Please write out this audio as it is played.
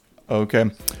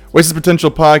Okay. Wasted Potential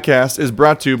Podcast is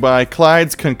brought to you by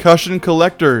Clyde's Concussion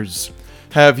Collectors.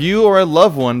 Have you or a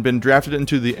loved one been drafted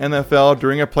into the NFL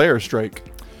during a player strike?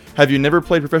 Have you never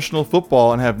played professional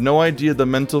football and have no idea the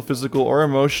mental, physical, or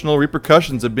emotional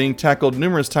repercussions of being tackled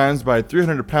numerous times by a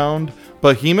 300-pound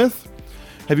behemoth?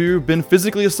 Have you been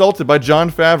physically assaulted by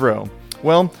Jon Favreau?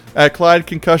 Well, at Clyde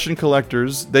Concussion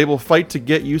Collectors, they will fight to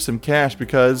get you some cash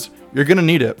because you're going to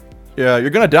need it. You're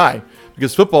going to die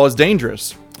because football is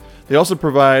dangerous. They also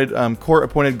provide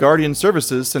court-appointed guardian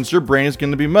services since your brain is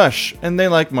going to be mush, and they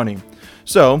like money.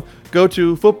 So, go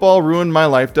to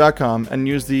footballruinedmylife.com and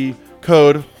use the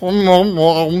code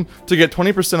to get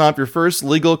 20% off your first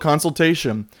legal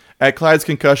consultation. At Clyde's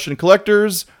Concussion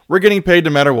Collectors, we're getting paid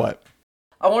no matter what.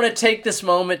 I want to take this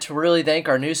moment to really thank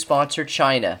our new sponsor,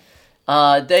 China.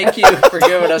 Thank you for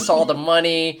giving us all the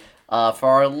money, for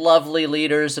our lovely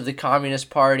leaders of the Communist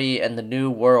Party and the New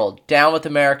World. Down with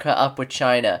America, up with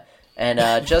China.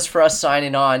 And just for us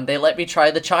signing on, they let me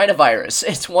try the China virus.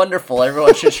 It's wonderful.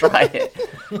 Everyone should try it.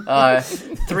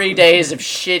 3 days of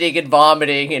shitting and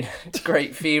vomiting and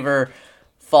great fever,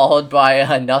 followed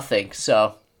by nothing.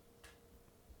 So,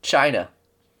 China.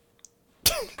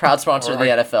 Proud sponsor of the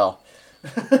NFL.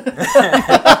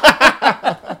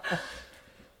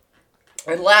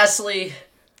 And lastly,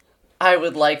 I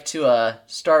would like to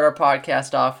start our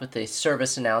podcast off with a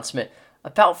service announcement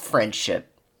about friendship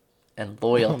and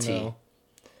loyalty.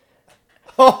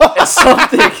 Oh, no. It's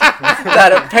something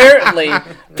that apparently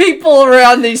people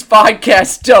around these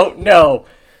podcasts don't know.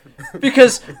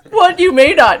 Because what you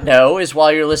may not know is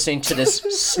while you're listening to this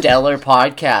stellar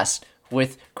podcast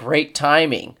with great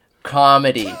timing,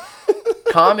 comedy,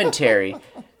 commentary,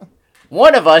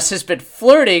 one of us has been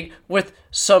flirting with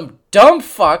some dumb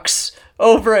fucks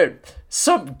over at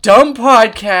some dumb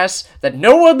podcast that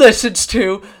no one listens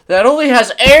to, that only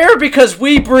has air because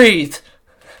we breathe.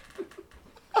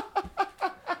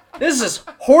 This is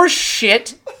horse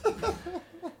shit.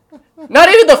 Not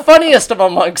even the funniest of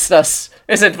amongst us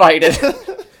is invited. You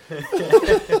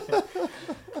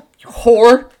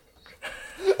whore.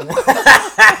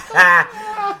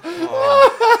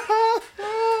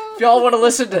 If y'all want to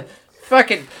listen to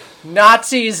fucking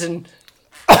Nazis and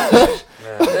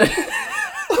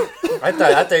I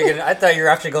thought you were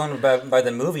actually going by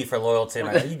the movie for loyalty.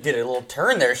 You did a little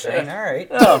turn there, Shane. All right.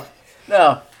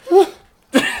 No.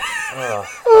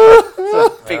 It's a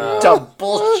big dumb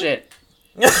bullshit.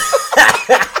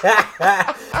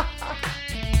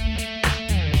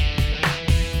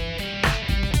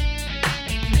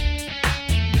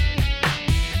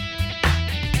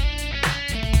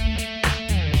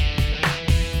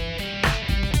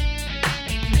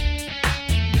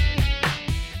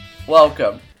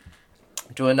 Welcome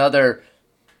to another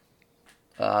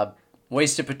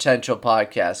Wasted Potential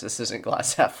podcast. This isn't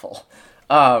Glass Half Full.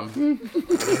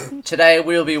 Today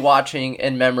we'll be watching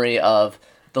in memory of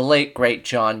the late, great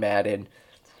John Madden,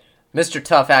 Mr.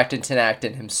 Tough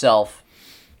Acton himself.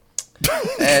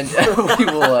 And we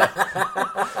will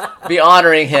be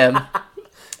honoring him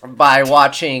by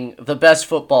watching the best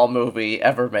football movie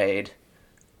ever made.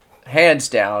 Hands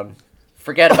down.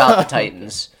 Forget about the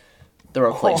Titans. The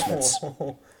Replacements.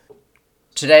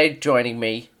 Today, joining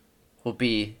me will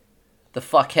be the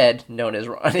fuckhead known as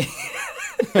Ronnie.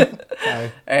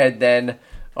 And then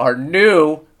our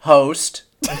new host,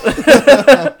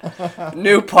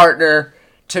 new partner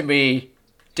to me,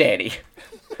 Danny.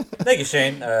 Thank you,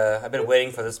 Shane. I've been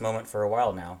waiting for this moment for a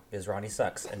while now, because Ronnie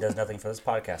sucks and does nothing for this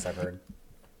podcast, I've heard.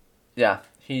 Yeah,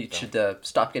 he should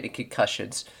stop getting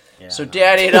concussions. Yeah. So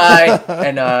Danny and I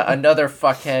and another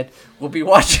fuckhead will be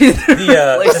watching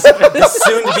the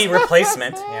soon-to-be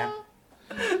replacement. Yeah.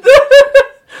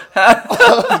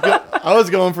 I was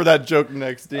going for that joke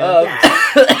next, dude.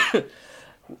 The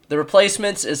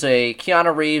Replacements is a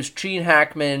Keanu Reeves, Gene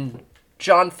Hackman,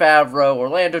 Jon Favreau,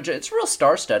 Orlando. It's real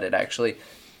star-studded, actually.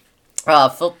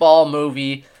 Football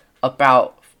movie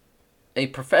about a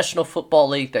professional football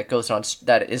league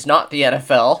that is not the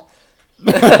NFL.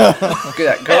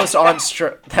 that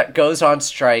goes on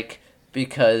strike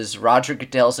because Roger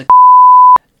Goodell's a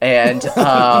and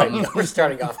we're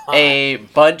starting off high. A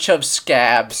bunch of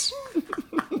scabs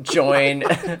join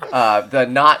the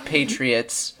not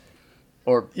Patriots.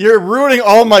 Or you're ruining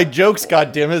all my jokes,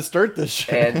 goddammit. Start this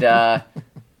shit. And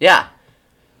yeah.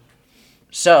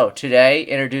 So today,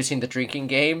 introducing the drinking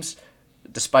games.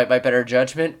 Despite my better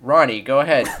judgment, Ronnie, go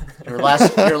ahead. Your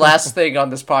last thing on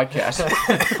this podcast.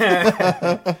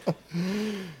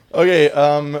 Okay,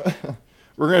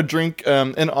 we're gonna drink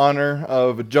in honor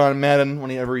of John Madden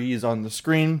whenever he's on the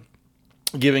screen,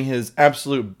 giving his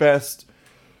absolute best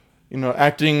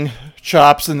acting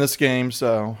chops in this game.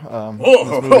 So,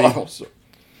 this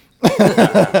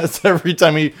movie, so every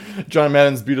time John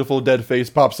Madden's beautiful dead face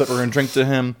pops up, we're gonna drink to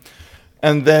him,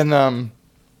 and then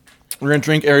we're gonna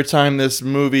drink every time this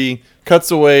movie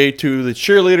cuts away to the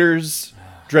cheerleaders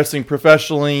dressing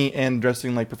professionally and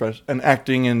dressing like and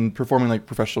acting and performing like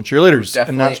professional cheerleaders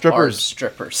and not strippers.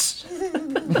 Strippers.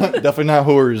 Definitely not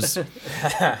whores.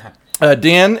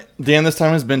 Dan this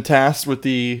time has been tasked with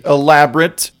the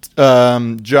elaborate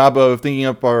job of thinking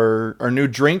up our new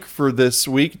drink for this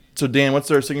week. So Dan, what's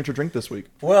our signature drink this week?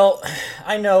 Well,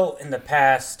 I know in the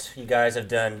past you guys have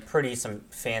done some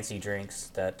fancy drinks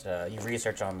that you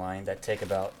research online that take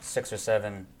about 6 or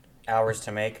 7 hours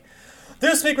to make.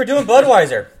 This week we're doing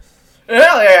Budweiser.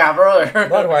 Hell yeah, brother.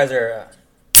 Budweiser,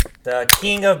 the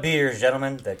king of beers,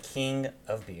 gentlemen. The king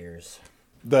of beers.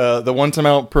 The one time I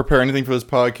don't prepare anything for this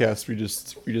podcast, we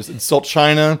just insult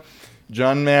China,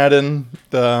 John Madden,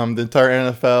 the entire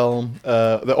NFL,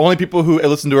 the only people who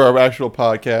listen to our actual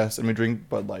podcast, and we drink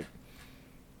Bud Light.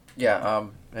 Yeah,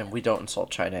 and we don't insult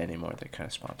China anymore. They kind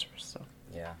of sponsor us, so.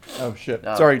 Yeah. Oh shit!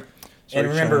 Sorry. And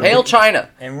remember, Hail China!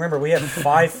 And remember, we have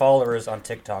 5 followers on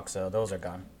TikTok, so those are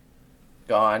gone.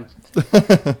 Gone.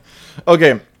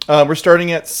 Okay, we're starting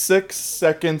at 6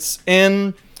 seconds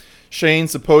in. Shane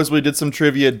supposedly did some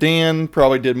trivia. Dan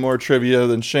probably did more trivia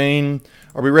than Shane.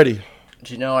 Are we ready?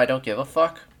 Do you know I don't give a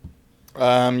fuck?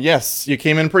 Yes, you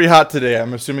came in pretty hot today.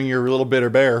 I'm assuming you're a little bitter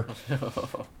bear.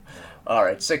 All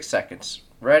right, 6 seconds.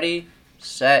 Ready,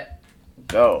 set,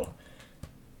 go.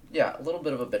 Yeah, a little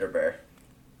bit of a bitter bear.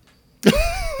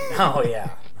 Oh yeah.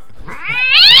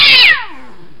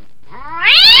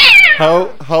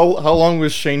 How long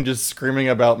was Shane just screaming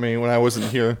about me when I wasn't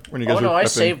here? When you guys Oh were no, I prepping?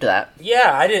 saved that.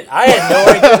 Yeah, I didn't. I had no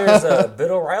idea there's a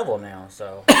Biddle rival now.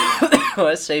 So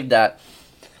I saved that.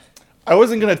 I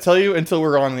wasn't gonna tell you until we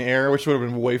were on the air, which would have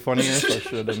been way funnier. So I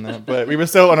should have done that. But we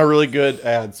missed out on a really good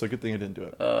ad, so good thing I didn't do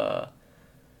it.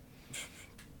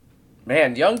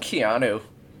 Man, young Keanu.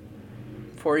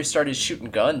 Before he started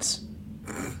shooting guns.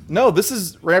 No, this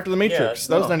is right after the Matrix.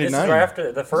 That was '99. This is right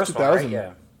after the first one, right? 2000.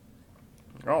 Yeah.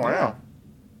 Oh wow.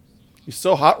 He's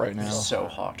so hot right now. So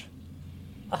hot.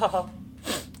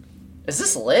 Is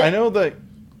this lit? I know that.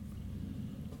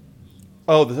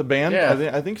 Oh, the band?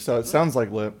 Yeah. I think so. It sounds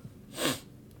like Lit.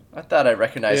 I thought I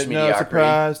recognized No mediocrity.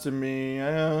 surprise to me.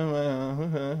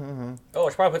 Oh, I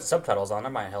should probably put subtitles on.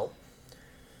 That might help.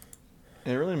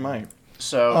 It really might.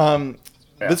 So,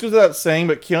 yeah. This goes without saying,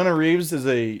 but Keanu Reeves is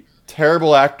a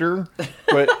terrible actor,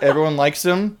 but everyone likes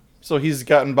him. So he's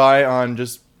gotten by on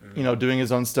just, doing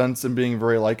his own stunts and being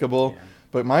very likable. Yeah.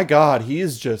 But my God, he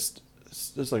is just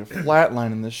like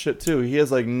flatline in this shit too. He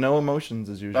has like no emotions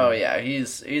as usual. oh yeah,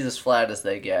 he's as flat as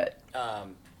they get.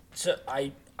 So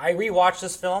I rewatched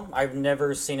this film. I've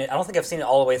never seen it. I don't think I've seen it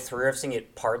all the way through. I've seen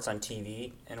it parts on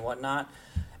TV and whatnot.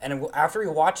 And after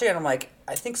rewatching it, I'm like,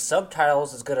 I think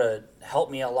subtitles is gonna help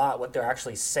me a lot what they're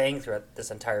actually saying throughout this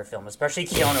entire film, especially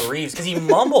Keanu Reeves, because he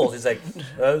mumbles. He's like,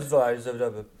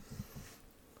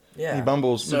 yeah. He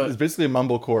mumbles. So- It's basically a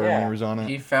mumblecore when he was on it.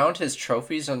 He found his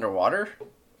trophies underwater.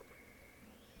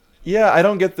 Yeah, I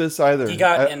don't get this either. He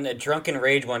got in a drunken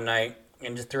rage one night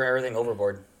and just threw everything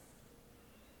overboard.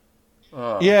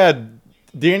 Yeah,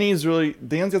 Dan's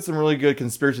got some really good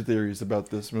conspiracy theories about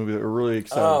this movie that we're really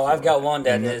excited Oh, for. I've got one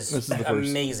that And is this is the first.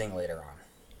 amazing later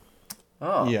on.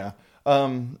 Oh. Yeah.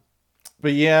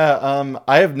 But yeah,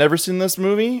 I have never seen this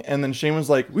movie, and then Shane was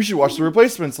like, we should watch The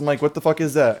Replacements. I'm like, what the fuck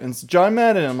is that? And it's John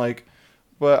Madden. I'm like,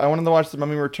 but I wanted to watch The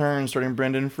Mummy Returns starting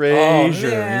Brendan Fraser.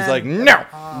 man. And he's like, no.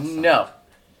 No.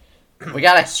 We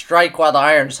gotta strike while the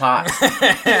iron's hot.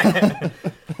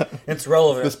 It's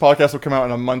relevant. This podcast will come out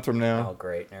in a month from now. Oh,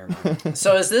 great. Never mind.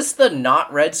 So is this the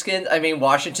not Redskins? I mean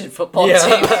Washington football Yeah,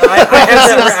 team,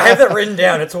 I have that written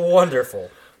down. It's wonderful.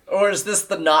 or is this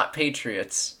the not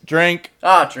Patriots? Drink.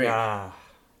 Drink.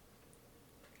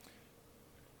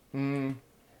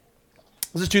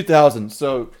 This is 2000.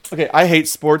 So, okay, I hate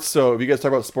sports. So if you guys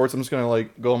talk about sports, I'm just going to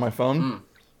like go on my phone.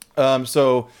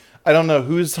 So I don't know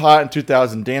who's hot in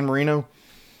 2000. Dan Marino?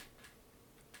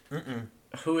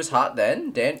 Who was hot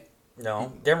then? Dan.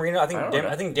 No, Dan Marino. I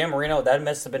think Dan Marino. That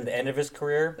must have been the end of his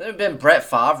career. It would have been Brett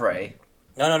Favre.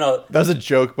 No. That was a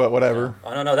joke, but whatever.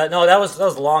 Oh no. That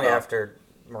was long after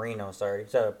Marino. Sorry.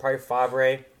 So probably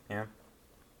Favre. Yeah.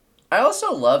 I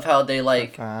also love how they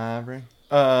like.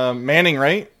 Manning,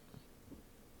 right?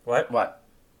 What?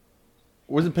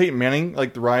 Wasn't Peyton Manning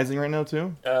like the rising right now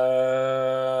too?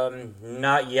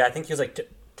 Not yet. I think he was like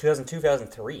 2002,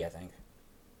 2003. I think.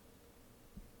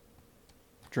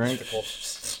 Drink. You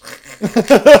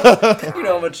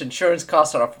know how much insurance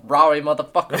costs on a Ferrari,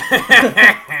 motherfucker.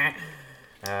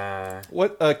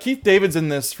 What Keith David's in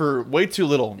this for way too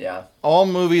little. Yeah. All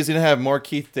movies need to have more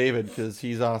Keith David because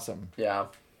he's awesome. Yeah.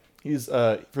 He's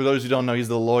for those who don't know, he's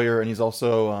the lawyer and he's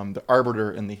also the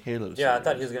arbiter in the Halo series. Yeah, I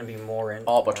thought he was gonna be more in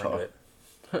Arbiter. more into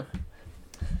it.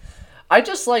 I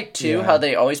just like, too, Yeah. how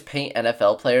they always paint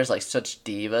NFL players like such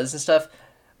divas and stuff.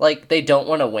 Like, they don't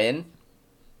want to win.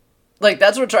 Like,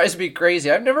 that's what drives me crazy.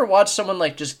 I've never watched someone,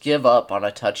 like, just give up on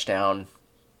a touchdown.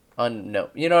 No,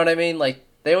 you know what I mean? Like,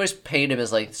 they always paint him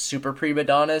as, like, super prima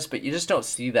donnas, but you just don't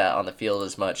see that on the field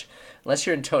as much. Unless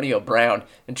you're Antonio Brown.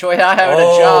 Enjoy not having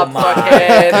a job, my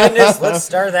fuckhead. goodness, let's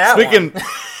start that Speaking one.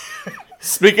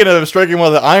 speaking of striking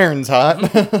while the iron's hot.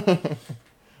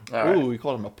 All right. Ooh, we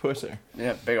called him a pussy.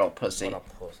 Yeah, big old pussy. What a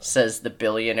pussy. Says the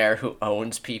billionaire who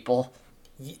owns people.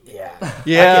 Yeah.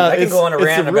 Yeah, I can go on a it's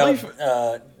rant really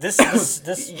about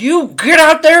this. You get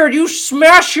out there and you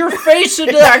smash your face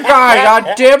into that guy,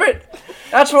 god damn it!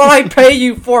 That's what I pay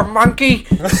you for, monkey!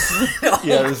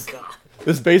 Yeah,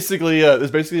 this basically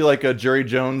like a Jerry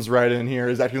Jones right in here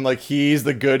is acting like he's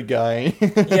the good guy.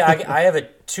 Yeah, I have a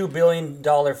 $2 billion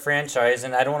franchise,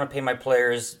 and I don't want to pay my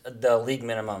players the league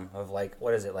minimum of like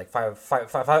what is it, like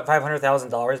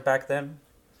 $500,000 back then.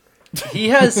 He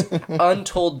has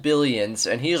untold billions,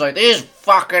 and he's like, these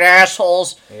fucking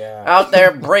assholes Yeah. out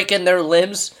there breaking their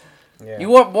limbs. Yeah. You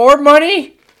want more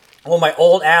money? Well, my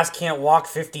old ass can't walk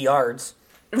 50 yards.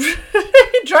 He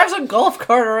drives a golf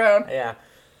cart around. Yeah.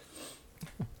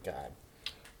 God.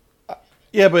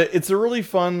 Yeah, but it's a really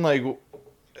fun like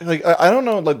I don't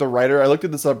know, like the writer. I looked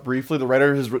at this up briefly. The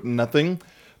writer has written nothing,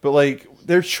 but like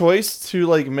their choice to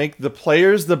like make the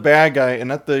players the bad guy and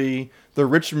not the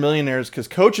rich millionaires, because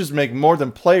coaches make more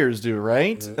than players do,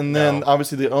 right? And then No.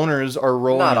 obviously the owners are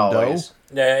rolling Not in dough. always.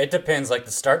 Yeah, it depends. Like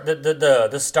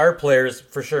the star players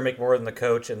for sure make more than the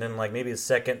coach, and then like maybe the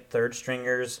second, third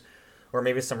stringers, or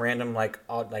maybe some random like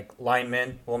odd, like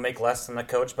linemen will make less than the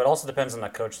coach. But also depends on the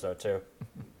coach though too.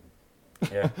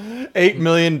 Yeah. $8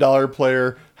 million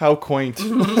player, how quaint.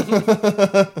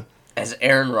 As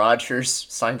Aaron Rodgers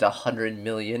signed $100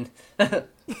 million.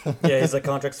 Yeah, his like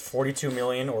contract's $42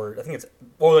 million, or I think it's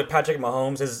like Patrick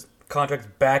Mahomes, his contract's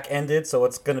back ended, so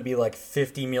it's gonna be like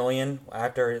 $50 million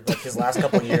after like his last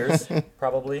couple years,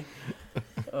 probably.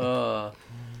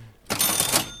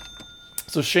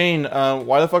 So Shane,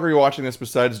 why the fuck are you watching this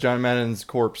besides John Madden's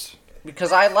corpse?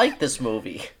 Because I like this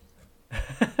movie.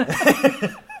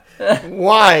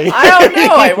 Why? I don't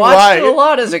know. I watched Why? it a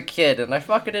lot as a kid, and I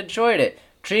fucking enjoyed it.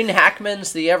 Gene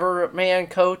Hackman's the Everman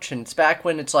coach, and it's back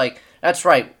when it's like, that's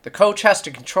right, the coach has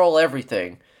to control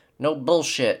everything. No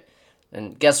bullshit.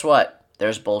 And guess what?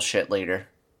 There's bullshit later.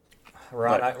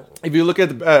 Right. If you look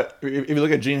at if you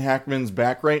look at Gene Hackman's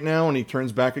back right now, and he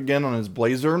turns back again on his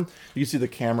blazer, you see the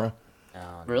camera.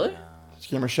 Really?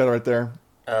 Camera shadow right there.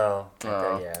 Oh,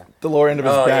 okay, yeah. The lower end of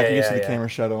his Oh, back, yeah, you can see yeah, the yeah. camera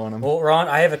shadow on him. Well, Ron,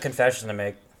 I have a confession to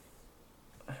make.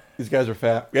 These guys are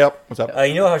fat. Yep. What's up?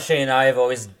 You know how Shane and I have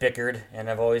always bickered and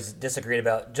have always disagreed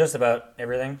about just about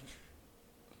everything?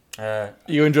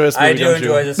 You enjoy this movie, I do don't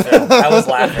enjoy you? this film. I was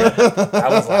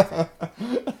laughing.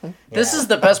 This is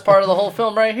the best part of the whole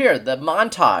film right here. The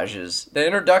montages, the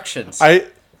introductions.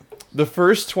 The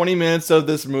first 20 minutes of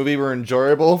this movie were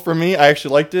enjoyable for me. I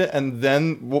actually liked it, and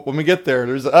then when we get there,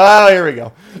 there's here we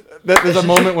go. There's a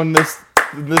moment when this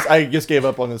I just gave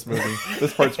up on this movie.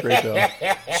 This part's great though.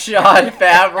 Sean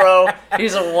Favreau,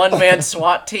 he's a one-man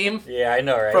SWAT team Yeah, I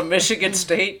know, right? from Michigan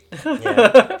State.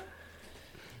 Yeah.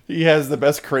 He has the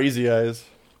best crazy eyes.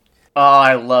 Oh,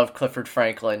 I love Clifford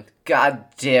Franklin. God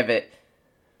damn it.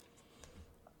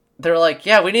 They're like,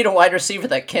 yeah, we need a wide receiver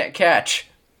that can't catch.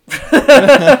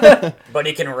 But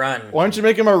he can run. Why don't you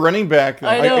make him a running back?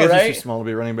 I know, guess right? he's too small to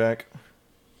be a running back.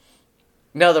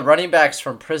 No, the running back's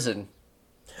from prison.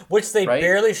 Which they Right?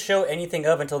 barely show anything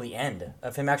of until the end.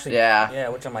 Of him actually... Yeah. Yeah,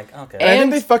 which I'm like, okay. And I think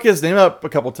And- they fuck his name up a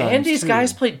couple times. And these too.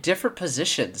 guys play different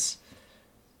positions.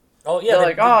 Oh, yeah. They're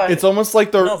like, oh, It's almost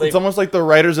like No, they- it's almost like the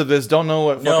writers of this don't know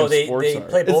what No, fucking they sports are.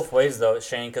 play It's- both ways, though,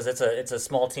 Shane, because it's a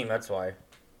small team, that's why.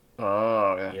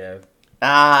 oh, yeah.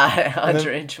 Yeah.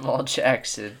 Andre Jamal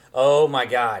Jackson. Oh, my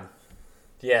God.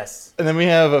 Yes. And then we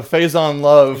have a Faison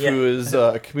Love, Yeah. who is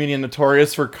a comedian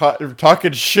notorious for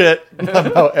talking shit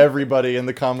about everybody in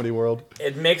the comedy world.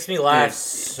 It makes me laugh Dude.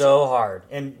 so hard.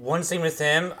 And one scene with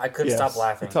him, I couldn't stop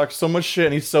laughing. He talks so much shit,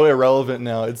 and he's so irrelevant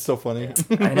now. It's so funny.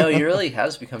 I know, he really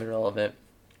has become irrelevant.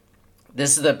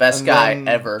 This is the best And guy then-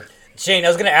 ever. Shane, I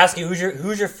was going to ask you,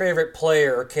 who's your favorite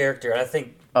player or character? And I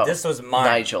think this was mine.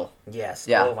 Nigel. Yes.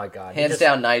 Yeah. Oh, my God. Hands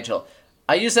down, Nigel.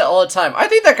 I use that all the time. I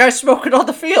think that guy's smoking on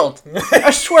the field.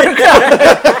 I swear to God.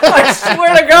 I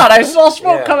swear to God, I saw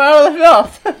smoke Yeah. come out of the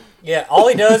mouth. Yeah, all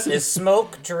he does is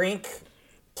smoke, drink,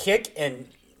 kick and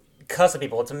cuss at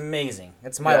people. It's amazing.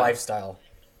 It's my lifestyle.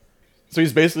 So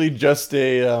he's basically just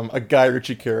a Guy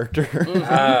Ritchie character.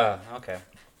 Okay.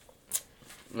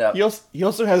 Yeah. He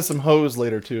also has some hoes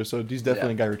later too, so he's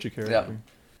definitely a Guy Ritchie character. Yeah.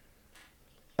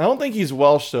 I don't think he's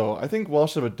Welsh though. I think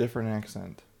Welsh have a different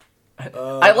accent.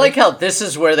 I like how this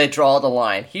is where they draw the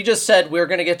line. He just said we're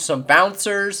going to get some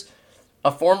bouncers,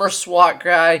 a former SWAT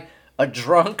guy, a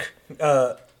drunk,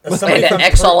 and an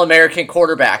ex-All-American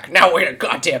quarterback. Now wait a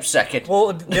goddamn second.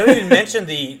 Well, they don't even mention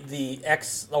the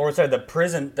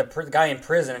guy in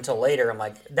prison until later. I'm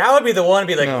like, that would be the one to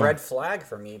be like red flag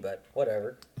for me, but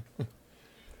whatever.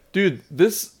 Dude,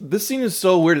 this scene is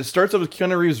so weird. It starts off with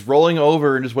Keanu Reeves rolling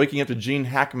over and just waking up to Gene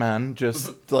Hackman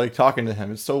just like talking to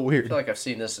him. It's so I weird. feel like I've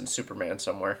seen this in Superman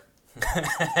somewhere.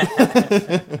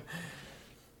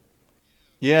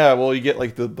 Yeah, well, you get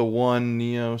like the one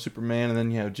Neo Superman, and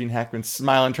then you have Gene Hackman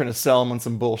smiling, trying to sell him on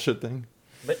some bullshit thing.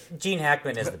 But Gene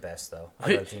Hackman is the best, though.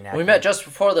 I love Gene Hackman. We met just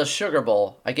before the Sugar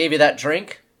Bowl. I gave you that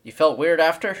drink. You felt weird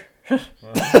after?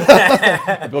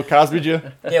 Bill Cosby, you?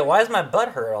 Yeah, why is my butt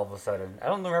hurt all of a sudden? I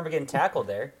don't remember getting tackled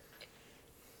there.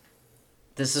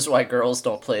 This is why girls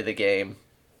don't play the game.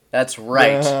 That's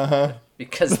right.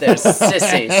 Because they're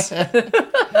sissies.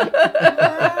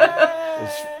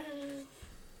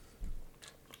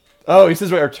 Oh, he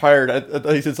says we're tired. I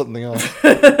thought he said something else.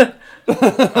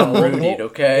 I'm Rudy,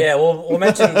 okay? Yeah, we'll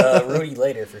mention Rudy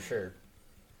later for sure.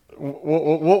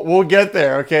 We'll get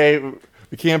there, okay?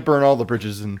 We can't burn all the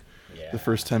bridges in the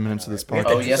first 10 minutes of this podcast.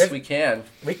 Oh, yes, we can.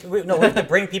 We have to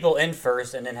bring people in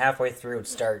first, and then halfway through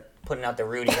start putting out the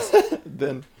Rudies.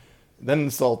 then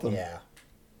insult them. Yeah.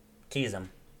 Tease them.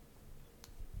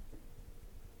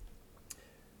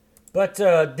 But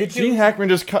did you... Gene Hackman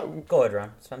just... Go ahead,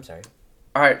 Ron. I'm sorry.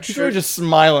 All right, True, just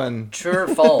smiling. True or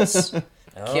false?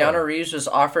 Keanu Reeves was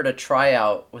offered a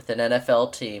tryout with an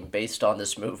NFL team based on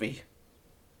this movie.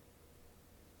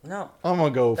 No. I'm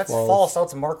going to go That's false. false.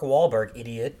 That's Mark Wahlberg,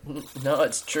 idiot. No,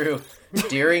 it's true.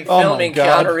 During Oh my filming,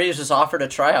 God. Keanu Reeves was offered a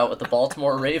tryout with the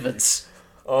Baltimore Ravens.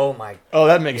 Oh, my... Oh,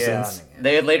 that makes sense.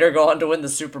 They would later go on to win the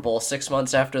Super Bowl 6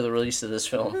 months after the release of this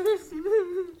film.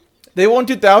 They won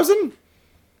 2000?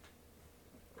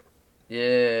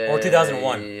 Yeah. Or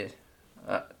 2001.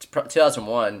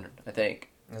 2001, I think.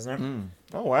 Isn't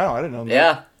it? Oh, wow. I didn't know that.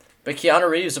 Yeah. But Keanu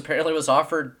Reeves apparently was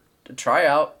offered a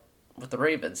tryout with the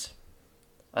Ravens.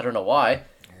 I don't know why.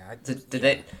 Yeah, Did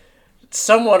they...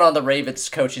 Someone on the Ravens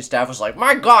coaching staff was like,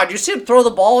 "My God, you see him throw the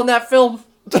ball in that film?"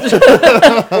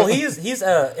 Well, he's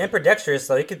ambidextrous,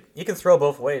 so he can throw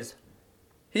both ways.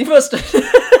 He must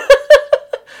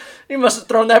he must have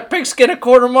thrown that pigskin a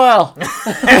quarter mile.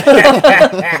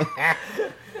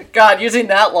 God, using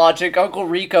that logic, Uncle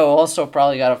Rico also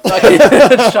probably got a fucking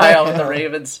tryout with the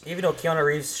Ravens. Even though Keanu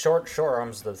Reeves short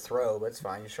arms the throw, but it's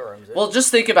fine. He short arms it. Well,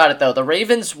 just think about it though. The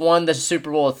Ravens won the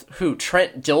Super Bowl with who?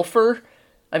 Trent Dilfer?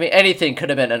 I mean, anything could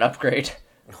have been an upgrade.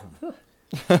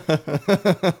 I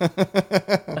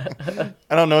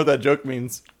don't know what that joke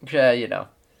means. Yeah, you know.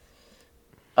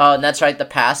 Oh, and that's right, the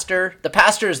pastor. The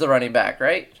pastor is the running back,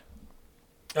 right?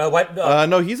 No,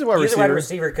 he's a wide receiver. He's a wide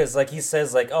receiver because, like, he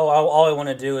says, like, "Oh, all I want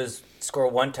to do is score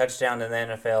one touchdown in the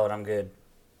NFL, and I'm good."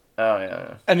 Oh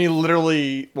yeah. And he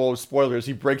literally, well, spoilers,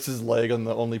 he breaks his leg on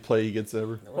the only play he gets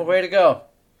ever. Well, way to go.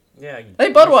 Yeah.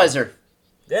 Hey, Budweiser.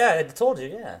 Yeah, I told you.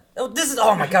 Yeah. Oh, this is.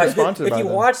 Oh my gosh! If you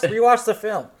rewatch the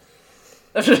film.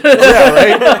 Yeah,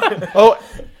 right. Oh,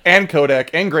 and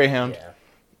Kodak and Greyhound. Yeah.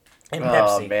 And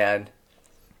Pepsi. Oh man.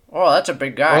 Oh, that's a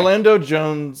big guy. Orlando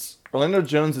Jones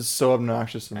is so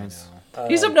obnoxious in this.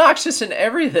 He's obnoxious in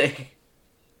everything.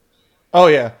 Oh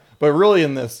yeah, but really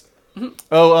in this.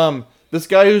 Oh, this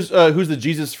guy who's the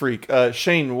Jesus freak.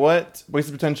 Shane, what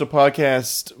Wasted Potential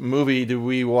podcast movie did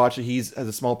we watch that he's has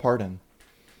a small part in?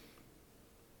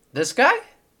 This guy?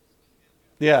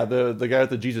 Yeah, the guy with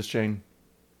the Jesus chain.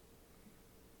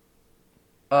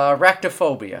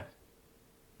 Ractophobia.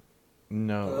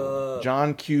 No.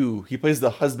 John Q. He plays the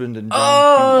husband in John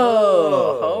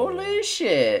Oh, holy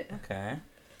shit. Okay.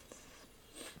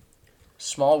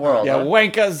 Small world. Q. Yeah, Huh?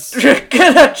 wankas.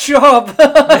 Get a job.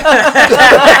 That's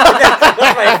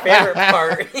my favorite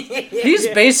part. He's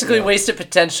basically wasted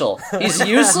potential. He's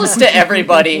useless to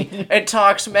everybody and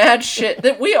talks mad shit.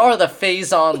 That we are the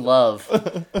phase-on love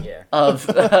of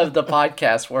the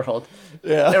podcast world.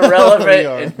 Yeah.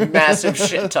 Irrelevant and massive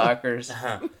shit talkers.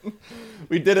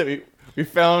 We did it. We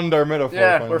found our metaphor.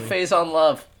 Yeah, finally. we're phase-on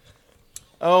love.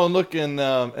 Oh, and look, and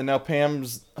now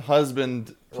Pam's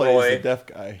husband plays Roy. the deaf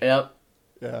guy. Yep.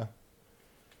 Yeah.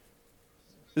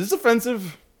 Is this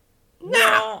offensive?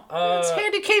 No, it's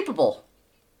handy capable.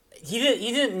 He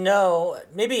didn't know.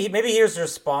 Maybe here's the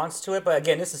response to it, but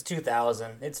again, this is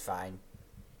 2000. It's fine.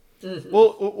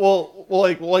 Well,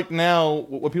 like now,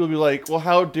 what people be like, well,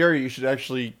 how dare you should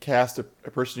actually cast a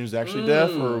person who's actually deaf,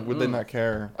 or would they not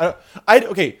care?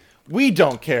 Okay, we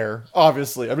don't care,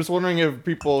 obviously. I'm just wondering if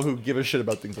people who give a shit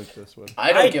about things like this would.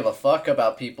 I don't give a fuck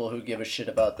about people who give a shit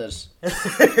about this.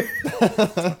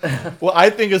 What I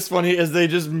think is funny is they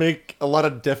just make a lot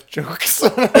of deaf jokes.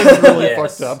 It's really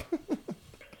Yes. fucked up.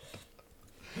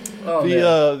 Oh,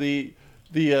 man.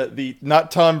 The not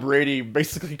Tom Brady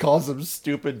basically calls him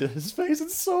stupid to his face.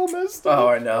 It's so messed up. Oh,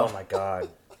 I know. Oh my god.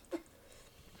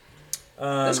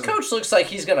 This coach looks like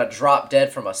he's gonna drop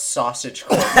dead from a sausage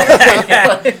corn.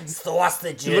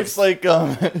 Sausages. He looks like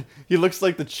he looks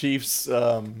like the Chiefs.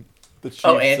 The Chiefs.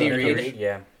 Andy coach. Reid?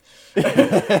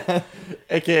 Yeah.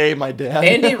 AKA my dad.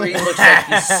 Andy Reid looks like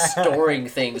he's storing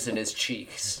things in his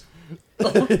cheeks.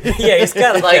 Yeah, he's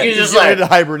got Like he's just He's ready like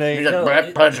to hibernate. he's No,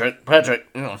 like, Patrick.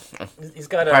 he's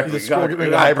got a Patrick, He's you gotta scoring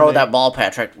throw hibernate. that ball,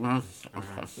 Patrick.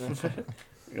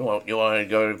 You want to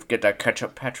go get that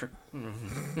ketchup, Patrick?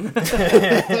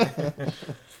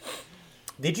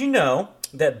 Did you know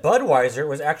that Budweiser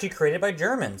was actually created by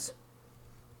Germans?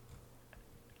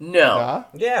 No, Huh?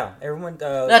 Yeah, everyone.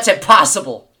 that's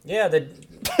impossible. Yeah, the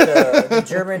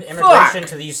German immigration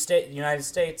to the United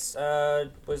States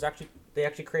was actually they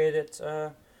actually created it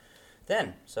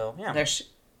then. So yeah. Next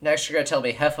you're gonna tell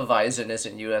me Hefeweizen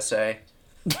isn't USA.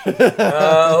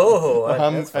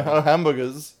 That's funny.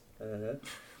 Hamburgers.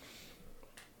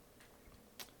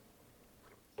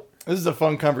 This is a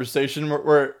fun conversation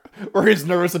where he's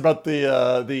nervous about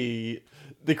the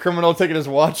criminal taking his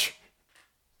watch.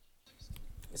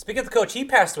 Speaking of the coach, he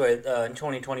passed away in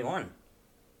 2021. Didn't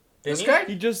This he? guy?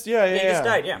 He just Yeah, he just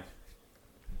died. Yeah.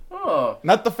 Oh,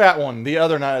 Not the fat one. The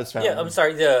other not as fat. Yeah. one. I'm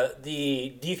sorry.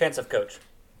 The defensive coach.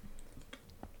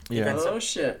 Yeah. defensive. oh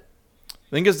shit. I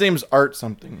think his name's Art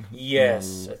something.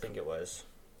 Yes, I think it was.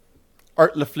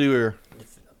 Art Lafleur.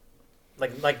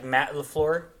 Like Matt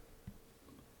LaFleur.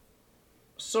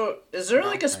 So, is there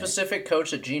like a specific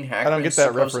coach that Gene Hackman's get that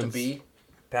supposed reference. to be?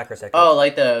 Packers head coach. Oh,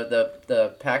 like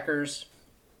the Packers.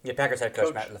 Yeah, Packers head coach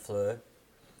Coach. Matt LaFleur.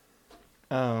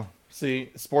 Oh, see,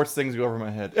 sports things go over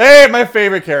my head. Hey, my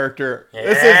favorite character.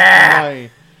 This is Yeah.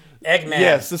 my Eggman.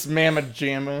 yes. This Mamma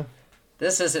Jamma.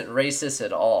 This isn't racist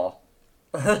at all.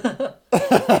 I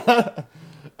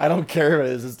don't care if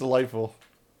it is. It's delightful.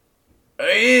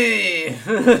 Hey!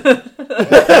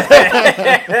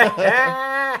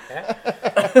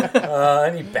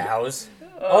 And he bows.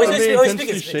 Oh, They he's intentionally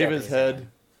speaking shave his head.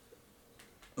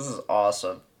 This is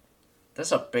awesome.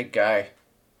 That's a big guy.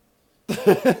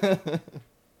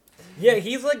 Yeah,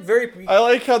 he's like very. I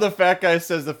like how the fat guy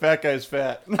says the fat guy's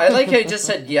fat. I like how he just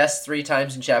said yes 3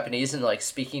 times in Japanese and like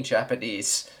speaking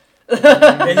Japanese. And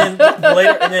then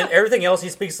later, and then everything else he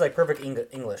speaks like perfect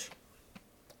English.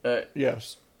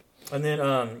 Yes. And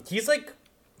then he's like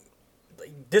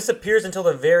disappears until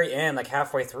the very end, like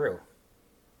halfway through.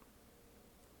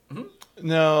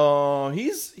 No,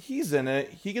 he's in it.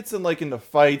 He gets in like into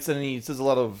fights and he says a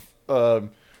lot of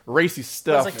racy It's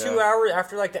stuff. like 2 hours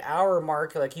after like the hour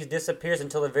mark, like he disappears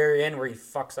until the very end where he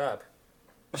fucks up.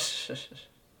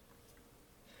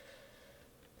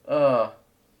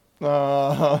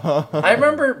 I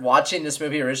remember watching this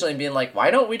movie originally and being like,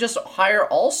 why don't we just hire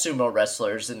all sumo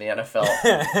wrestlers in the NFL?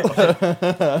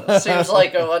 Seems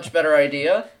like a much better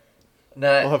idea.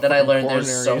 We'll have Then I fucking learned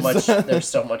coronaries. there's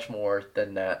so much more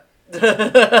than that.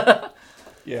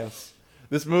 Yes.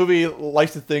 This movie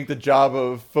likes to think the job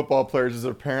of football players is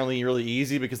apparently really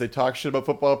easy because they talk shit about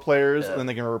football players Yeah. and then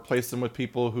they can replace them with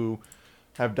people who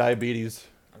have diabetes.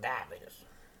 Diabetes.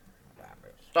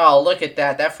 Oh, look at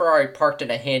that. That Ferrari parked in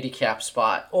a handicap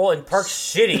spot. Oh, and park's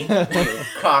shitty. You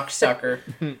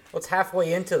cocksucker. What's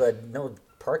halfway into the no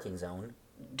parking zone?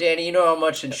 Danny, you know how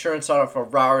much insurance on a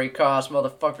Ferrari costs,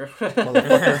 motherfucker?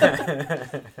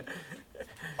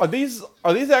 Are these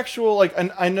actual, like,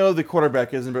 I know the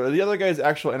quarterback isn't, but are the other guys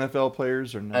actual NFL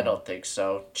players or no? I don't think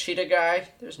so. Cheetah Guy?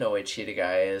 There's no way Cheetah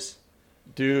Guy is.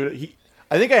 Dude,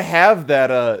 I think I have that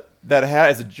hat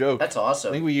as a joke. That's I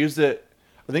awesome. think we used it.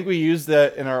 I think we used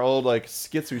that in our old like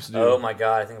skits we used to do. Oh my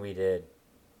god, I think we did.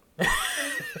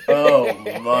 Oh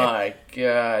my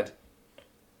god.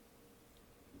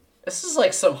 This is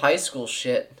like some high school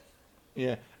shit.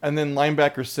 Yeah, and then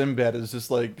linebacker Sinbad is just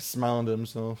like smiling to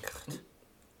himself.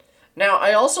 Now,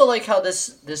 I also like how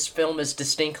this film is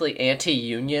distinctly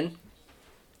anti-union.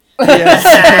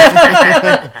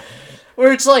 Yes.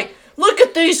 Where it's like, look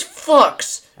at these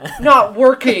fucks not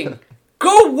working.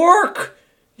 Go work,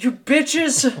 you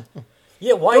bitches.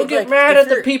 Yeah, why? Don't get like, mad if at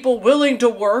the you're- people willing to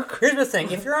work. Here's the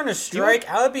thing: if you're on a strike,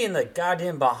 I would be in the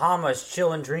goddamn Bahamas,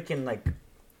 chilling, drinking like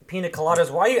pina coladas.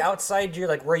 Why are you outside your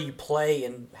like where you play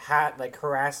and like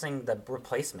harassing the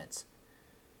replacements?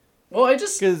 Well,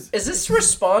 is this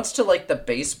response to like the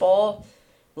baseball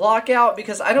lockout?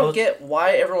 Because I don't get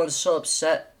why everyone's so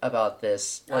upset about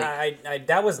this. Like, I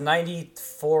that was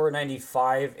 94,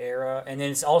 95 era, and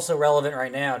then it's also relevant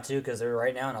right now too because they're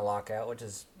right now in a lockout, which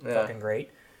is fucking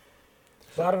great.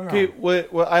 But I don't know. Okay,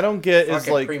 what I don't get is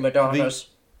fucking like prima donnas.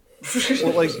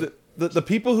 well, like the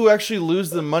people who actually lose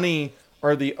the money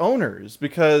are the owners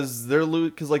because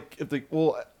like if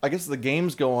I guess the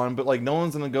games go on, but like no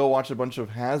one's gonna go watch a bunch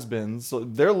of has-beens, so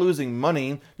they're losing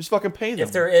money. Just fucking pay them.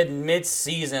 If they're in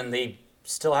mid-season, they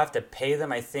still have to pay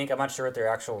them. I think I'm not sure what their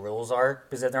actual rules are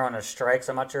because if they're on a strike,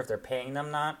 so I'm not sure if they're paying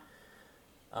them not.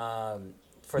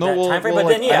 For that time frame, but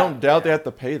then I don't doubt they have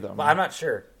to pay them. But I'm not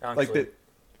sure. Honestly. Like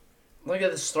Look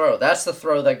at this throw. That's the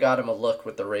throw that got him a look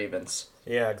with the Ravens.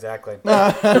 yeah, exactly.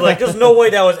 Like, there's no way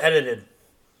that was edited.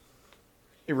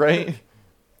 right?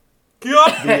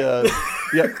 God.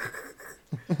 Yep.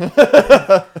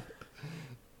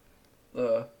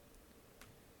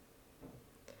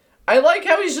 I like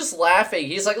how he's just laughing.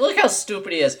 He's like, look how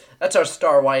stupid he is. That's our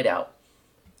star wideout.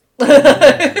 All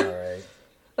right.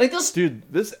 Like this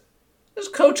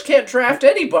coach can't draft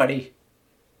anybody.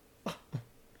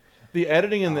 The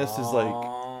editing in this is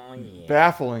like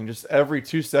baffling. Just every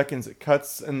 2 seconds it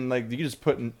cuts and like you can just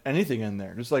put anything in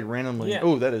there, just like randomly. Yeah.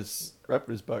 Oh, that is right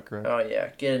his butt crack. Oh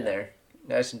yeah, get in there,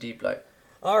 nice and deep like.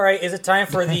 All right, is it time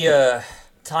for the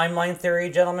timeline theory,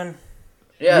 gentlemen?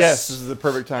 Yes. This is the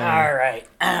perfect time. All right.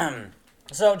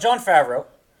 So Jon Favreau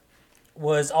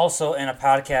was also in a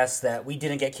podcast that we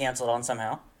didn't get canceled on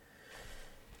somehow.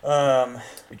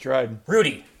 We tried.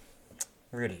 Rudy.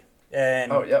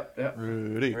 And Oh yep.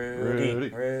 Rudy.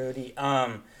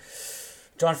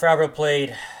 Jon Favreau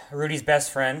played Rudy's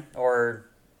best friend or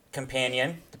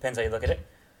companion, depends how you look at it.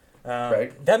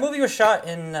 Right. That movie was shot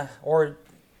in, or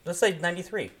let's say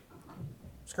 93.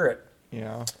 Screw it.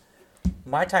 Yeah.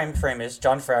 My time frame is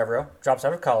Jon Favreau drops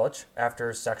out of college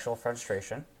after sexual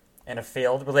frustration and a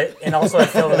failed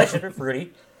relationship with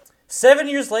Rudy. 7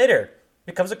 years later,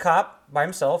 becomes a cop by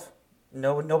himself.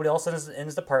 Nobody else in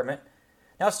his department.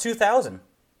 Now it's 2000.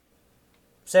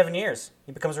 7 years.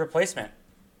 He becomes a replacement.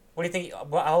 What do you think?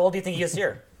 How old do you think he is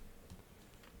here?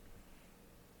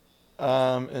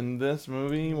 In this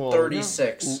movie,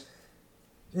 36.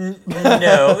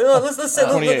 No. Let's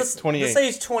say 28, let's 28. say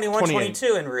he's 21, 28.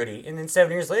 22 in Rudy. And then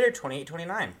 7 years later, 28,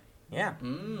 29. Yeah.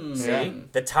 See? Yeah.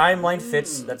 The timeline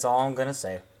fits. That's all I'm going to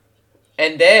say.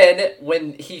 And then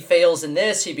when he fails in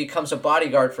this, he becomes a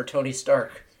bodyguard for Tony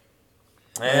Stark.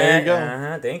 There you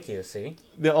go. Thank you. See?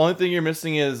 The only thing you're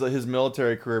missing is his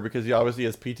military career because he obviously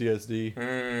has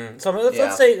PTSD. So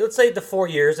let's say the 4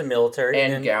 years in military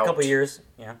And then gout. a couple years.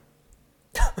 Yeah.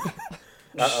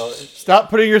 Uh-oh. Stop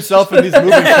putting yourself in these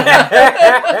movies.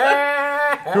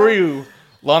 Who are you,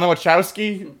 Lana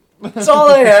Wachowski? That's all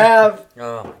I have.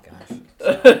 Oh my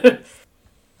gosh.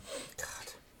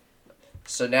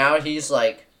 So now he's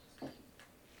like,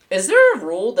 is there a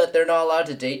rule that they're not allowed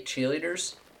to date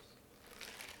cheerleaders?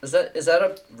 Is that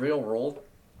a real rule?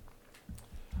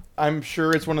 I'm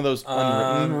sure it's one of those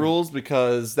unwritten rules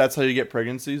because that's how you get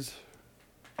pregnancies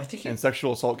I think and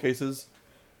sexual assault cases.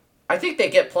 I think they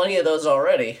get plenty of those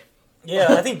already. Yeah,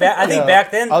 I think back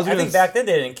then back then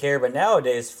they didn't care, but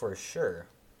nowadays for sure.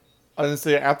 I was gonna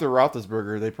say after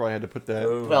Roethlisberger, they probably had to put that.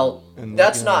 Well, in,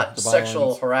 that's you know, not the sexual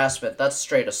bylaws. harassment. That's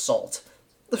straight assault.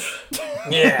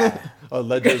 Yeah.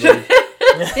 Allegedly.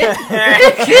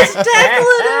 Kiss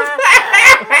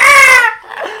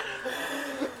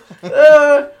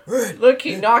look,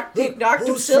 he knocked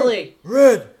him silly.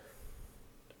 Red.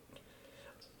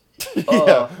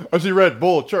 Yeah, I see Red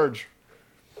Bull charge.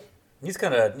 He's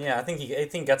gonna I think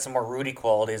he got some more Rudy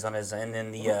qualities on his end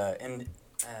in the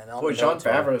Boy, Jon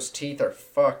Favreau's teeth are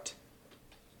fucked.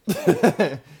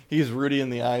 He's Rudy in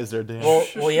the eyes there, Dan.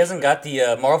 Well, he hasn't got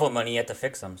the Marvel money yet to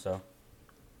fix them, so.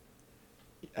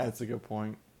 That's a good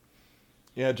point.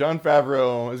 Yeah, Jon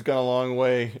Favreau has gone a long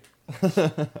way.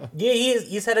 Yeah,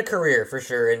 he's had a career for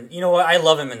sure, and you know what? I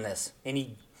love him in this, and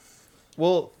he.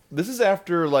 Well, this is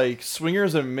after like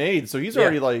Swingers and Maids, so he's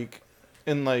already like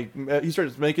he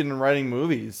starts making and writing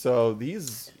movies. So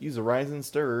he's a rising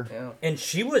star. Yeah. And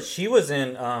she was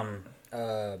in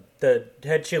the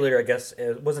head cheerleader, I guess,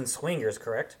 was in Swingers,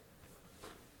 correct?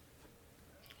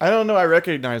 I don't know. I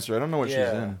recognize her. I don't know what she's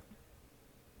Yeah. in.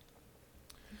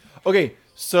 Okay,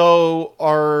 so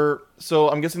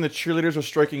I'm guessing the cheerleaders are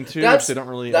striking too, which they don't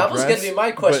really That was address, going to be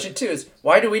my question too. Is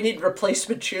why do we need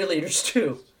replacement cheerleaders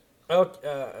too?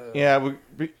 Yeah,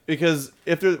 because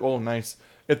if they're nice.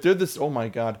 If they're this, oh my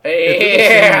god. If they're the same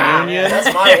Yeah, union,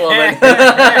 that's my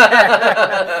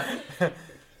woman.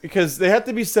 because they have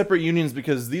to be separate unions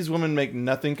because these women make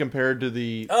nothing compared to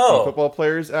the football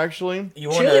players. Actually,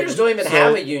 Cheerleaders don't even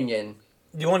have a union.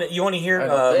 You want to hear I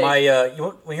don't think. my you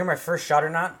want to hear my first shot or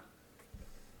not?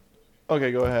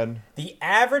 okay, go ahead. The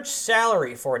average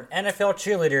salary for an NFL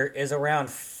cheerleader is around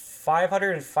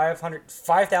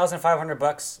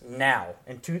 $5,500 now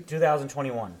in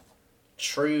 2021.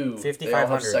 True.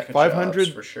 5,500.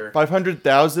 500 for sure.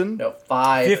 500,000. No,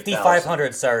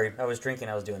 5,500. Sorry, I was drinking.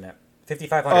 I was doing that.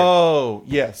 5,500. Oh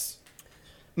yes.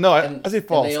 No, I say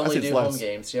false. And they I only say do it's home less.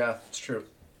 games. Yeah, it's true.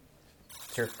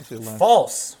 Sure. say less.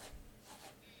 False.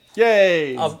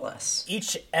 Yay! Less.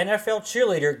 Each NFL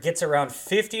cheerleader gets around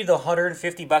 $50 to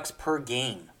 $150 per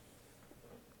game.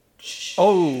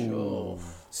 Oh.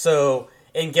 So,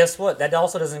 and guess what? That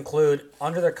also doesn't include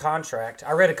under their contract.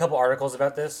 I read a couple articles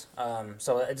about this.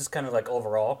 So it just kind of like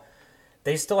overall,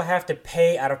 they still have to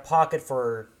pay out of pocket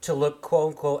to look quote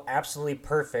unquote absolutely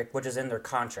perfect, which is in their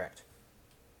contract.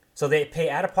 So they pay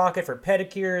out of pocket for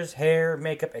pedicures, hair,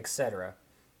 makeup, etc.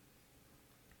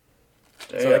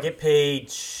 So they get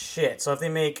paid shit. So if they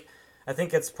make, I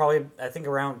think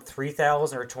around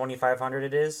 3,000 or 2,500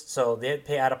 it is. So they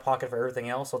pay out of pocket for everything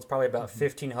else. So it's probably about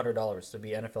 $1,500 to be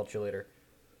NFL cheerleader.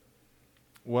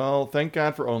 Well, thank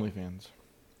God for OnlyFans.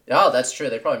 Oh, that's true.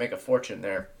 They probably make a fortune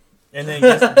there. And then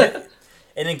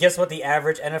guess what the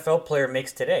average NFL player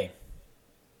makes today?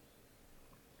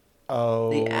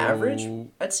 Oh. The average?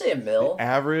 I'd say $1 million.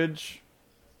 Average,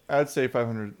 I'd say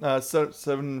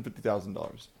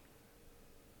 $750,000.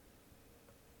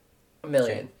 $1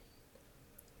 million.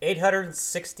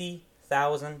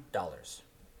 $860,000.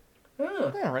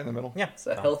 Oh, Yeah, right in the middle. Yeah, it's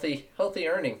a healthy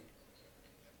earning.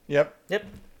 Yep. Yep.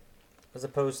 As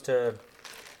opposed to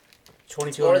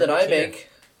It's more than I make,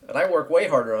 and I work way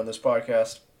harder on this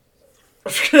podcast.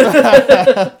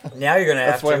 Now you're gonna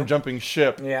have That's why to. I'm jumping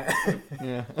ship. Yeah.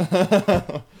 Yeah.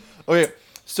 Okay,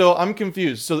 so I'm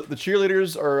confused. So the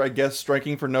cheerleaders are, I guess,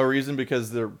 striking for no reason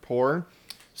because they're poor.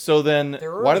 So then,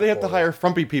 They're why do they already have to poor. hire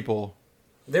frumpy people?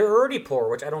 They're already poor,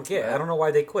 which I don't get. I don't know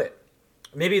why they quit.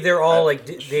 Maybe they're all like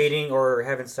dating or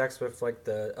having sex with like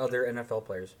the other NFL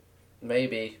players.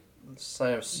 Maybe.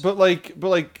 Sometimes. But like,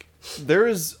 there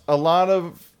is a lot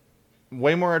of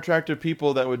way more attractive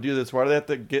people that would do this. Why do they have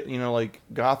to get, like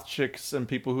goth chicks and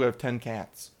people who have 10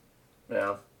 cats?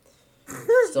 Yeah.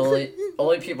 It's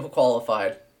only people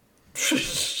qualified.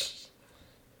 This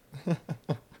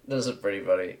is pretty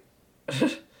funny.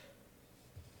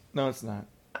 No, it's not.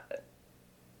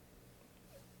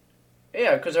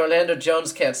 Yeah, because Orlando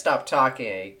Jones can't stop talking.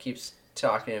 And he keeps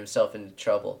talking himself into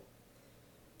trouble.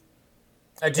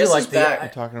 I do This like is the back. I,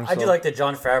 Talking to I do himself. like the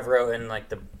John Favreau and like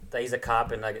that he's a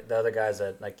cop and like the other guys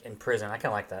that like in prison. I kind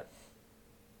of like that.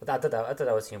 But I thought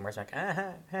that was humorous. Like,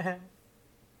 Yeah.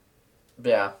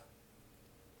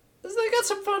 They got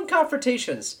some fun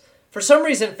confrontations. For some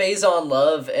reason, Faison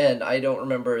Love and I don't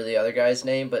remember the other guy's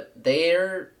name, but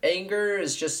their anger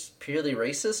is just purely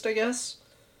racist, I guess.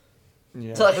 Yeah.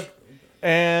 It's like,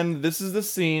 And this is the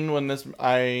scene when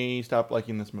I stopped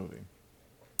liking this movie.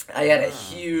 I had a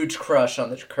huge crush on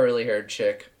the curly-haired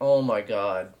chick. Oh my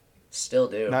god. Still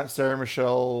do. Not Sarah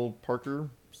Michelle Parker.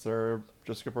 Sarah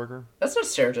Jessica Parker. That's not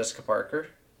Sarah Jessica Parker.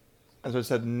 As I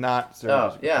said, not Sarah Oh,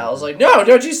 Jessica yeah. Parker. I was like, no,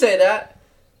 don't you say that.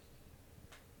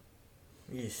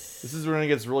 This is when it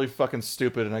gets really fucking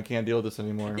stupid and I can't deal with this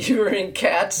anymore. You were in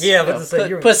Cats? Yeah, but to say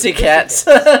you were in Pussycats.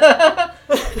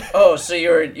 Oh, so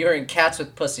you're in Cats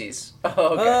with pussies.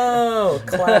 Oh, okay. Oh,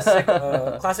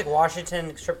 classic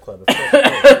Washington strip club.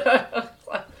 Of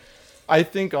course. I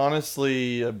think,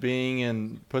 honestly, being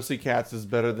in Pussycats is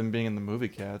better than being in the movie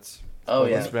Cats. Oh,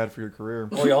 It's yeah. bad for your career.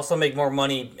 Well, you also make more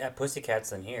money at Pussycats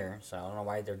than here, so I don't know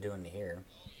why they're doing it here.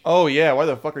 Oh, yeah. Why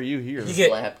the fuck are you here? You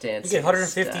get Lap you dancing get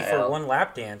 150 style. for one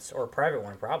lap dance or a private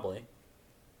one, probably.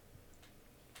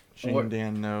 Shane and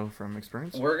Dan know from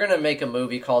experience. We're going to make a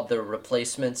movie called The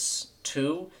Replacements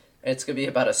 2, and it's going to be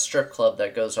about a strip club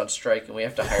that goes on strike, and we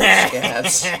have to hire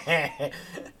scabs.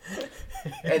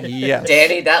 And Yes.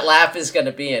 Danny, that laugh is going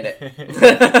to be in it.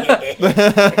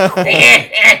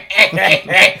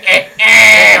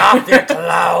 Off their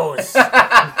clothes.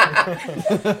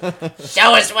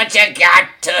 Show us what you got,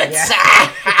 Toots.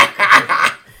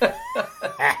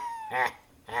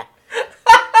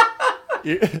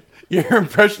 Your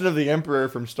impression of the Emperor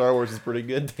from Star Wars is pretty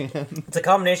good, Dan. It's a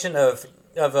combination of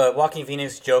Joaquin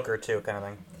Phoenix Joker too, kind of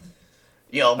thing.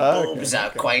 Your Okay, boobs are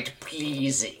quite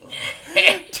pleasing.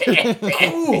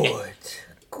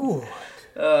 Good.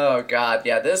 Oh God,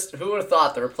 yeah. This who would have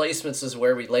thought the Replacements is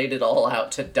where we laid it all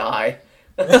out to die.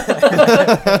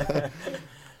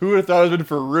 Who would have thought it would have been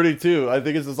for Rudy too? I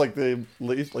think it's just like the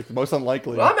least, like the most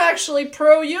unlikely. I'm actually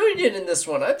pro-union in this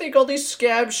one. I think all these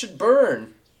scabs should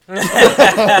burn.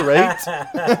 Right?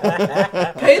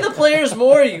 Pay the players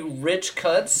more, you rich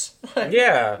cunts.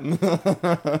 Yeah.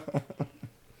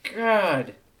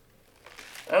 God.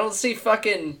 I don't see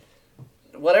fucking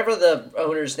whatever the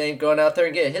owner's name going out there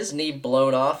and get his knee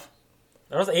blown off.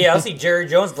 I see Jerry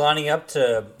Jones lining up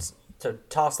to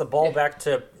toss the ball back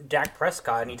to Dak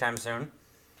Prescott anytime soon.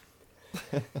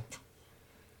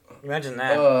 Imagine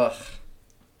that. Ugh.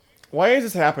 Why is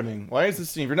this happening? Why is this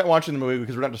scene? If you're not watching the movie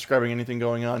because we're not describing anything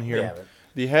going on here. Yeah, but-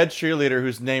 The head cheerleader,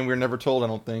 whose name we were never told, I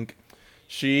don't think,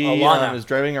 she Lana. is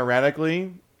driving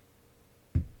erratically.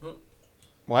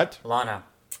 What? Lana.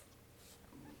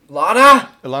 Lana!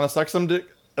 Ilana sucks some dick.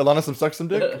 Ilana some sucks some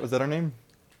dick. Was that her name?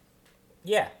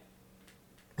 Yeah.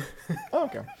 Oh,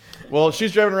 okay. Well,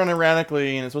 she's driving around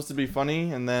erratically, and it's supposed to be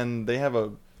funny, and then they have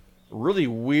a really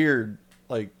weird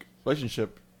like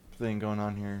relationship thing going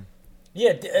on here.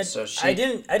 Yeah. So she- I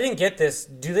didn't get this.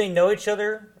 Do they know each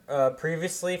other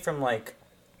previously from like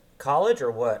college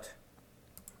or what?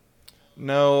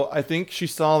 No, I think she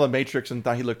saw The Matrix and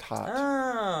thought he looked hot.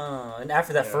 Oh, and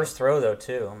after that first throw though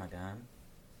too. Oh my god.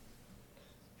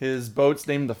 His boat's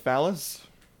named the Phallus.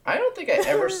 I don't think I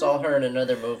ever saw her in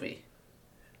another movie.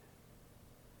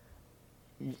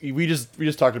 We just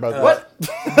talked about What?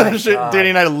 this. Shit, God. Danny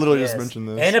and I literally Yes. just mentioned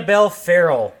this. Annabelle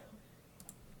Farrell.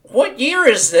 What year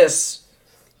is this?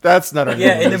 That's not her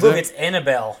Yeah, name. in the is movie it? it's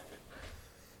Annabelle.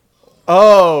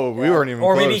 Oh, we weren't even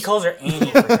Or close. maybe he calls her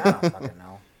Annie. I don't fucking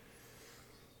know.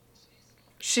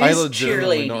 She's I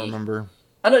legitimately cheerleady. don't remember.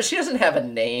 I know she doesn't have a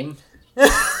name.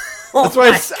 That's why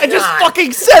I just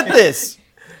fucking said this.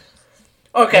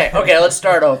 Okay, let's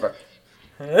start over.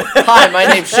 Hi, my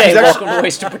name's Shay. Welcome to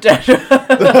Wasted Potential.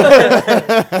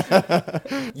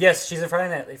 Yes, she's in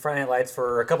Friday Night Lights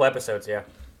for a couple episodes. Yeah.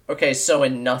 Okay, so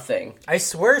in nothing. I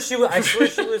swear she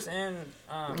was in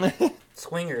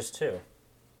Swingers too.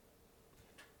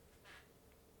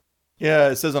 Yeah,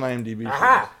 it says on IMDb.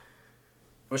 Aha!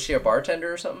 Was she a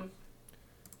bartender or something?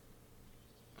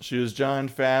 She was John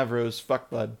Favreau's fuck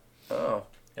bud. Oh,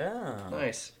 Oh.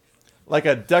 nice. Like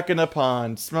a duck in a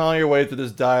pond. Smile your way through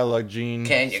this dialogue, Gene.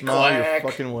 Can you Smile your quack?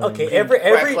 fucking way. Okay, Quack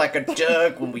every like a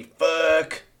duck when we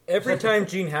fuck. every time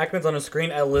Gene Hackman's on a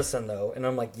screen, I listen though, and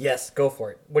I'm like, yes, go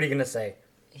for it. What are you gonna say?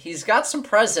 He's got some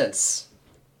presence.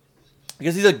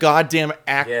 Because he's a goddamn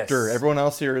actor. Yes. Everyone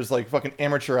else here is like fucking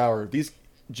amateur hour.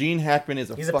 Gene Hackman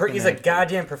is a He's fucking a actor.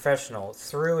 goddamn professional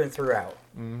through and throughout.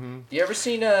 You ever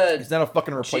seen He's not a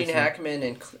fucking Gene replacement. Hackman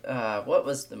and what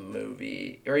was the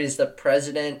movie? Or he's the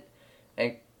president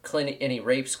and he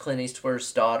rapes Clint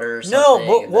Eastwood's daughter. Or No,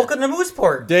 something, and welcome to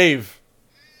Mooseport. Dave.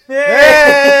 Yay!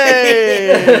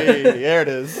 Hey! There it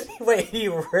is. Wait, he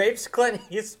rapes Clint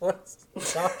Eastwood's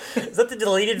daughter? Is that the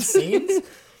deleted scenes?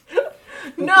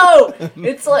 No,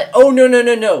 it's like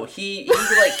no. He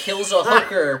like kills a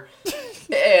hooker,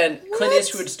 and Clint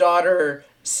Eastwood's daughter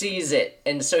sees it,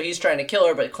 and so he's trying to kill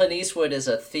her. But Clint Eastwood is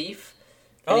a thief.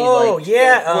 And he, Oh like,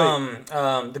 yeah,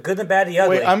 the good, the bad, the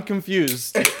ugly. Wait, I'm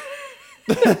confused.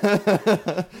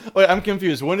 Wait, I'm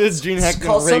confused. When did Gene It's Hackman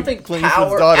called rape something Clint Eastwood's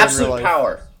power, daughter in real absolute life?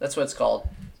 power. That's what it's called.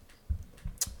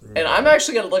 And I'm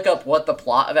actually gonna look up what the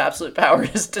plot of Absolute Power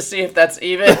is to see if that's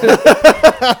even.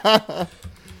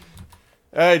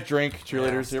 All right, drink,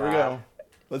 cheerleaders. Here we go.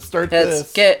 Let's start Let's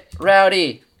this. get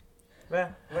rowdy. Well,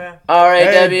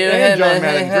 R-A-W. Hey, John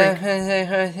Madden,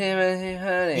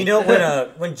 drink. you know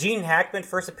when Gene Hackman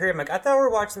first appeared, I'm like, I thought we were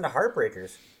watching the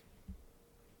Heartbreakers.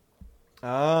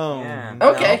 Oh. Yeah.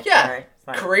 Okay, No? yeah. Alright,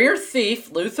 fine. Career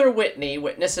thief Luther Whitney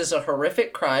witnesses a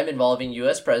horrific crime involving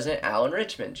U.S. President Alan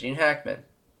Richmond. Gene Hackman.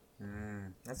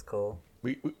 That's cool.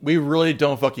 We really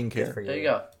don't fucking Good care. for There you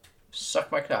go.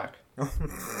 Suck my cock.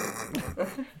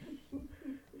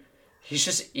 He's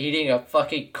just eating a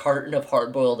fucking carton of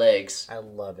hard-boiled eggs. I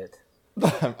love it.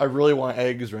 I really want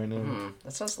eggs right now.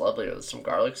 That sounds lovely with some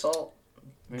garlic salt.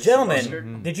 Maybe some Gentlemen,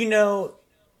 mustard. did you know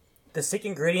the secret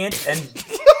ingredient in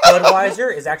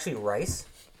Budweiser is actually rice?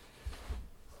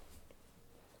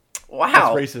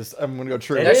 Wow. That's racist. I'm gonna go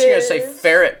true. I'm actually gonna say is.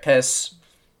 ferret piss.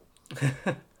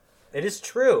 It is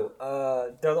true.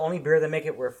 They're the only beer that make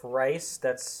it with rice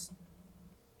that's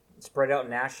spread out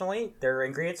nationally. Their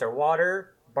ingredients are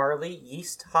water, barley,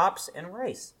 yeast, hops, and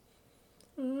rice.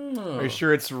 Are you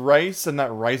sure it's rice and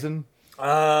not raisin?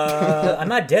 I'm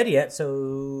not dead yet,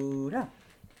 so no.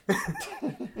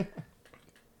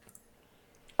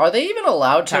 Are they even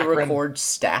allowed to Cochran. record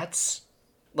stats?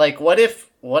 Like, what if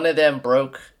one of them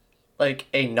broke like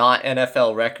a not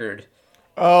NFL record.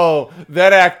 Oh,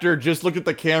 that actor just looked at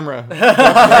the camera.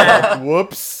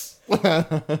 Whoops. All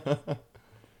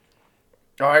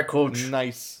right, coach.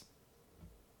 Nice.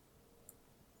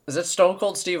 Is it Stone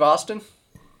Cold Steve Austin?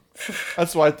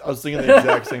 That's why I was thinking the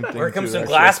exact same thing. Here comes too, some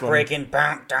actually. glass That's funny. breaking.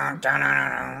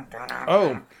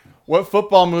 Oh, what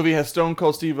football movie has Stone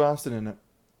Cold Steve Austin in it?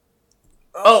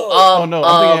 Oh no,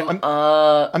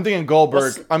 I'm thinking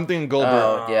Goldberg. I'm thinking Goldberg.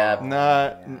 Oh, yeah.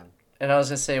 Not. And I was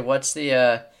gonna say, what's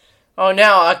the? Oh,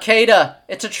 now Akeda.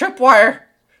 It's a tripwire.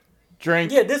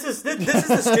 Drink. Yeah, this is the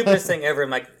stupidest thing ever. I'm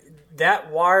like,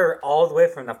 that wire all the way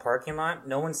from the parking lot.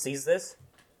 No one sees this.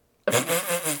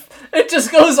 It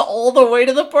just goes all the way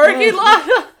to the parking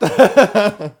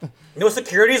lot. No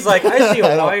security's like, I see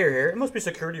a wire here. It must be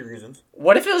security reasons.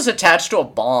 What if it was attached to a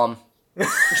bomb? Oh,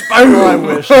 I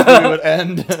wish we would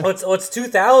end. It's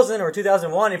 2000 or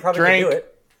 2001. You probably Drink. could do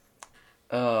it.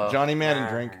 Johnny Madden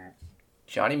drink.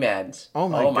 Johnny Madden's. Oh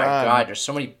my God. God. There's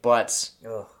so many butts.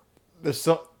 Ugh. There's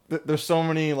so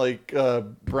many like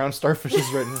brown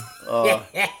starfishes right now.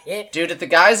 Dude, if the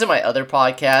guys in my other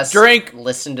podcast Drink.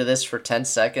 listen to this for 10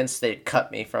 seconds, they'd cut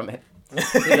me from it.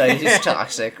 They'd be like, he's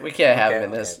toxic. We can't have him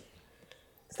in this.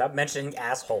 Stop mentioning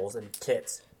assholes and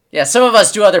tits. Yeah, some of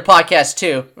us do other podcasts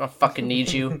too. I don't fucking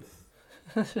need you.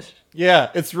 Yeah,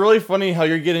 it's really funny how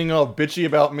you're getting all bitchy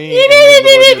about me. And you're the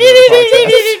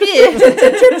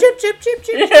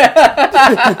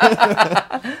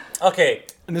one doing Okay,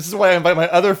 and this is why I invite my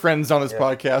other friends on this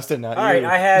podcast and not all right. you.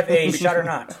 I have a shot or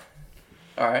not.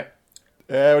 All right.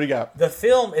 Yeah, what do you got? The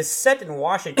film is set in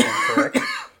Washington, correct?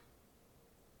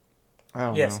 I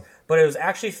don't Yes, know. but it was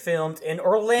actually filmed in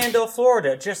Orlando,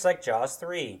 Florida, just like Jaws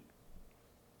 3.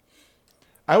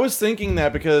 I was thinking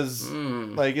that because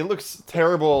like it looks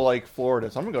terrible like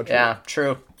Florida, so I'm gonna go. Yeah,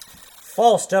 true.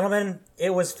 False, gentlemen. It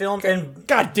was filmed in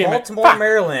God damn it. Baltimore, Fuck.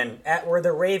 Maryland, at where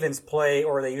the Ravens play,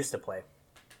 or they used to play.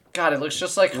 God, it looks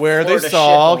just like Where Florida they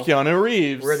saw shithole. Keanu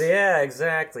Reeves. Yeah,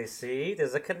 exactly. See,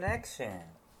 there's a connection.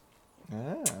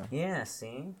 Yeah. Yeah,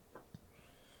 see.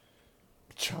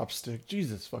 Chopstick.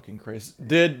 Jesus fucking Christ.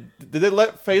 Did they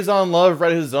let Faison Love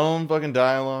write his own fucking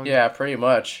dialogue? Yeah, pretty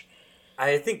much.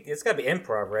 I think it's got to be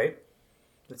improv, right?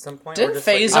 At some point. Didn't or just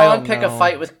like- I Faison don't pick a know.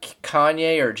 fight with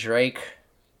Kanye or Drake?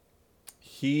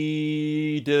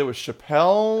 He did it with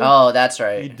Chappelle. Oh, that's He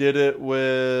right. did it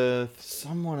with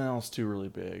someone else too really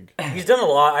big. He's done a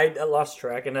lot. I lost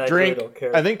track, and I really Drink. don't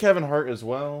care. I think Kevin Hart as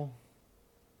well.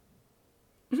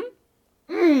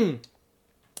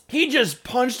 He just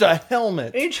punched a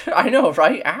helmet. I know,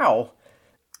 right? Ow.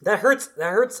 that hurts. That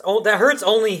hurts. Oh, that hurts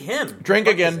only him. Drink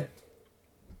What again. is it?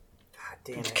 God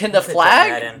damn it. Can the What's it get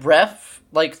mad flag in? ref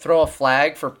like throw a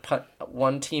flag for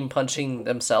one team punching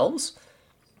themselves?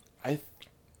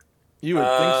 You would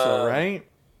think so, right?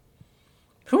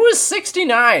 Who is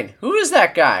 69? Who is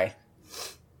that guy?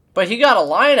 But he got a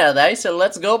line out of that. He said,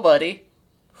 "Let's go, buddy."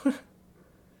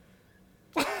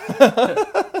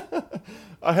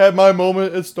 I had my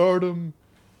moment at Stardom.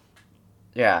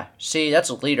 Yeah. See, that's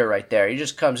a leader right there. He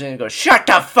just comes in and goes, "Shut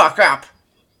the fuck up."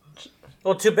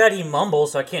 Well, too bad he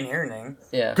mumbles, so I can't hear anything.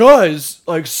 Yeah. Guys,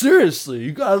 like seriously,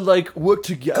 you gotta like work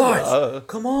together. Guys,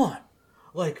 come on.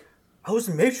 Like, I was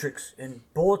in Matrix, and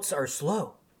bullets are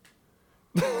slow.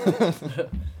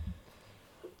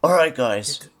 All right,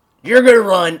 guys. You're gonna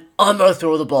run. I'm gonna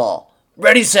throw the ball.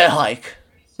 Ready, set, hike.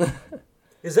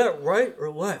 Is that right or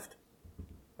left?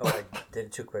 Oh, I did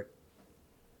it too quick.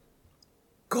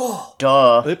 Goal.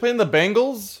 Duh. Are they playing the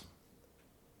Bengals?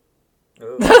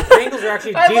 Ooh. The Bengals are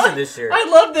actually decent this year. I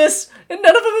love this. And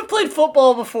none of them have played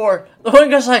football before. The one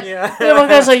guy's like, Yeah. the one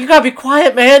guy's like, "You gotta be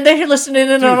quiet, man. They're listening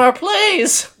in on our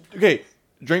plays." Okay,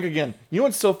 drink again. You know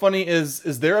what's so funny is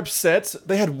they're upset.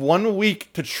 They had 1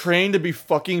 week to train to be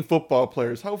fucking football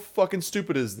players. How fucking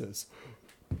stupid is this?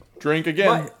 Drink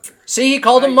again. What? See, he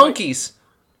called them monkeys.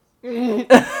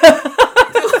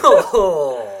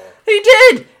 Oh. He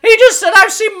did. He just said,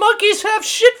 "I've seen monkeys have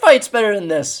shit fights better than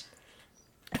this."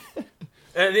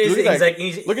 And he's, Look at he's that,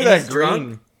 like, look at and that he's drunk,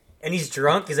 green. and he's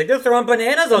drunk. He's like, they're throwing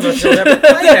bananas on the field every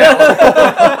play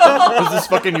now. Is this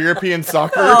fucking European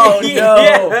soccer? Oh no.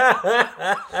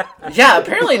 Yeah. Yeah,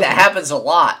 apparently that happens a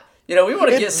lot. You know, we want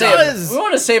to It say does. we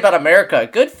want to say about America,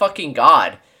 good fucking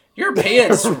God.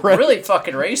 Europeans really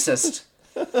fucking racist.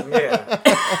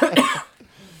 Yeah.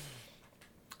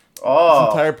 Oh.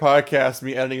 Entire podcast,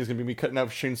 me editing is gonna be me cutting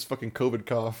out Shane's fucking COVID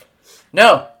cough.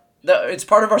 No. It's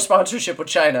part of our sponsorship with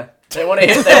China. They want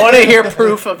to hear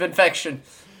proof of infection.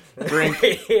 Drink.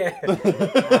 Yeah.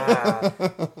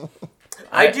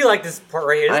 I do like this part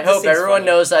right here. I This hope seems everyone funny.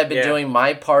 knows I've been Yeah. doing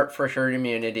my part for herd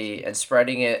immunity and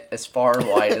spreading it as far and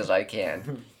wide as I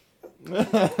can.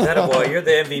 Attaboy, you're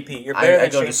the MVP. You're better I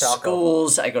than go Shane to Falco.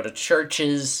 schools. I go to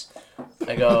churches.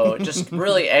 I go just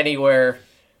really anywhere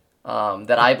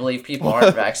that I believe people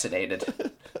aren't vaccinated.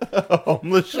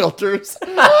 Homeless shelters.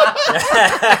 No,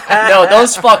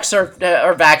 those fucks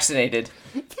are vaccinated.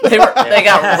 They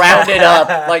got rounded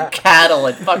up like cattle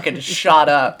and fucking shot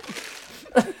up.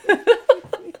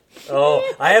 Oh,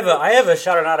 I have a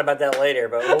shout out about that later,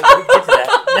 but we'll get to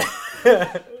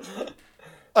that.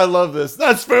 I love this.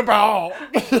 That's football.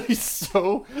 He's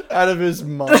so out of his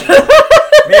mind.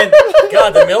 Man,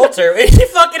 God, the military, he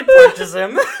fucking punches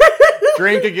him.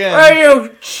 Drink again. Are you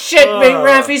shitting me,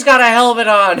 ref? He's got a helmet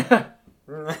on.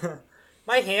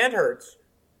 My hand hurts.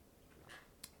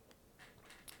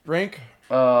 Drink.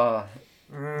 Oh,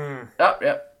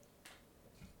 yep.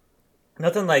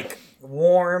 Nothing like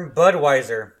warm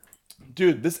Budweiser.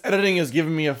 Dude, this editing is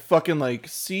giving me a fucking, like,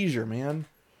 seizure, man.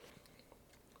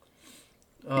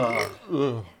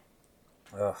 Ugh.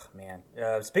 Ugh, man.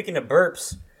 Speaking of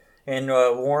burps and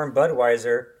warm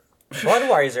Budweiser,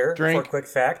 Budweiser, for a quick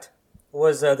fact,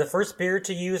 was the first beer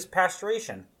to use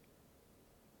pasteurization.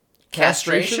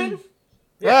 Castration?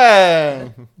 Yeah.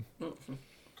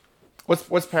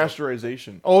 What's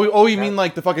pasteurization? Oh, you mean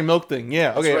like the fucking milk thing?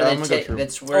 Yeah. Okay, I'm gonna go true.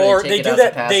 That's where they do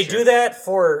that. They do that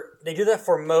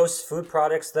for most food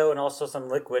products though, and also some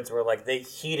liquids where like they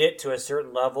heat it to a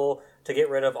certain level to get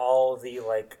rid of all of the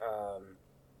like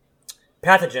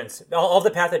pathogens, all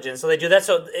the pathogens. So they do that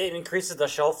so it increases the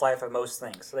shelf life of most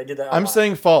things. So they do that. I'm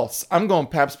saying false. I'm going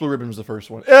Pabst Blue Ribbon was the first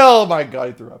one. Oh my god,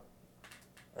 he threw up.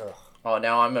 Ugh. Oh,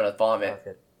 now I'm gonna vomit.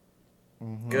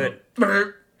 Okay.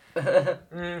 Good.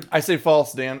 I say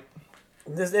false, Dan.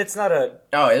 It's not a.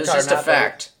 Oh, it was just a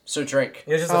fact. So drink.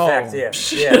 It was just a fact.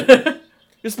 Yeah.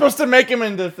 You're supposed to make him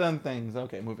into fun things.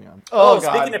 Okay, moving on. Oh,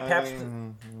 speaking of Pabst.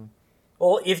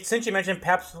 Well, since you mentioned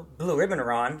Pabst Blue Ribbon,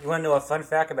 Ron, you want to know a fun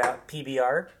fact about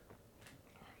PBR?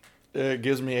 It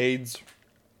gives me AIDS.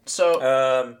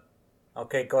 So.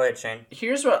 Okay, go ahead, Shane.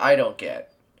 Here's what I don't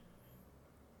get.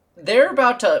 They're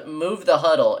about to move the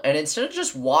huddle, and instead of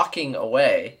just walking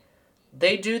away,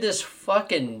 they do this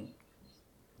fucking...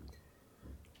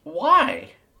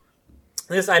 Why?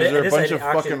 They're a bunch of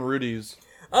fucking Rudies.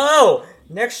 Oh!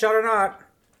 Next shot or not.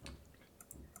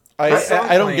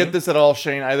 I don't get this at all,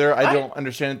 Shane, either. I don't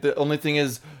understand it. The only thing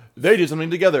is, they do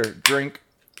something together. Drink.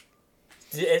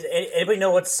 Does anybody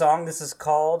know what song this is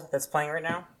called that's playing right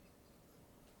now?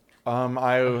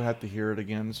 I have to hear it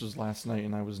again. This was last night,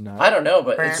 and I was not. I don't know,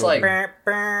 but it's like...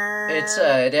 It's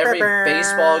at every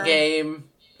baseball game,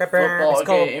 football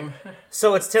game.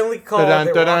 So it's technically called...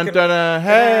 Hey,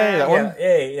 that one?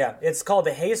 Yeah. It's called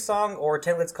the Hey Song, or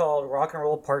technically it's called Rock and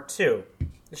Roll Part 2.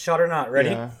 Shot or not, ready?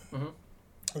 Yeah. Mm-hmm.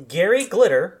 Gary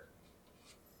Glitter,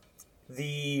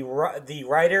 the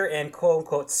writer and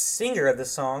quote-unquote singer of the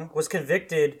song, was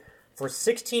convicted for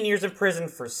 16 years in prison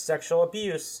for sexual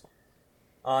abuse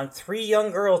on 3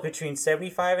 young girls between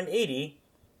 75 and 80,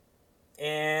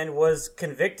 and was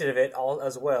convicted of it all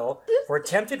as well for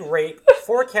attempted rape,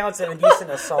 4 counts of indecent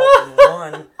assault, and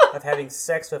 1 of having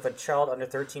sex with a child under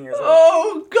 13 years old.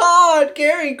 Oh, God,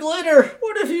 Gary Glitter,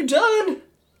 what have you done?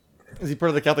 Is he part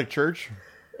of the Catholic Church?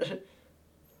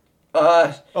 He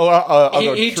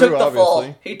took the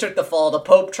fall. He took the fall. The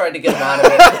Pope tried to get him out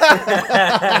of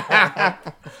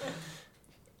it.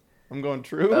 I'm going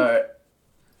true. All right.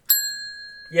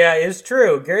 Yeah, it's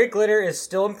true. Gary Glitter is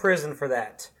still in prison for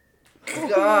that.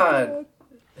 God,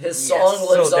 his song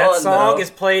lives so that on. Song though. is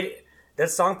played.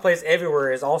 That song plays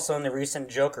everywhere. Is also in the recent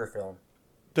Joker film.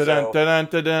 Rape.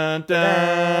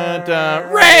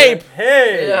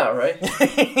 Hey. Yeah, right.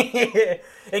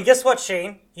 And guess what,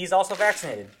 Shane? He's also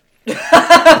vaccinated.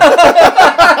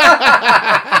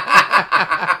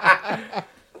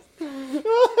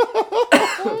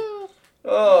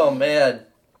 Oh man,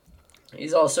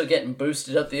 he's also getting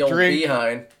boosted up the old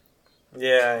behind.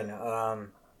 Yeah, I know.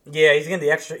 Yeah, he's getting the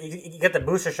extra. He got the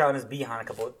booster shot in his behind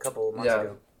a couple months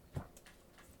ago.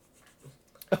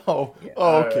 Oh, yeah.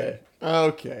 Okay. Right.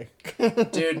 Okay.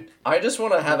 Dude, I just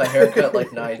want to have a haircut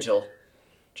like Nigel.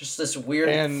 Just this weird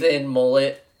thin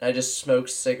mullet. I just smoke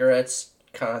cigarettes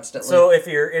constantly. So if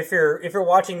you're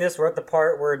watching this, we're at the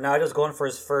part where Nigel's going for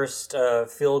his first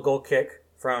field goal kick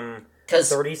from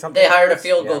 30-something. They hired a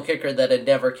field goal kicker that had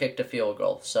never kicked a field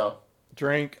goal. So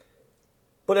drink.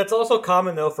 But it's also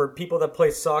common though for people that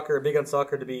play soccer, big on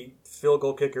soccer, to be field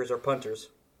goal kickers or punters.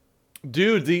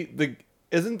 Dude, the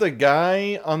isn't the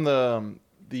guy on the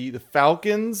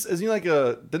Falcons? Isn't he like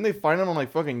didn't they find him on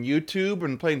like fucking YouTube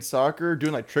and playing soccer,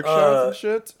 doing like trick shots and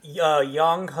shit?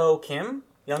 Young Ho Kim.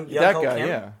 Young that Ho guy, Kim?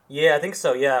 yeah. Yeah, I think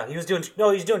so. Yeah, he's doing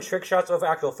trick shots of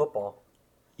actual football.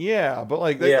 Yeah, but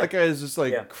like that guy is just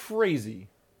like crazy.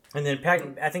 And then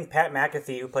I think Pat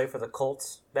McAfee, who played for the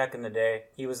Colts back in the day,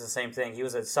 he was the same thing. He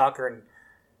was at soccer in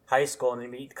high school, and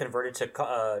then he converted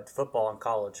to football in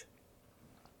college.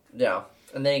 Yeah,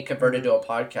 and then he converted to a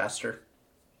podcaster.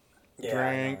 Yeah.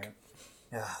 Drink.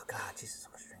 Oh God, Jesus, so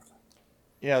much drink.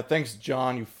 Yeah, thanks,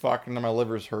 John. You fucking, my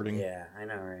liver's hurting. Yeah, I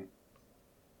know, right?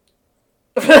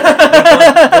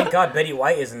 Thank God Betty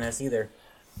White isn't this either.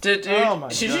 Dude,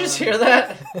 did you just hear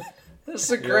that? This is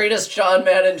the greatest John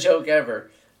Madden joke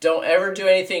ever. Don't ever do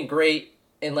anything great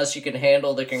unless you can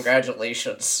handle the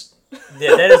congratulations.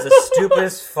 Yeah, that is the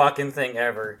stupidest fucking thing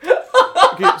ever.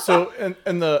 Okay, so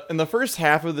in the first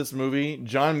half of this movie,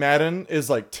 John Madden is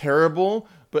like terrible,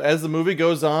 but as the movie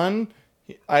goes on,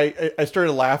 I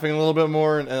started laughing a little bit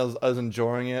more and I was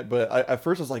enjoying it. But at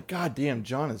first I was like, God damn,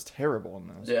 John is terrible in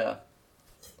this. Yeah.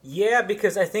 Yeah,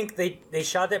 because I think they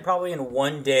shot that probably in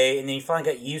one day, and then he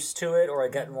finally got used to it, or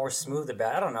it got more smooth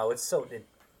about it. I don't know. He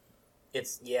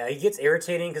gets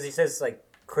irritating because he says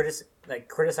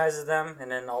criticizes them, and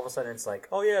then all of a sudden it's like,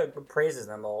 oh yeah, praises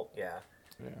them all. Yeah.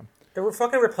 They were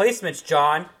fucking replacements,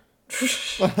 John.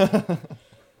 He's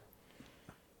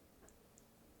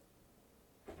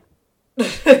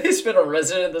been a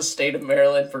resident of the state of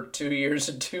Maryland for 2 years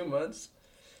and 2 months,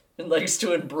 and likes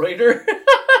to embroider.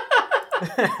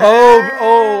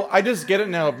 Oh, I just get it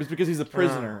now. It's because he's a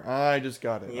prisoner. I just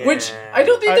got it. Yeah. Which, I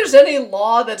don't think there's any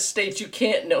law that states you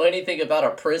can't know anything about a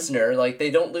prisoner. Like,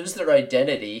 they don't lose their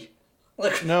identity.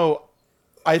 Like, No,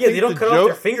 I think they don't cut off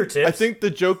their fingertips. I think the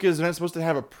joke is they're not supposed to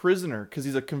have a prisoner because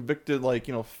he's a convicted,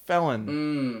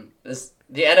 felon.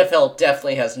 the NFL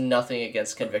definitely has nothing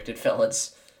against convicted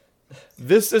felons.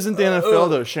 This isn't the NFL,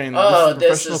 though, Shane.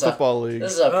 This is the Professional Football League.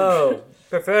 This is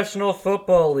Professional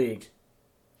Football League.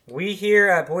 We here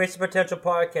at Voice of Potential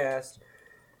Podcast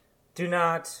do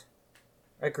not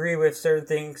agree with certain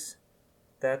things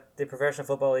that the Professional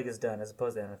Football League has done as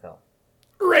opposed to NFL.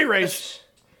 Ray race.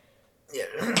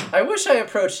 I wish I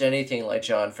approached anything like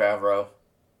Jon Favreau.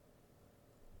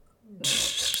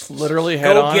 Literally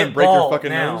head Go on get and break your bald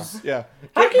fucking now. nose. Yeah.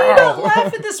 How can you not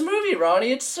laugh at this movie,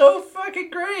 Ronnie? It's so fucking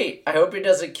great. I hope he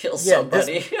doesn't kill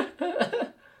somebody.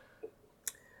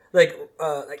 Like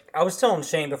I was telling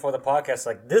Shane before the podcast,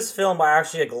 like this film, I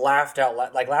actually laughed out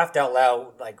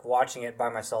loud, like watching it by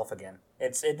myself again.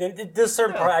 It this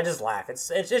certain part, I just laugh. It's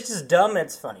just dumb and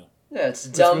it's funny. Yeah, it's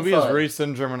This dumb movie fun. is Race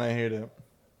Syndrome and I hate it.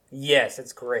 Yes,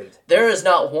 it's great. There is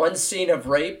not one scene of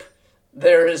rape.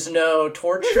 There is no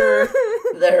torture.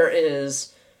 There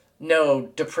is no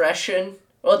depression.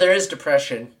 Well, there is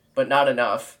depression, but not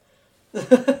enough.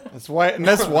 That's why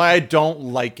I don't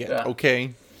like it,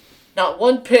 okay? Not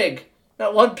one pig.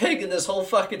 Not one pig in this whole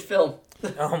fucking film.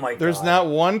 Oh my god. There's not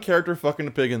one character fucking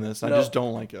a pig in this. I just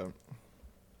don't like it.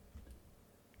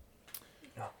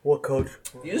 What, coach?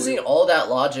 Using all that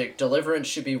logic, Deliverance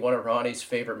should be one of Ronnie's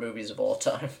favorite movies of all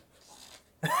time.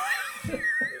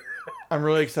 I'm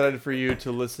really excited for you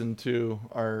to listen to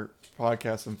our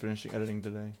podcast I'm finishing editing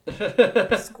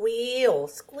today. Squeal.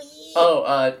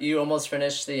 Oh, you almost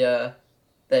finished the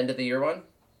end of the year one?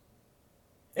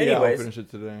 Yeah, I'll Anyways, finish it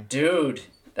today. Dude,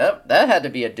 that had to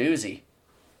be a doozy.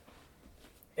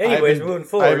 moving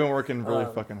forward. I've been working really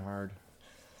fucking hard.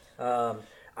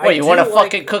 What, you want a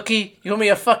fucking cookie? You want me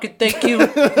a fucking thank you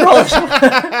for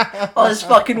all this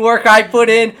fucking work I put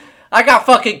in? I got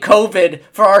fucking COVID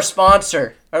for our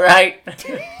sponsor, alright?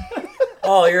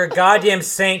 Oh, you're a goddamn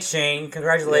saint, Shane.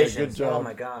 Congratulations. Yeah, good job. Oh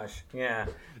my gosh. Yeah.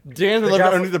 Dan's been living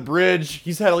underneath the bridge.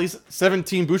 He's had at least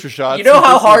 17 booster shots. You know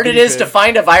how hard it is to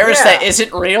find a virus that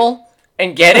isn't real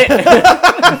and get it?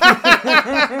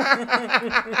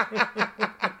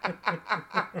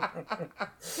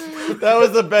 That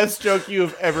was the best joke you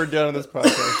have ever done on this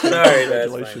podcast. Sorry,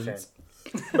 that's Congratulations. fine,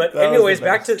 Shane. But That was anyways, the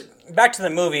back to the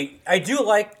movie. I do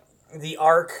like the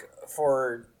arc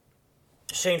for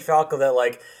Shane Falco that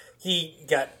like he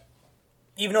got,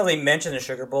 even though they mentioned the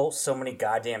Sugar Bowl so many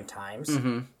goddamn times, he's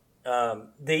got a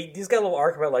little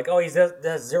arc about like, oh, he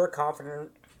has zero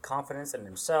confidence in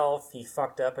himself. He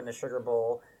fucked up in the Sugar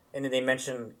Bowl, and then they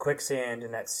mention quicksand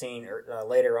in that scene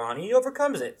later on. He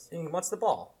overcomes it. And he wants the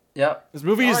ball. Yep. This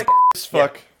movie is as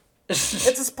fuck. It's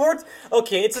a sports.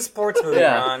 Okay, it's a sports movie,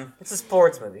 Ron. It's a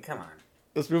sports movie. Come on.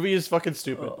 This movie is fucking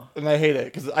stupid, and I hate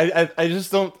it because I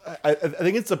just don't. I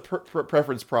think it's a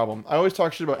preference problem. I always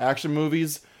talk shit about action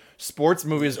movies. Sports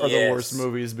movies are the worst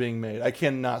movies being made. I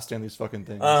cannot stand these fucking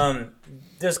things.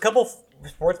 There's a couple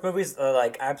sports movies that I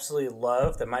like absolutely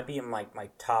love that might be in like my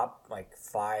top like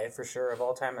 5 for sure of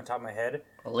all time on top of my head.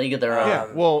 A League of Their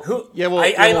Own.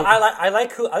 I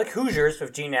like Hoosiers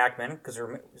with Gene Hackman because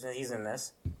he's in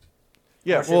this.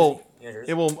 Yeah, Or should well, yours?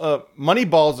 it will.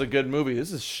 Moneyball's a good movie.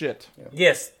 This is shit.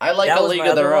 Yes, I like that A was League my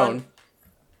of Their other Own.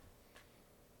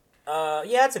 one.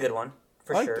 Yeah, it's a good one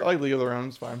for I sure. like League of Their Own.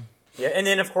 It's fine. Yeah, and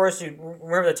then of course you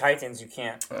remember the Titans. You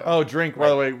can't. Oh, drink. By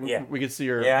the way, Yeah. we could see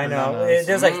your. Yeah, I your know. nanas.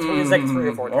 There's like three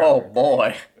or four. Oh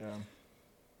boy.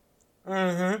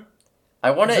 Mm-hmm.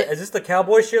 I want to. Is this the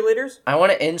Cowboy cheerleaders? I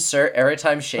want to insert every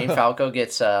time Shane Falco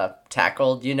gets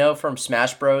tackled. You know from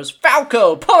Smash Bros.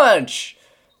 Falco punch.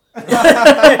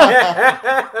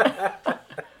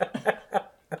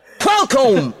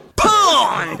 Falcon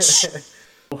punch.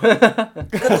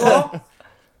 End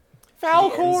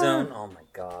zone. Oh my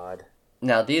god.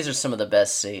 Now these are some of the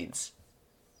best scenes.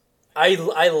 I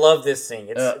love this scene.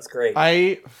 It's great.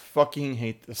 I fucking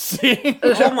hate this scene.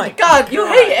 Oh my God, you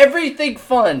hate everything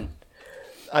fun.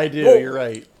 I do. Well- You're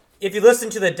right. If you listen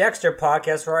to the Dexter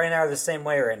podcast, Rory and I are the same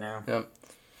way right now. Yep.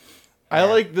 I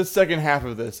like the second half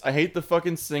of this. I hate the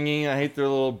fucking singing. I hate their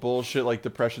little bullshit like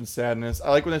depression, sadness.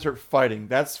 I like when they start fighting.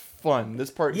 That's fun.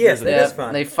 This part, Yes, is that Yeah, is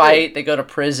fun. they fight. They go to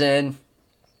prison.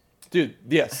 dude.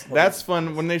 Yes, that's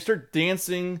fun. When they start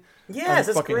dancing, Yes, I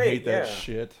that's fucking great. hate that yeah.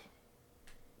 shit.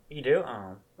 You do?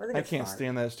 Oh, I think I it's can't fun.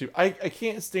 stand that stupid. I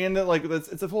can't stand it. Like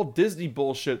it's a whole Disney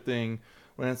bullshit thing.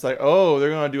 When it's like, oh, they're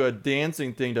gonna do a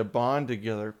dancing thing to bond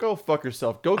together. Go fuck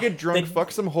yourself. Go get drunk, fuck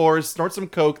some whores, snort some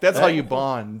coke. That's how you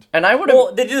bond. And I would have.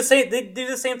 Well, they do the same. They do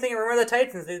the same thing. Remember the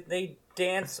Titans? They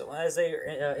dance as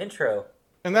a intro.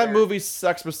 And that movie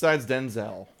sucks. Besides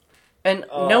Denzel. And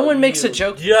no one makes a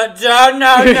joke. No.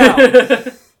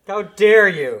 How dare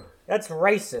you? That's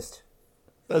racist.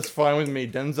 That's fine with me.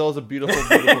 Denzel's a beautiful,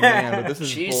 beautiful man, but this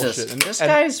is Jesus, bullshit. this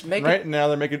guy's making. Right now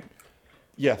they're making.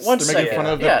 Yes, One they're making second.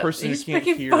 fun of Yeah, the person who he's can't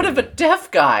making hear. fun of a deaf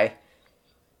guy.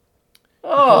 He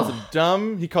calls him Oh,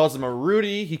 dumb. He calls him a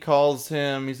Rudy. He calls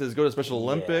him. He says, "Go to Special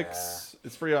Olympics."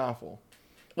 It's pretty awful.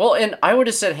 well, and I would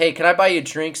have said, "Hey, can I buy you a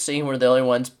drink?" Seeing we're the only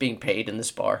ones being paid in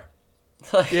this bar.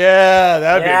 Yeah,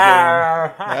 that'd be good.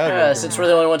 Yeah. That'd be Since we're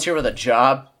the only ones here with a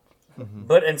job.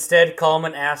 But instead, call him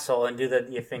an asshole and do the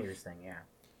your fingers thing. Yeah.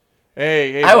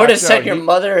 Hey, I would have watch said out. your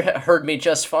mother heard me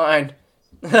just fine.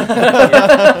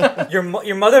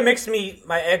 Your mother makes me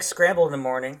my eggs scrambled in the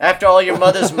morning. After all your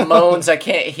mother's moans, I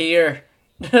can't hear.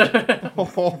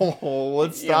 Oh,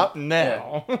 let's stop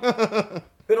now.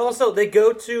 But also, they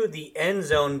go to the end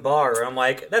zone bar. And I'm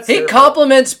like, that's He their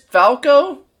compliments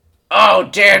Falco. Oh,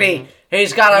 Danny,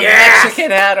 he's got a Yes!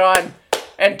 Mexican hat on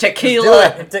and fault.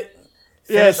 tequila. Do it.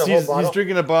 Yes, the whole he's bottle.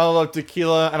 drinking a bottle of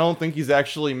tequila. I don't think he's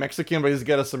actually Mexican, but he's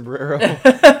got a sombrero.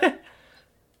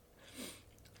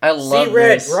 I love See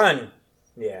red, this. run.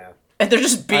 Yeah. And they're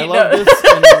just I beating love up. this.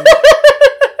 and-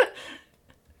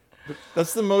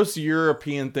 That's the most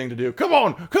European thing to do. Come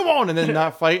on, and then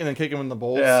not fight, and then kick him in the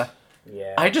balls. Yeah.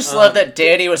 Yeah. I just love that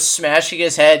Danny was smashing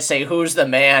his head, saying "Who's the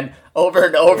man?" over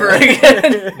and over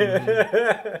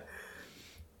again.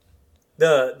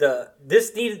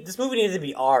 This movie needed to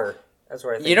be R. That's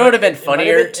what I think. You know what would have been It might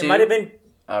funnier, It too? might have been.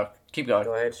 Oh, keep going.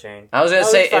 Go ahead, Shane. I was gonna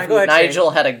say it's fine. if Go ahead, Nigel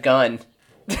Shane. had a gun.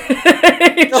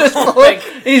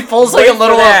 He pulls like Wait a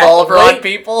little for that. revolver on Wait.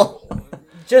 people.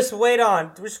 Just wait,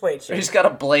 Shane. He's got a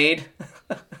blade.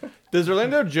 Does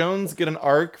Orlando Jones get an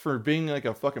arc for being like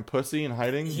a fucking pussy and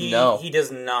hiding? No. He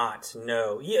does not.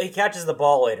 No. He catches the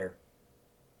ball later.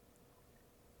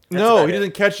 No, about he it.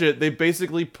 doesn't catch it. They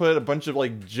basically put a bunch of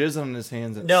like jizz on his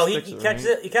hands. And No, he sticks it, catches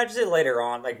right? it. He catches it later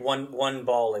on, like one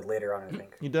ball, like later on. I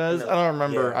think He does. No, I don't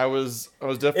remember. yeah. I was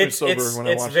definitely sober when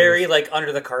I watched It's very this. like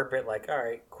under the carpet. Like, all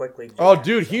right, quickly. Oh,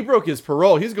 dude, he broke his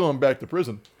parole. He's going back to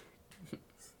prison.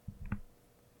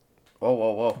 Whoa,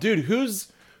 whoa, whoa! Dude,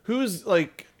 whose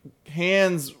like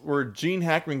hands were Gene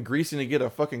Hackman greasing to get a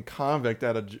fucking convict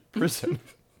out of prison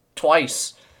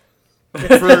Twice.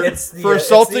 for It's the, for it's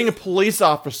assaulting the- police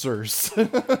officers?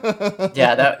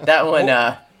 Yeah, that one.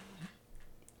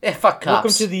 Fuck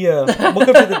cops.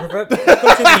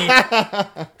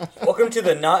 Welcome to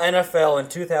the not NFL in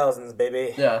 2000s,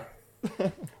 baby. Yeah.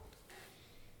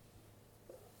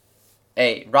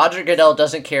 Hey, Roger Goodell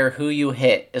doesn't care who you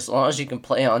hit as long as you can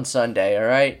play on Sunday,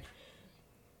 alright?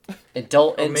 And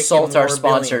don't making insult our more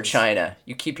sponsor, billions. China.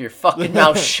 You keep your fucking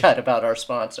mouth shut about our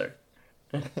sponsor.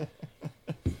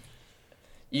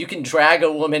 You can drag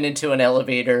a woman into an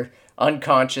elevator,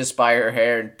 unconscious by her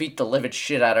hair, and beat the living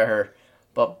shit out of her.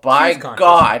 But by She's conscious.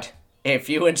 God, if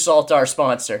you insult our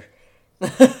sponsor.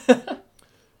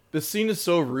 This scene is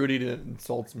so rude it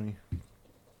insults me.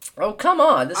 Oh, come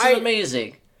on. This is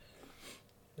amazing.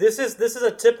 This is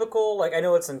a typical, like, I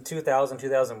know it's in 2000,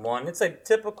 2001. It's a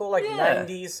typical, like, Yeah.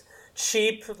 90s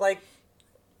cheap, like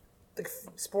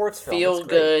sports film. Feel It's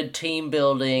great. good, team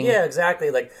building. Yeah,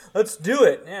 exactly. Like, let's do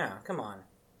it. Yeah, come on.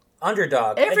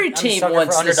 underdog. Every I'm a team sucker for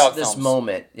wants underdog this films.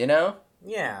 moment, you know?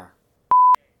 Yeah.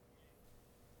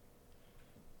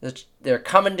 They're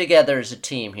coming together as a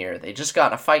team here. They just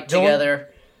got in a fight together.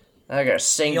 They're going to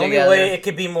sing The only together. way it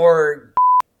could be more,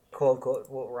 quote unquote,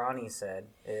 what Ronnie said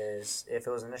is if it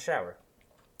was in the shower.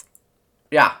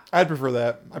 Yeah. I'd prefer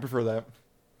that.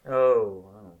 Oh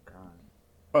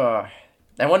God.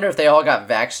 I wonder if they all got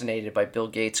vaccinated by Bill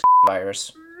Gates'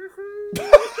 virus.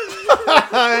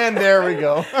 And there we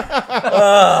go. All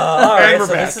right, we're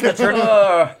so back. this is the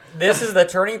turning. This is the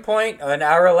turning point. An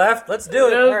hour left. Let's do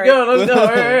it. Let's All right. go. Let's go. All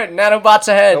right. Nanobots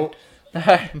ahead.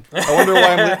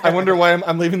 I wonder why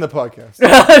I'm leaving the podcast.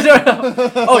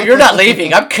 Oh, you're not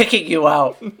leaving. I'm kicking you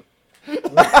out.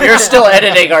 You're still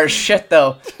editing our shit,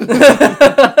 though.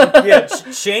 Yeah,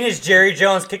 Shane is Jerry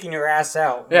Jones kicking your ass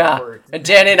out. Yeah. And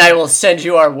Danny and I will send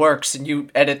you our works, and you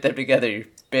edit them together, you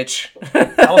bitch.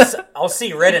 I'll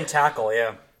see red and tackle.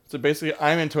 Yeah. So basically,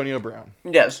 I'm Antonio Brown.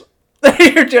 Yes.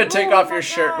 You're going to take off your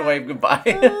shirt and wave goodbye.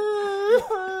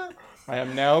 I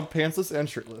am now pantsless and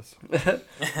shirtless.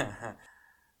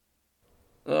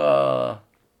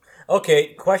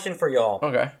 Okay, question for y'all.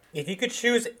 Okay. If you could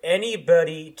choose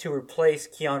anybody to replace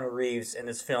Keanu Reeves in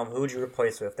this film, who would you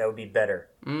replace with? That would be better.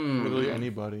 Literally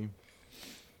anybody.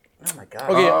 Oh my God.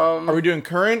 Okay, are we doing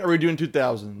current or are we doing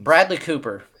 2000s? Bradley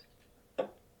Cooper.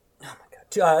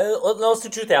 Let's do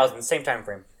 2000, same time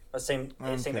frame. Same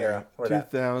era. Or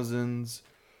that. 2000s.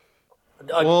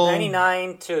 Well-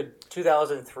 99 to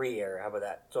 2003 era. How about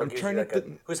that? So it I'm gives trying you to like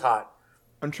think- who's hot?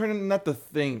 I'm trying not to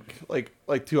think like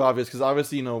too obvious because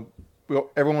obviously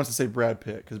everyone wants to say Brad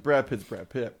Pitt because Brad Pitt's Brad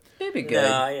Pitt. It'd be good.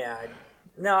 No, yeah.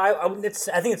 No, I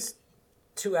think it's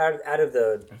too out of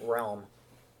the realm.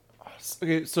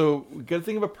 Okay, so we got to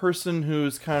think of a person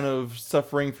who's kind of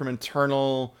suffering from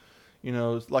internal,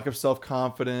 lack of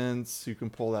self-confidence who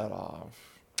can pull that off.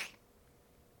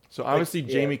 So obviously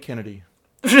Jamie Kennedy.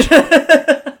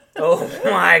 Oh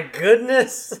my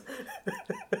goodness!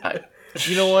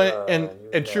 You know what?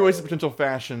 And true waste of potential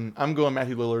fashion, I'm going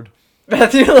Matthew Lillard.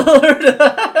 Matthew Lillard.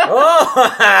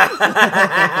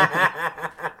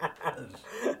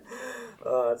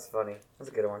 Oh, that's funny. That's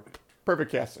a good one.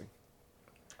 Perfect casting.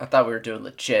 I thought we were doing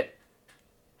legit.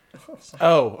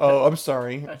 Oh, I'm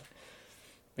sorry.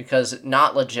 Because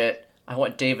not legit, I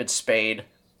want David Spade.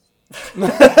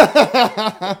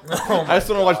 I just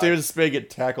want to watch David Spade get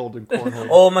tackled in cornhole.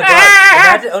 Oh my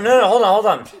God! Imagine, no, hold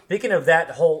on. Speaking of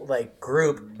that whole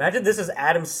group, imagine this is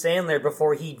Adam Sandler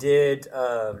before he did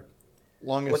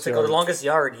Longest what's it Yard. called? The Longest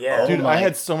Yard. Yeah. Dude, Oh I my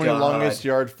had so many God. Longest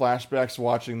Yard flashbacks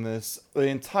watching this the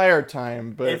entire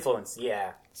time, but Influence.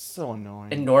 Yeah. it's so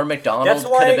annoying. And Norm MacDonald That's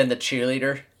could why- have been the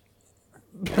cheerleader.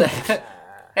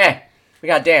 Hey, we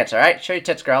got to dance, all right? Show your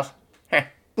tits, girls.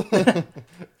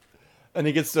 And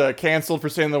he gets canceled for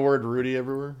saying the word Rudy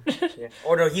everywhere. Yeah.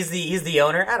 Or no, he's the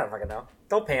owner. I don't fucking know.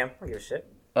 Don't pay him. I don't give a shit.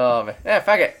 Oh, man. Yeah,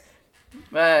 fuck it.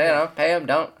 Pay him,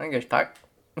 don't. I don't give a fuck.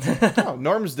 Oh,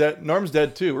 Norm's dead. Norm's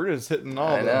dead too. We're just hitting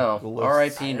all I the know. lists.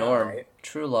 R.I.P. Norm. right?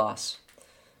 True loss.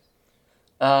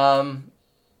 Yeah,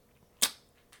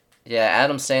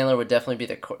 Adam Sandler would definitely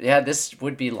be this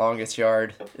would be Longest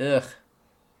Yard. Ugh.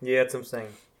 Yeah, that's what I'm saying.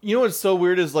 You know what's so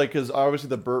weird is because obviously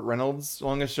the Burt Reynolds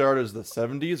Longest Yard is the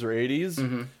 70s or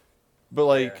 80s, but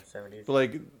Yeah,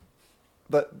 70s.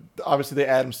 but obviously the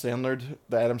Adam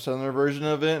Sandler version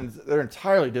of it, and they're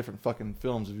entirely different fucking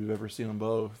films if you've ever seen them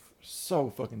both. So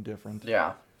fucking different.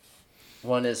 Yeah.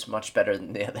 One is much better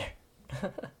than the other.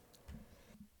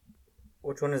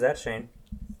 Which one is that, Shane?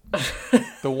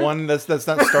 The one that's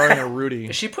not starring a Rudy.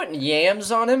 Is she putting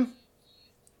yams on him?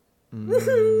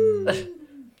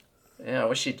 Yeah, I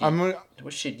wish she'd I'm gonna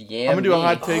yam do a me.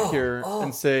 hot take here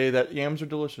and say that yams are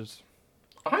delicious.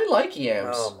 I like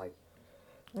yams. Oh my.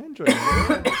 I enjoy them.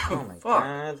 Oh my Fuck.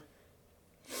 God.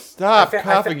 Stop I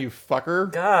coughing, you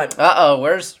fucker. God. Uh-oh,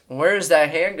 where's that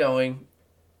hand going?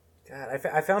 God.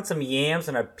 I found some yams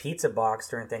in a pizza box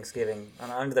during Thanksgiving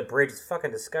under the bridge. It's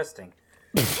fucking disgusting.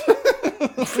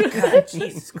 God,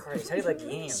 Jesus Christ. How do you like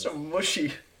yams? So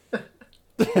mushy.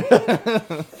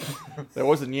 That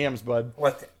wasn't yams, bud.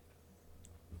 What?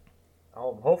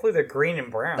 Oh, hopefully they're green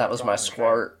and brown. That was That's my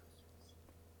all I'm squirt.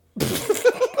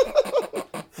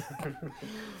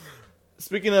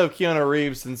 Speaking of Keanu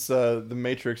Reeves, since the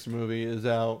Matrix movie is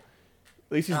out,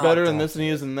 at least he's Oh, better in don't this than he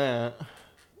is in that. trying.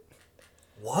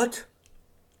 What?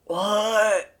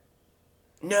 What?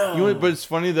 No. You know what, but it's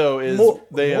funny though is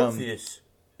Morpheus.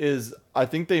 I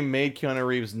think they made Keanu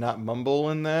Reeves not mumble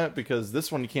in that because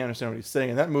this one you can't understand what he's saying.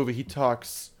 In that movie, he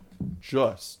talks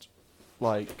just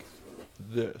like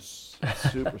this,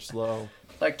 super slow.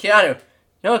 Like, Keanu,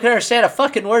 no one can understand a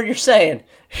fucking word you're saying.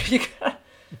 You got...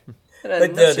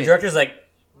 Like the director's like,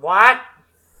 what?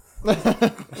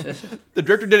 The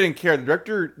director didn't care. The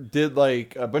director did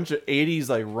like a bunch of 80s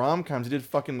like rom-coms. He did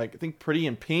fucking like I think Pretty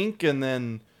in Pink and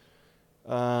then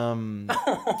some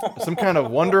kind of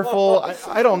Wonderful.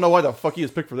 I don't know why the fuck he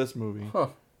was picked for this movie. Huh.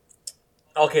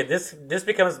 Okay, this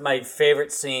becomes my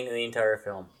favorite scene in the entire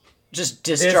film. Just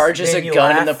discharges a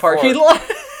gun in the parking lot.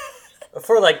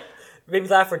 For like maybe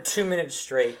laugh for 2 minutes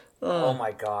straight. Oh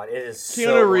my god, it is so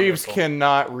Keanu Reeves wonderful.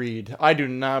 cannot read. I do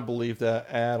not believe that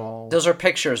at all. Those are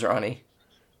pictures, Ronnie.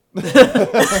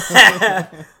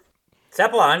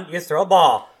 Step 1, you throw a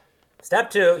ball.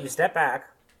 Step 2, you step back.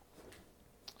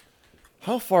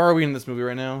 How far are we in this movie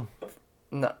right now?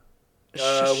 No.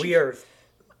 We are.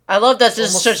 I love that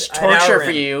this is Almost such an hour torture for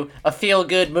in. you. A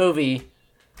feel-good movie.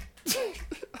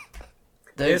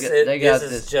 This this.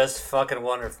 is just fucking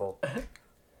wonderful.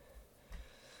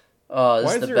 Oh, this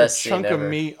Why is is the there best a chunk scene of ever.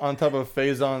 meat on top of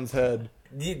Faison's head?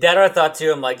 That I thought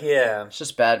too. I'm like, yeah. It's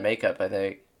just bad makeup, I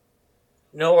think.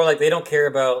 No, or like they don't care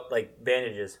about like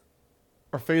bandages.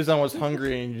 Or Faison was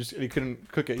hungry and he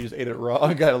couldn't cook it. He just ate it raw.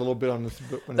 I got a little bit on this.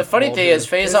 The funny thing is,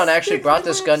 Faison actually brought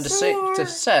this gun to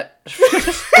set.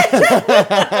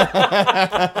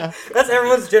 That's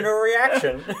everyone's general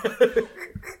reaction.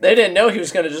 They didn't know he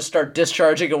was going to just start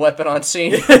discharging a weapon on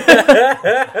scene.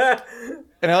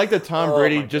 And I like that Tom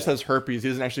Brady my just has herpes. He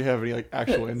doesn't actually have any like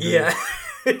actual injury. Yeah.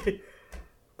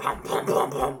 Bum, bum, bum,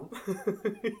 bum.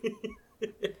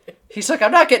 He's like,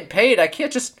 I'm not getting paid. I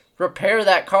can't just repair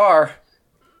that car.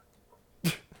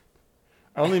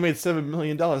 I only made $7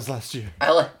 million last year.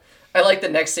 I like the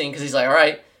next scene because he's like, all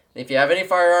right, if you have any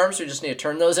firearms, we just need to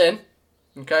turn those in.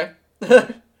 Okay?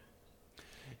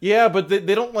 Yeah, but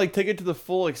they don't like take it to the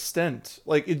full extent.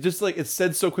 Like it just like it's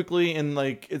said so quickly and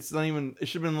like it's not even. It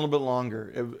should have been a little bit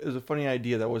longer. It was a funny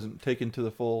idea that wasn't taken to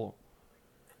the full.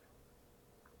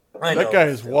 I know. That guy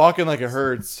is walking like it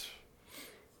hurts.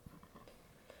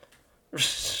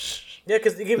 Yeah,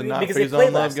 because they not played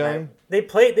Faison last guy? night. They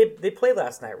played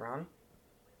last night, Ron.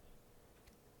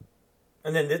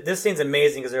 And then this scene's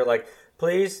amazing because they're like,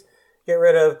 please get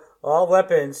rid of all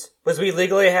weapons, because we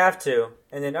legally have to.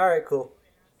 And then, all right, cool.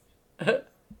 That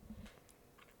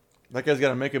guy's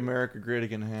got a "Make America Great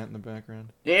Again" hat in the background.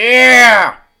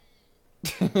 Yeah!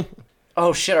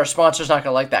 Oh, shit, our sponsor's not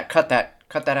going to like that. Cut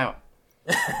that out.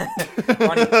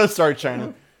 Sorry,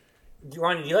 China.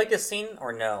 Ronnie, do you like this scene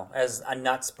or no? As a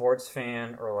not sports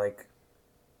fan or like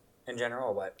in general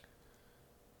or what?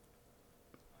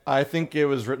 I think it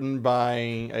was written by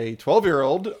a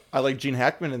 12-year-old. I like Gene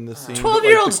Hackman in this scene.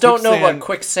 12-year-olds don't know what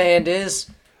quicksand is.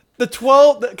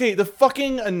 The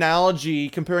fucking analogy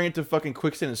comparing it to fucking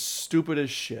quicksand is stupid as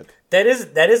shit. That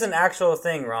is an actual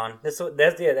thing, Ron.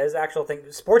 That is an actual thing.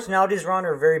 Sports analogies, Ron,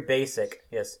 are very basic.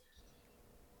 Yes.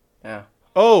 Yeah.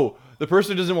 Oh, the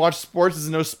person who doesn't watch sports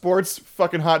doesn't know sports.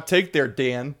 Fucking hot take there,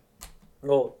 Dan.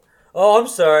 Well, I'm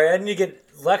sorry. I didn't get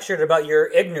lectured about your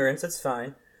ignorance. It's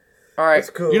fine. All right. It's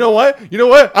cool. You know what?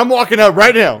 I'm walking out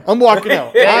right now. I'm walking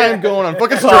out. I'm going on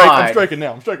fucking strike. God. I'm striking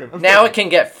now. I'm striking. Now it can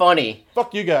get funny.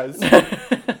 Fuck you guys.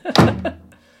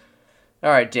 All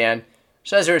right, Dan.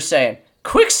 So as we were saying,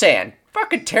 quicksand.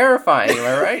 Fucking terrifying, am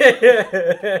I right?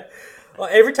 Well,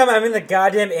 every time I'm in the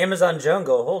goddamn Amazon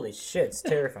jungle, holy shit, it's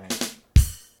terrifying.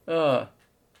 And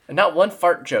not one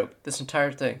fart joke this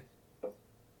entire thing.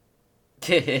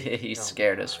 He's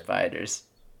scared of spiders.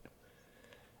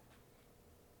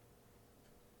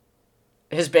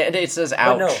 His band-aid says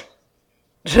ouch.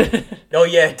 No. Oh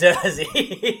yeah, it does.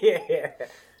 Yeah.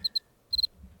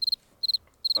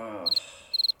 Oh,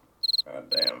 God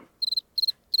damn.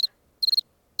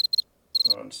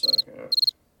 1 second.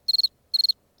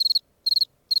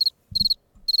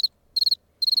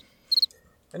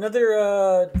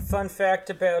 Another fun fact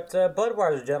about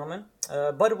Budweiser, gentlemen.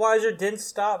 Budweiser didn't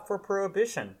stop for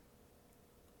Prohibition.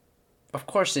 Of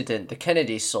course they didn't. The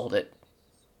Kennedys sold it.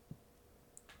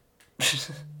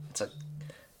 It's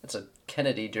a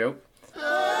Kennedy joke.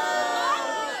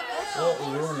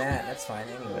 Well, you ruined that. That's fine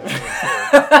anyway.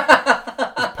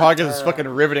 Podcast is fucking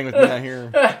riveting with me out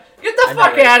here. Get the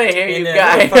fuck out of here, you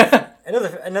guy.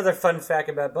 Another fun fact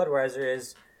about Budweiser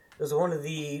is it was one of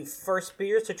the first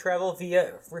beers to travel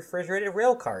via refrigerated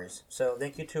rail cars. So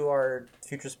thank you to our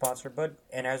future sponsor, Bud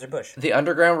Anheuser-Busch. The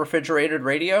underground refrigerated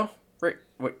radio?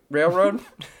 Railroad?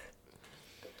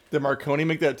 Did Marconi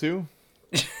make that too?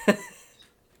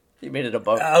 You made it a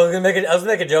boat. I was gonna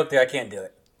make a joke there. I can't do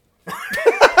it.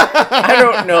 I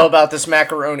don't know about this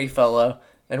macaroni fellow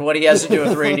and what he has to do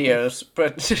with radios,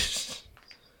 but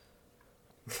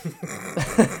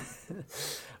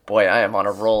boy, I am on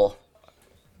a roll.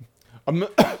 I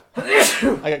got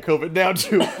COVID now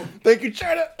too. Thank you,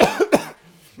 China.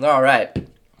 All right.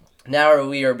 Now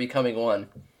we are becoming one.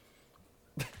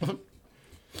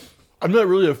 I'm not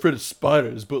really afraid of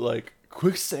spiders, but like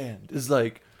quicksand is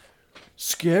like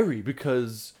scary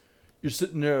because you're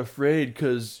sitting there afraid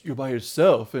because you're by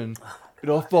yourself and it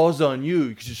all falls on you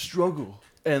because you struggle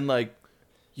and like,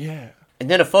 yeah. And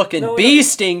then a fucking bee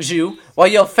stings you while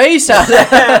your face out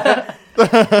there.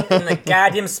 And the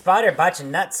goddamn spider bites your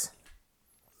nuts.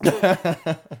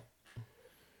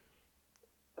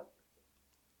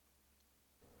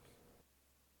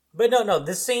 But no,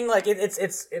 this scene, like,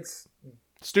 it's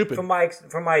Stupid. from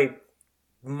my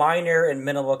minor and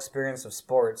minimal experience of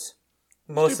sports,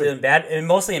 mostly in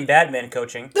badminton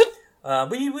coaching.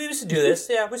 We used to do this.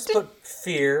 Yeah, we used to put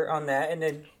fear on that and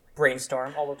then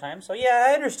brainstorm all the time. So yeah,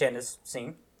 I understand this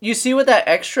scene. You see what that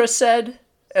extra said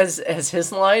as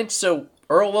his line? So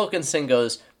Earl Wilkinson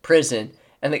goes, prison.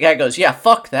 And the guy goes, yeah,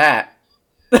 fuck that.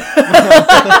 No,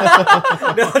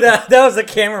 that was the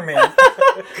cameraman.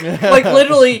 Like,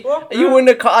 literally, you wouldn't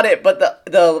have caught it, but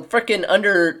the frickin'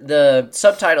 under the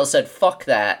subtitle said, fuck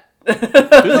that.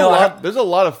 There's a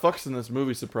lot of fucks in this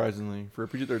movie, surprisingly, for a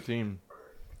PG-13.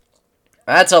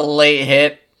 That's a late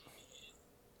hit.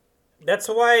 That's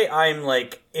why I'm,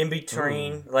 like, in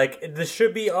between. Like, this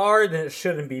should be R, then it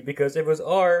shouldn't be, because if it was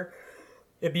R,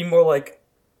 it'd be more like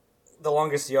The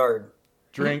Longest Yard.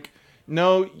 Drink.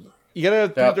 No, you gotta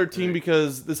have PG-13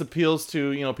 because this appeals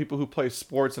to, you know, people who play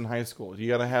sports in high school. You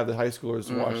gotta have the high schoolers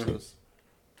to watch this.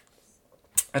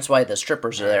 That's why the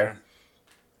strippers are there.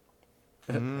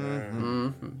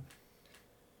 Nothing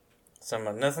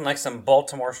like some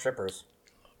Baltimore strippers.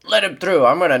 Let him through.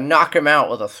 I'm gonna knock him out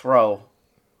with a throw.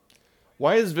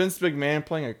 Why is Vince McMahon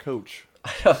playing a coach?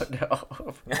 I don't know.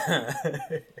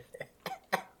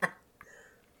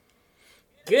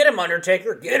 Get him,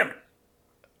 Undertaker, get him!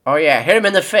 Oh yeah, hit him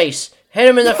in the face. Hit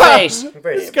him in the face.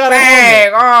 He's got a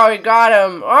Bang! Oh, he got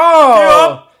him.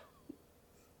 Oh!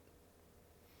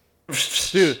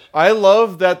 Dude, I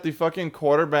love that the fucking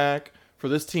quarterback for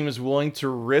this team is willing to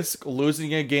risk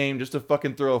losing a game just to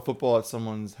fucking throw a football at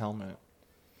someone's helmet.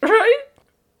 Right?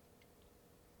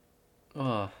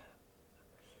 Oh.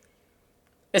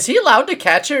 Is he allowed to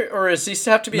catch it, or does he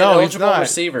have to be an eligible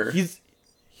receiver? He's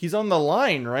on the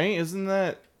line, right? Isn't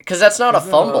that... Because that's not a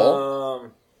fumble.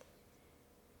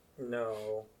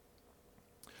 No.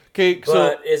 Okay, so...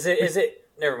 But is it...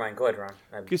 Never mind, go ahead, Ron.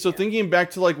 Okay, so thinking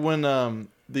back to like when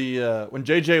when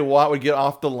J.J. Watt would get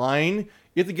off the line,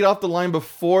 you have to get off the line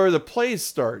before the play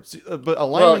starts. But a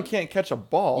lineman can't catch a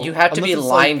ball. You have to be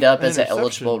lined up as an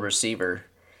eligible receiver.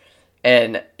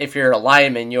 And if you're a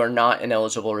lineman, you're not an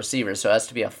eligible receiver. So it has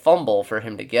to be a fumble for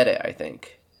him to get it, I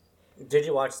think.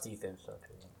 J.J. Watt's defense, though.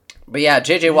 But yeah,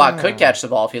 J.J. Watt could catch the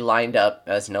ball if he lined up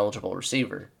as an eligible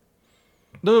receiver.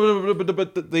 No,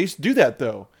 but they used to do that,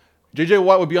 though. J.J.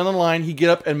 Watt would be on the line, he'd get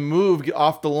up and move, get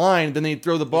off the line, then they'd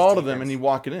throw the ball to them and he'd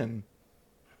walk it in.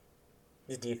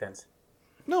 His defense.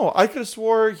 No, I could have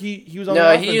swore he was on the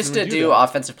offense. No, he used to do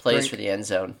offensive plays for the end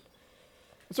zone.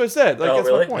 That's what I said. Like, that's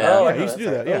really? my point. Oh, Yeah, he used to do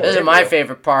that. Yeah. This is my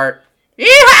favorite part.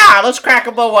 Yeehaw! Let's crack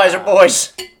a Budweiser,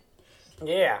 boys.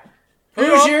 Yeah.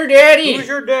 Who's your daddy? Who's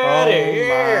your daddy?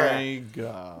 Oh my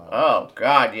god. Oh,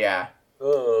 God, yeah.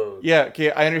 Oh. Yeah,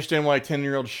 okay, I understand why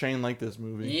 10-year-old Shane liked this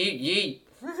movie. Yeet, yeet.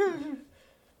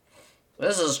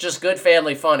 This is just good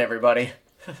family fun, everybody.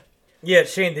 Yeah,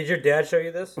 Shane, did your dad show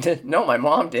you this? No, my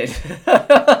mom did.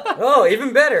 Oh,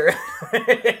 even better.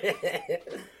 Okay,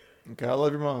 I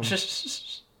love your mom.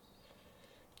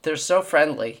 They're so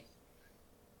friendly.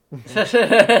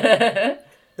 They're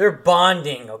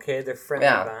bonding, okay? They're friendly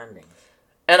bonding.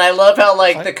 And I love how,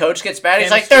 like, the coach gets mad.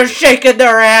 He's like, they're shaking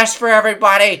their ass for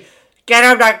everybody. Get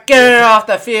them get off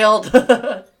the field.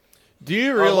 Do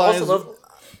you realize,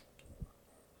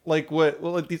 like,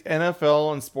 what these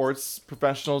NFL and sports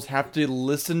professionals have to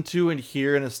listen to and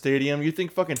hear in a stadium? You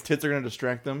think fucking tits are going to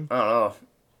distract them? I don't know.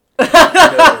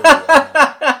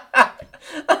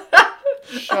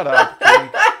 Shut up.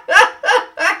 Pink.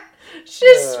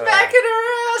 She's smacking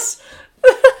her ass.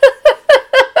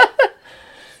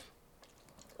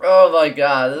 Oh my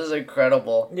god, this is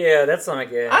incredible. Yeah, that's not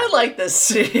good. I like this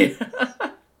scene.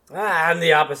 I'm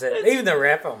the opposite. Even the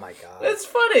ref, oh my god. It's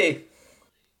funny.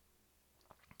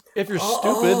 If you're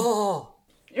stupid,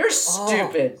 You're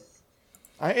stupid.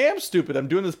 I am stupid. I'm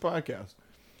doing this podcast.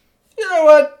 You know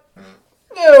what?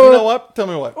 You know what? Tell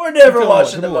me what. We're never Tell me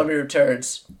watching what. The Mummy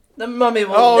Returns. The Mummy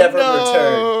will never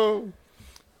return.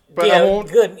 But yeah, I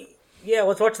won't. good. Yeah,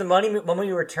 let's watch the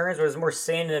Mummy Returns where there's more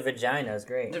sand in a vagina. It's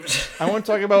great. I want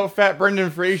to talk about Fat Brendan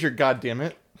Fraser. God damn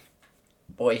it!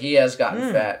 Boy, he has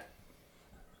gotten fat.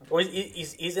 Well,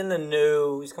 he's in the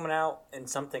new. He's coming out in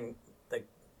something like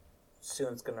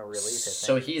soon it's gonna release. I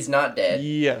So think. he's not dead.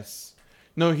 Yes.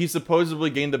 No, he supposedly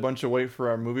gained a bunch of weight for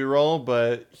our movie role,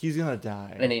 but he's gonna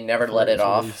die. And he never before let it it's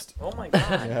off. released. Oh my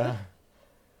god. Yeah.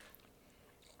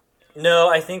 No,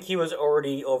 I think he was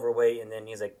already overweight, and then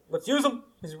he's like, "Let's use him.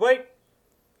 He's weight.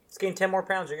 Let's gain 10 more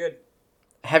pounds. You're good."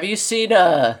 Have you seen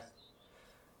the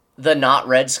not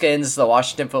Redskins, the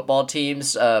Washington football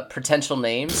team's potential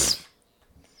names?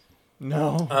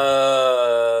 No.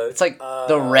 It's like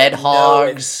the Red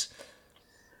Hogs.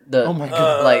 Oh my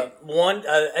God.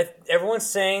 Everyone's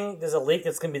saying there's a leak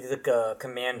that's gonna be the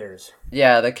Commanders,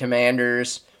 Yeah, the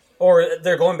Commanders. or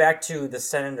they're going back to the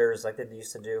Senators like they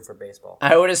used to do for baseball.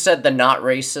 I would have said the not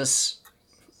racists.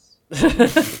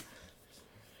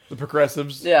 The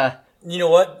progressives. Yeah. You know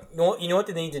what? You know what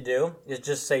they need to do is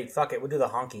just say, "Fuck it, we'll do the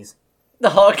Honkies." The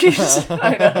Honkies.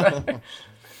 I know.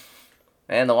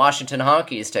 And the Washington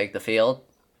Honkies take the field.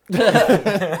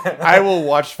 I will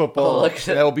watch football. Oh, look at-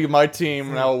 That will be my team,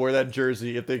 and I will wear that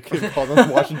jersey if they could call them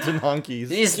Washington Honkies.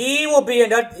 These, He will be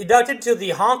inducted to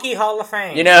the Honky Hall of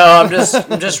Fame. you know, I'm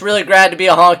just really glad to be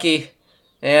a honky,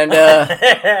 and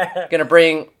gonna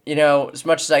bring as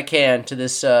much as I can to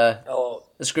this Oh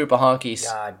this group of honkies.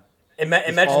 God!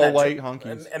 Imagine all that. white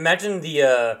honkies. Imagine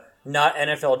the not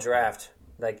NFL draft.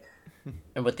 Like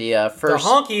And with the the first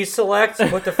Honkies select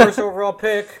with the first overall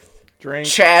pick. Drink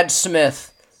Chad Smith.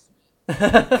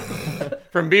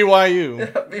 from BYU.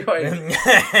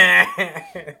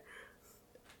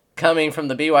 Coming from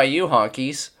the BYU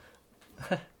honkies.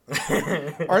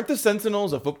 Aren't the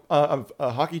Sentinels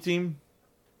a hockey team?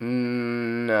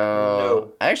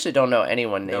 No. I actually don't know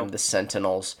anyone named the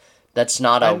Sentinels. That's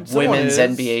not a Someone women's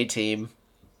is. NBA team.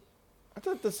 I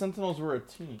thought the Sentinels were a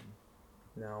team.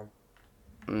 No,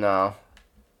 No.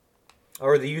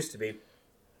 or they used to be.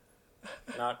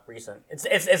 Not recent.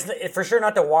 It's for sure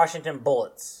not the Washington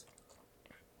Bullets.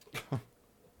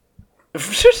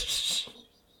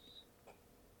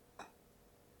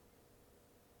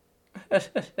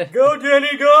 Go,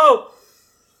 Danny, go!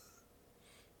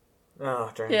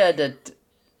 Oh, darn. Yeah,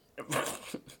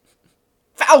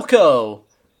 Falco.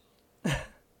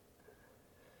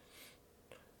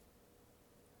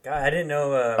 God, I didn't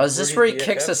know. Oh, is this where he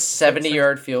kicks a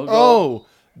 70-yard field goal? Oh,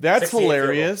 that's 68 field goal.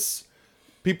 hilarious.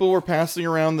 People were passing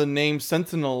around the name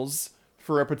Sentinels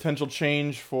for a potential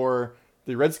change for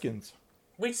the Redskins.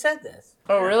 We said this.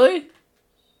 Oh, really?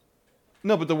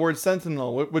 No, but the word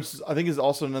Sentinel, which I think is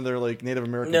also another like Native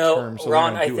American No, term. So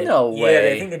Ron, they're I gonna do think it. No yeah,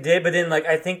 way. I think it did, but then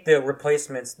I think the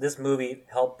replacements. This movie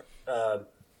helped.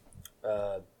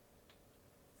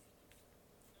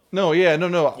 No, yeah,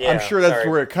 no. Yeah, I'm sure that's sorry.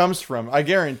 where it comes from. I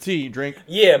guarantee. Drink.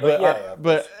 Yeah,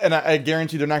 but I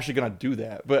guarantee they're not actually gonna do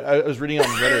that. But I was reading on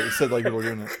Reddit. It said like people were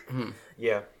doing it.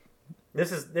 yeah.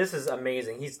 This is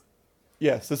amazing. He's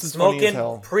Yes, this is funny as smoking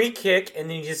hell. pre-kick, and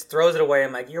then he just throws it away.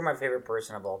 I'm like, you're my favorite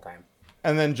person of all time.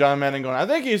 And then John Madden going, I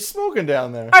think he's smoking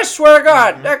down there. I swear to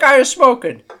God, that guy is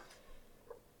smoking.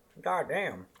 God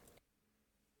damn.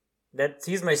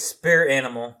 He's my spirit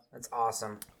animal. That's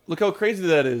awesome. Look how crazy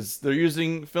that is. They're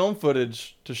using film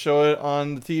footage to show it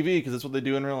on the TV because that's what they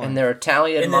do in real life. And they're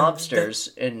Italian And then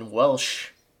mobsters in Welsh.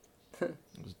 Those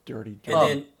dirty, And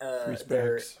dirty then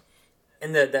greasebacks.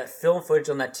 and that film footage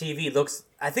on that TV looks.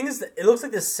 I think it looks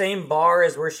like the same bar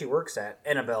as where she works at,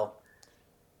 Annabelle.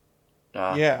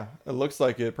 Yeah, it looks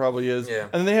like it probably is. Yeah.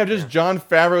 And then they have just John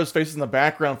Favreau's face in the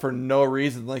background for no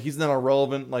reason. Like he's not a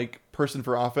relevant like person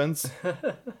for offense.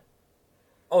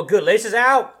 Oh, good. Laces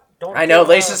out. Don't I know, kill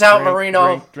laces her. out, Drink,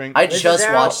 Marino. drink. I Laces just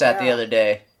out, watched that the yeah. other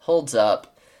day. Holds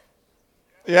up.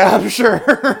 Yeah, I'm sure.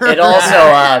 It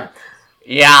also,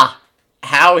 yeah,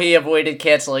 how he avoided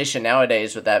cancellation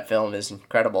nowadays with that film is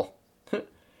incredible.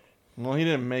 Well, he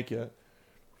didn't make it.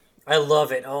 I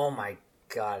love it. Oh my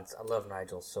god, I love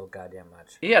Nigel so goddamn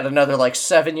much. He had another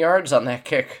 7 yards on that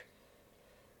kick.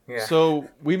 Yeah. So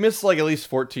we missed like at least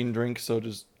 14 drinks. So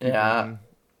just keep Yeah.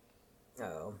 going.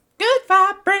 Oh. Good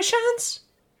vibrations.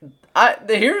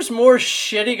 Here's more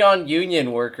shitting on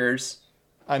union workers.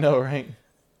 I know, right?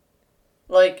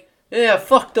 Like, yeah,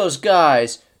 fuck those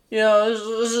guys. You know,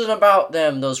 this isn't about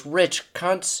them, those rich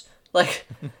cunts. Like,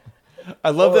 I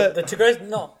love that. The two guys.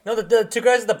 No, the two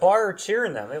guys at the bar are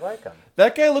cheering them. They like them.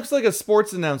 That guy looks like a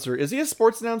sports announcer. Is he a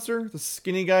sports announcer? The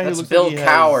skinny guy that's who looks Bill like he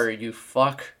Cowher, you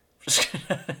fuck.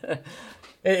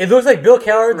 It looks like Bill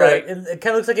Cowher. Right. It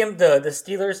kind of looks like him, the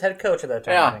Steelers head coach at that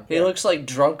time. I Yeah, think. he looks like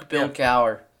drunk Bill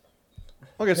Cowher.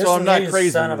 Okay, This so I'm not new crazy.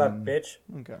 Son of a then. bitch.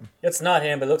 Okay. It's not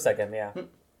him, but it looks like him. Yeah,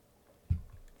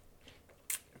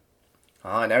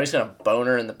 Oh, now he's gonna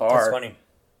boner in the that's bar. funny.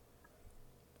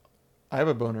 I have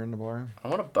a boner in the bar. I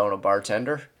want to bone a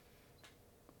bartender.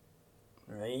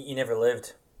 You never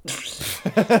lived.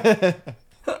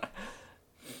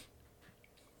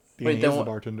 Wait, Danny then is the what?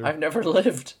 bartender. I've never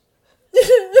lived.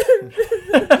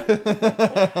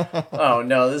 Oh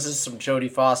no, this is some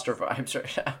Jodie Foster vibes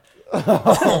right now.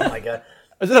 Oh my god.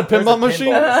 Is it a pinball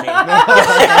machine?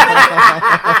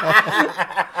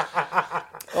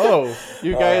 Oh,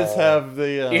 you guys have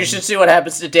the. You should see what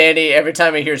happens to Danny every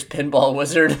time he hears Pinball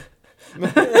Wizard. No!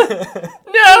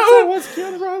 What's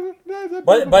Keanu Reeves? No, is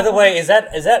that By the way, is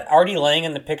that Artie Lang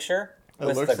in the picture It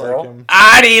with looks the girl? like him.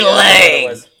 Artie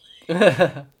That's what it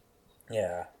Lang! was.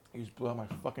 Yeah. He just blew out my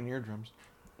fucking eardrums.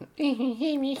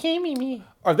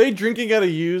 Are they drinking out of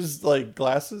used like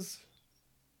glasses?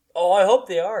 Oh, I hope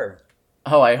they are.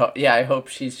 Oh, I hope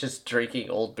she's just drinking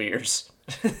old beers.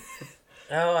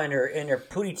 Oh, and her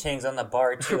pootie tangs on the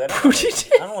bar too. I Pootie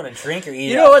tang. don't want to drink or eat.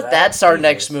 You know off what? that. That's our Jesus.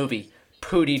 next movie.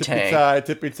 Pootie Tang.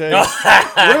 Tippy tay.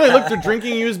 Really, look, they're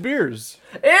drinking used beers.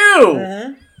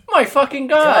 Ew! My fucking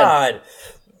god.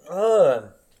 God. Ugh.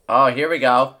 Oh, here we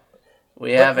go.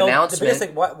 We have No, the announcement. biggest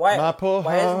thing, why My poor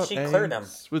hasn't heart she cleared them?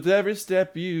 aches. With every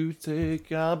step you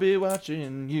take, I'll be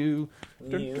watching you.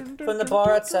 From the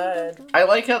bar outside. I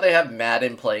like how they have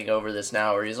Madden playing over this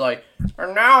now, where he's like,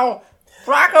 and now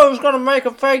Flacco's gonna make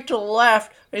a fake to the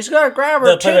left. He's gonna grab her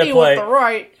The play-by-play. titty with the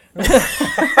right.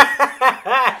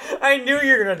 I knew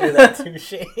you were gonna do that too,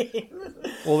 Shane.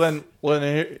 Well then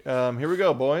here we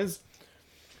go, boys.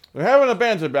 We're having a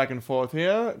banter back and forth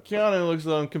here. Keanu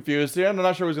looks confused here. I'm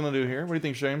not sure what he's gonna do here. What do you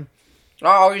think, Shane?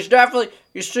 Oh, he's definitely.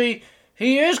 You see,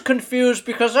 he is confused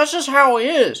because that's just how he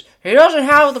is. He doesn't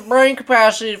have the brain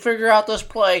capacity to figure out this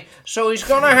play, so he's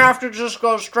gonna have to just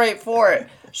go straight for it.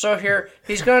 So here,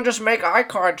 he's gonna just make eye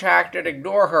contact and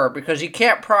ignore her because he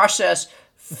can't process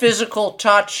physical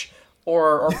touch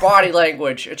or body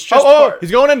language. It's just.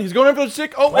 He's going in. He's going in for the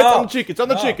cheek. Oh, it's on the cheek. It's on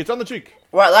the cheek. It's on the cheek.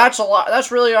 Well, that's a lot.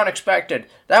 That's really unexpected.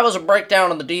 That was a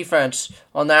breakdown on the defense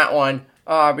on that one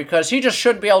because he just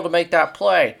shouldn't be able to make that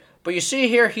play. But you see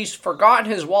here, he's forgotten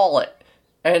his wallet,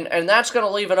 and that's going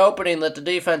to leave an opening that the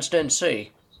defense didn't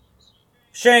see.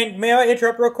 Shane, may I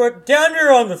interrupt real quick? Down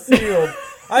here on the field,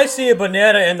 I see a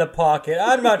banana in the pocket.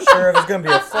 I'm not sure if it's going to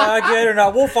be a flag yet or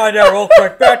not. We'll find out real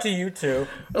quick. Back to you two.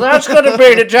 Well, that's going to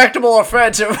be an ejectable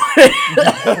offensive.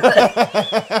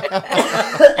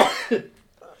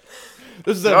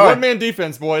 This is a All right. one-man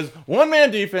defense, boys. One-man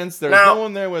defense. There's Now- no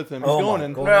one there with him. He's Oh going my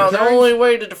in. God. Now, the only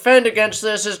way to defend against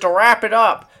this is to wrap it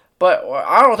up. But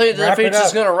I don't think the Wrap it defense is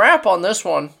up. going to wrap on this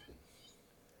one.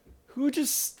 Who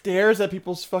just stares at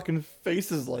people's fucking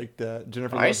faces like that?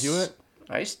 Jennifer Love Hewitt?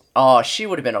 Oh, she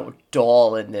would have been a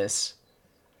doll in this.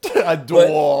 A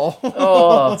doll.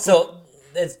 Oh, So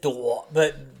it's dual,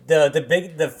 but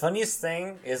the funniest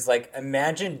thing is like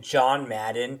imagine John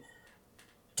Madden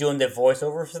doing the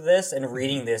voiceover for this and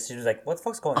reading this. He was like, "What the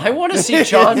fuck's going on?" I want to see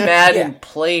John Madden Yeah.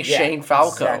 play Yeah, Shane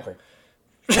Falco.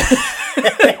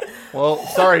 Exactly. Well,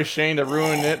 sorry, Shane, to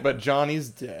ruin it, but Johnny's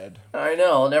dead. I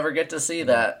know, I'll never get to see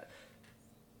that.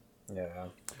 Yeah.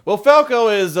 Well, Falco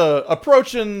is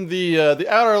approaching the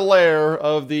outer layer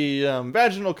of the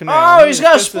vaginal canal. Oh, he's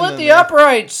got to split the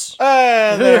uprights.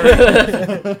 And there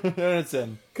there it's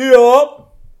in.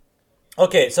 Yup.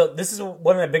 Okay, so this is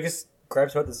one of my biggest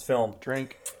gripes about this film.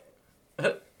 Drink.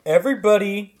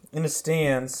 Everybody in the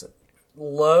stands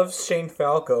loves Shane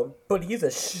Falco, but he's a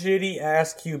shitty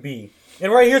ass QB.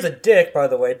 And right here's a dick, by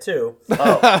the way, too.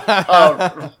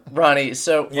 Oh, Ronnie,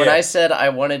 so when Yeah. I said I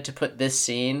wanted to put this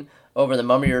scene over the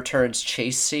Mummy Returns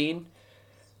chase scene,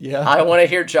 Yeah. I want to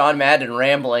hear John Madden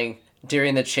rambling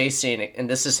during the chase scene, and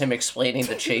this is him explaining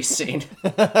the chase scene.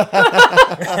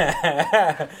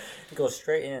 Go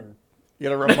straight in. You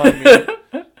gotta remind me.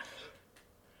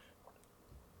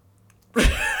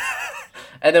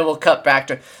 And then we'll cut back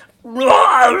to...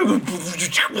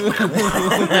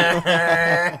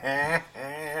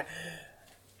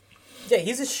 Yeah,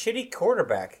 he's a shitty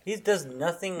quarterback. He does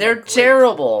nothing. They're great.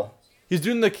 terrible. He's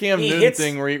doing the Cam He Newton hits-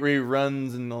 thing where he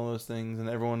runs and all those things, and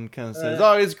everyone kind of says,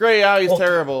 "Oh, he's great. Oh, he's well,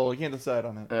 terrible." You can't decide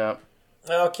on it. Yeah.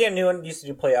 Cam Newton used to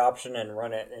do play option and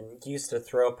run it, and he used to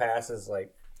throw passes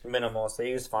like minimal, so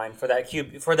he was fine for that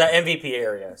MVP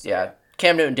area. So. Yeah.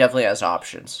 Cam Newton definitely has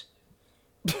options.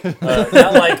 Not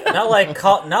like Colin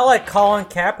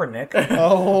Kaepernick.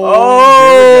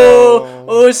 Oh,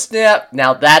 Oh, snap.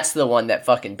 Now that's the one that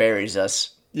fucking buries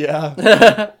us.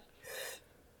 yeah.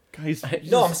 Guys,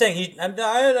 No, I'm saying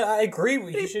I agree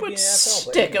with you. He Should be put in the NFL.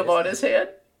 but stick him anyways. on his head.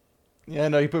 yeah,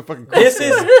 no, you put fucking. This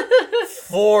is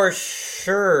for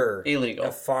sure Illegal.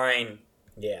 a fine.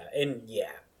 Yeah, and yeah.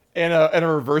 and a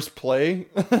reverse play.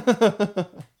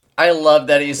 I love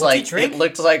that he's What's he like, drink? it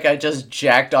looks like I just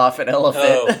jacked off an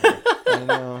elephant. Oh, I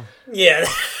know. yeah.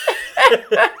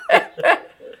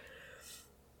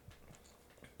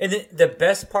 And the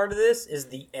best part of this is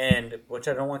the end, which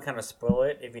I don't want to kind of spoil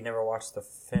it if you never watched the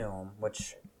film,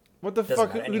 which... What the Doesn't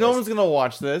fuck? matter. No Anyways. one's gonna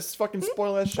watch this. Fucking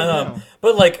spoil that shit now.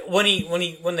 But like when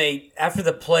they after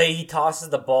the play he tosses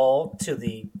the ball to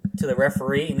the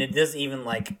referee and it doesn't even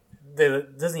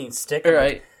doesn't even stick. I'm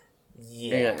Right. like,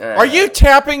 yeah. Are you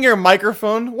tapping your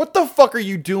microphone? What the fuck are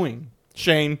you doing,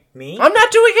 Shane? Me? I'm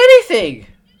not doing anything.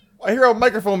 I hear a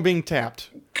microphone being tapped.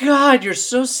 God, you're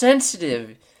so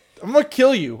sensitive. I'm gonna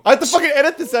kill you. I have to fucking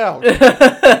edit this out.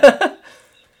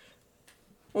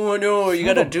 Oh no, you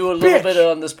gotta do a little bitch. bit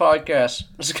on this podcast.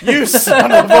 You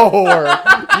son of a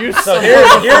whore. You So son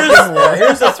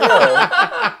here's the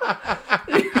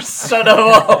thrill. You son of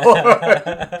a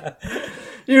whore.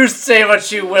 You say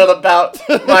what you will about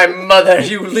my mother.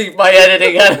 You leave my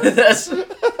editing out of this.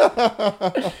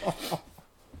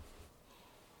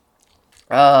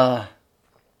 I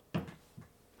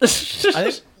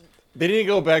think they need to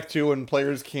go back to when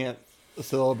players can't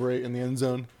celebrate in the end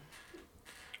zone.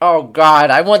 Oh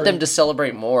God, I want them to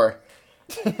celebrate more.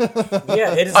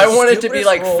 Yeah, it is. I the want it to be stupidest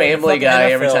like rule in Family fucking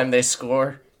Guy every NFL. time they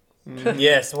score.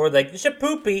 Yes, or like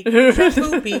shapoopy,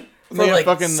 shapoopy for They get like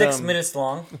fucking, 6 minutes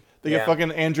long. They Yeah. get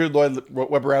fucking Andrew Lloyd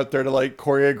Webber out there to like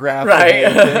choreograph Right. the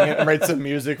whole thing and write some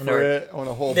music for No. it on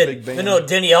a whole big band. No,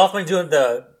 Denny Elfman doing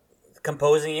the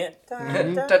composing it.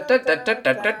 Bum, bum,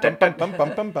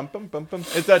 bum, bum, bum, bum, bum, bum.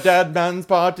 It's a dead man's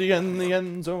party in the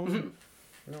end zone.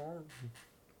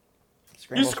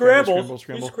 You Scramble, scrambled.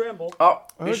 scramble. You scrambled. Oh,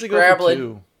 Why he's would they go for scrabbling.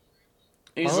 two?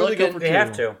 He's Why would they go looking. for They two?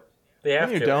 have to. They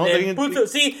have you to. don't. And They then can- Booth-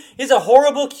 see, he's a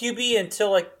horrible QB until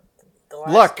like the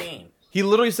last Luck. game. He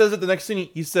literally says it the next scene.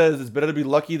 He says it's better to be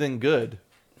lucky than good.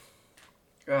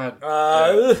 God.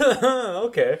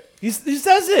 Okay. He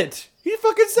says it. He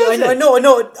fucking says I it. know.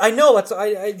 That's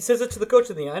he says it to the coach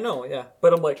at the end. I know, yeah.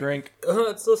 But I'm like, Drink.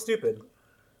 it's so stupid.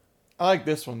 I like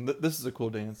this one. This is a cool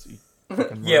dance.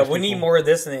 Yeah, we need more of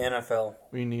this in the NFL.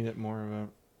 We need it more of it.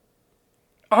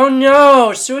 Oh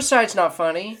no, suicide's not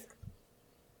funny.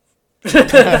 We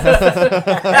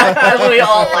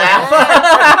all laugh.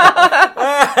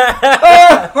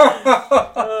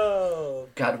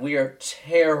 God, we are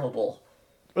terrible.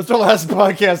 What's our last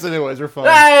podcast, anyways? We're fine.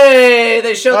 Hey,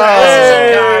 they show their asses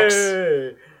and cocks.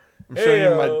 Hey! I'm showing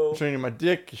Heyo. showing you my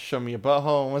dick. You show me your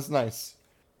butthole. What's nice?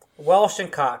 Welsh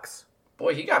and Cox.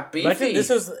 Boy, he got beefy.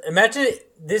 Imagine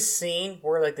this scene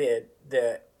where like the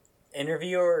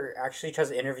interviewer actually tries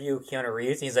to interview Keanu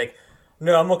Reeves. And he's like,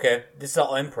 "No, I'm okay. This is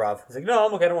all improv." He's like, "No,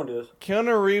 I'm okay. I don't want to do this."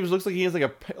 Keanu Reeves looks like he has like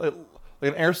like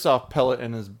an airsoft pellet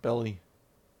in his belly.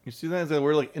 You see that? It's like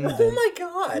we're like indent. Oh my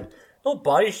god! Don't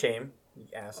body shame, you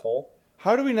asshole.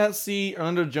 How do we not see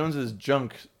Orlando Jones's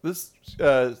junk? This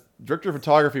director of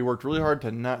photography worked really hard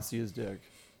to not see his dick.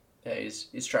 Yeah,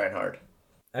 he's trying hard.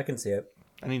 I can see it.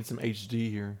 I need some HD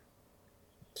here.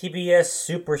 TBS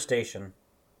Superstation.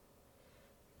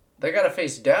 They gotta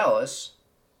face Dallas.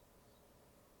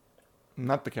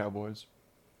 Not the Cowboys.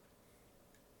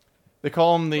 They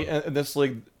call them in this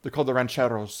league. They're called the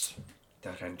Rancheros. The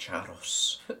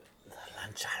Rancheros.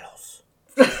 Lanchalos.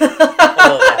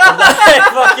 I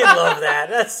fucking love that.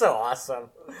 That's so awesome.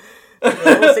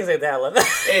 Little things like that. I love that.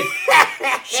 Hey,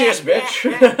 cheers, bitch.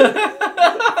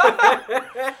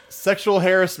 Sexual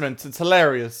harassment. It's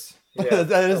hilarious. Yeah,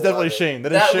 that is I definitely love it. Shane.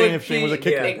 That is That Shane would if Shane was a be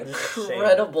kicker. Yeah.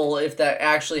 incredible if that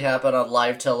actually happened on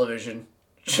live television.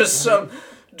 Just some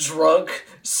drunk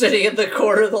sitting in the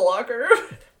corner of the locker room.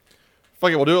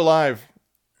 Fuck it, we'll do it live.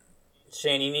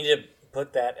 Shane, you need to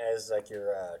put that as like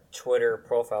your Twitter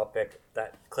profile pic.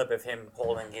 That clip of him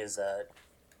holding his.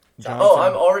 Oh,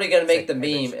 I'm already gonna make the Sick meme,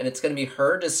 image. and it's gonna be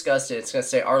her disgusted. It's gonna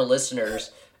say our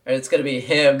listeners, and it's gonna be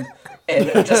him, and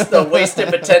just the wasted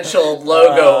potential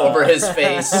logo over his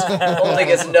face, holding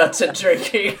his nuts and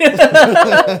drinking.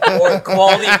 or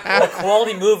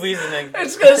quality movies, and then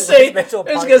It's gonna say, it's mental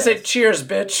gonna say, podcast. "Cheers,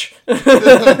 bitch."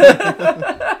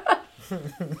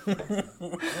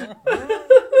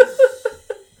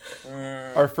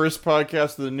 Our first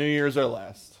podcast of the new year is our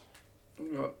last.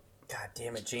 God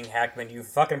damn it, Gene Hackman, you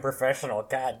fucking professional.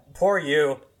 God, poor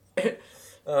you.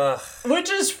 Which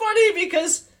is funny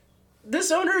because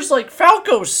this owner's like,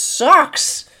 Falco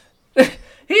sucks.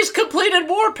 He's completed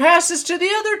more passes to the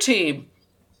other team.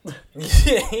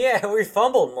 Yeah, we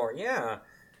fumbled more. Yeah.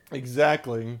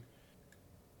 Exactly.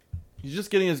 He's just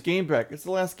getting his game back. It's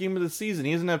the last game of the season.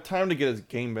 He doesn't have time to get his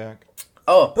game back.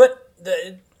 Oh, But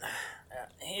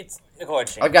it's go ahead,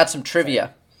 Shane. I've got some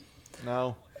trivia.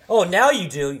 No. Oh, now you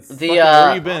do. The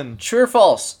Where you been? true or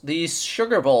false? The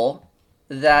Sugar Bowl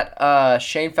that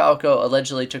Shane Falco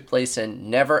allegedly took place in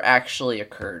never actually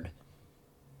occurred.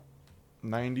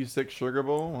 96 Sugar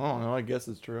Bowl? I don't know. I guess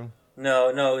it's true. No,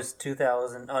 it was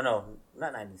 2000. Oh no,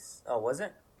 not 90s. Oh, was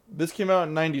it? This came out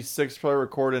in 96, probably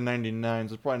recorded in 99,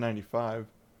 so it's probably 95.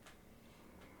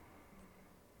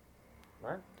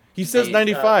 What? He says The,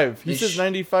 95. He the says sh-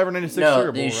 95 or 96 No,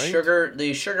 Sugar Bowl, right?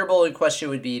 the Sugar Bowl in question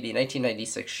would be the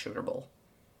 1996 Sugar Bowl.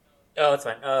 Oh, it's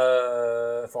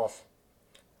fine. False.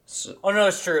 So, Oh no,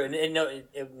 it's true. No,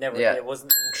 it never. Yeah. It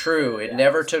wasn't. true, it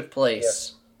never took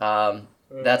place.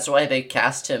 That's why they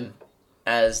cast him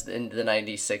as in the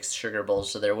 96 Sugar Bowl,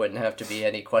 so there wouldn't have to be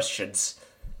any questions.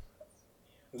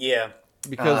 Yeah.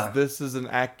 Because this is an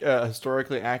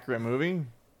historically accurate movie.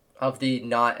 Of the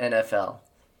not NFL.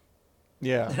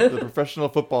 Yeah, the Professional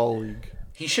Football League.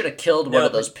 He should have killed one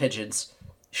of those pigeons.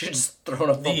 He should have just thrown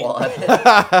a football at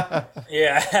it.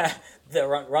 Yeah.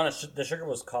 The Sugar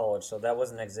was college, so that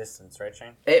was in existence, right,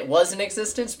 Shane? It was in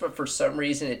existence, but for some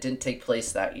reason it didn't take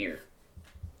place that year.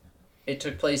 It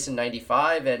took place in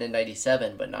 95 and in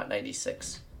 97, but not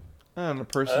 96. And a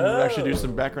person who would actually do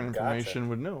some background gotcha. information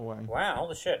would know why. Wow,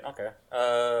 holy shit. Okay.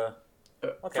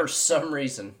 Okay. For some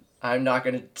reason. I'm not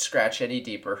going to scratch any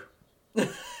deeper.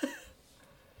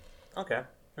 Okay.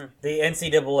 The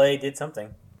NCAA did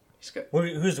something. He's good.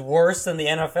 Who's worse than the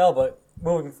NFL, but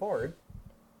moving forward.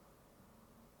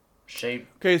 Shame.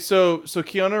 Okay, so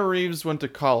Keanu Reeves went to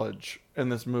college in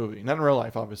this movie. Not in real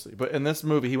life, obviously, but in this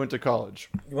movie, he went to college.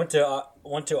 You went to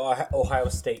Ohio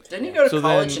State. Didn't you go to So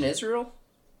college then- in Israel?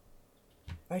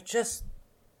 I just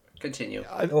Continue.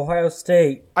 Ohio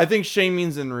State. I think Shane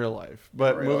means in real life,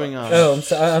 but Real moving life. on. Oh,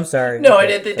 I'm sorry. No, I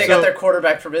didn't think they got So- their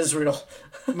quarterback from Israel.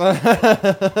 No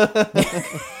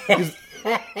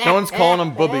one's calling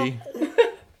him Booby.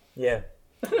 Yeah.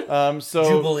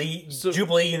 So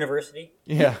Jubilee University.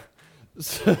 yeah.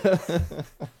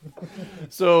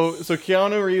 So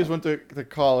Keanu Reeves went to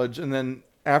college, and then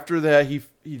after that, he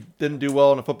didn't do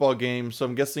well in a football game. So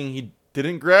I'm guessing he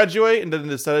didn't graduate and then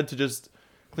decided to just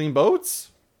clean boats.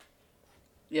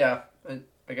 Yeah,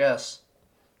 I guess.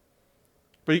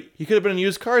 But he could have been a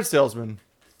used car salesman.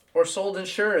 Or sold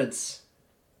insurance.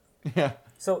 Yeah.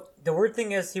 So the weird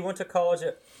thing is, he went to college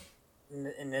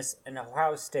in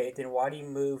Ohio State. Then why did he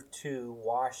move to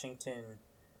Washington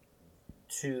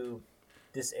to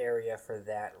this area for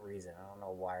that reason? I don't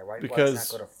know why. Why did he not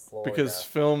go to Florida? Because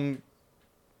film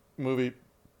movie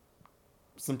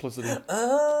simplicity.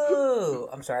 Oh,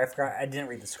 I'm sorry. I forgot. I didn't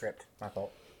read the script. My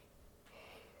fault.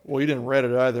 Well, you didn't read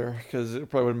it either, because it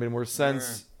probably would have made more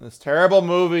sense. This terrible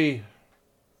movie.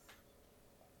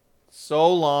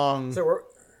 So long.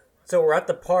 So we're at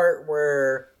the part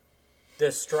where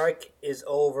the strike is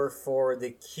over for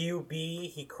the QB.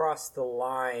 He crossed the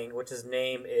line, which his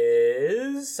name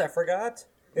is, I forgot.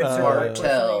 It's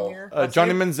Martell.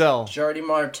 Johnny Manziel. Jardy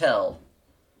Martell.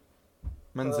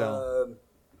 Manziel.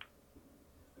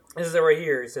 This is it right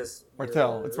here. It says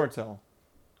Martell. It's Martell.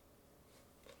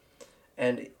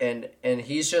 And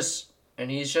he's just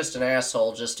an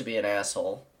asshole just to be an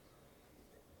asshole.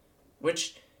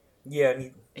 Which Yeah,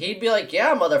 and he'd be like,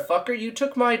 "Yeah, motherfucker, you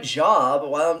took my job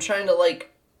while I'm trying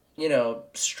to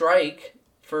strike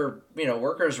for,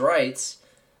 workers' rights."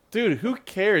 Dude, who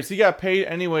cares? He got paid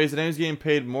anyways, and then he's getting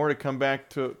paid more to come back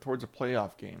towards a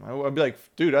playoff game. I'd be like,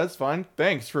 dude, that's fine.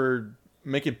 Thanks for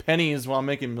making pennies while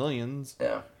making millions.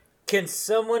 Yeah. can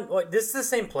someone? What? This is the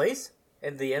same place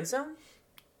in the end zone.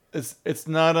 It's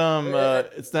not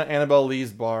it's not Annabelle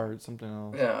Lee's bar. It's something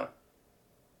else. Yeah.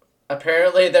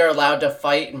 Apparently they're allowed to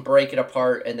fight and break it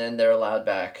apart, and then they're allowed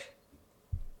back.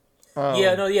 Oh.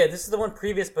 Yeah, no, yeah. This is the one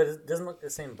previous, but it doesn't look the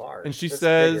same bar. And she This is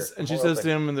says, bigger, and she more says to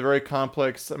open. him in the very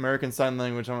complex American Sign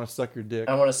Language, "I want to suck your dick."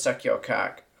 I want to suck your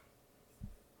cock.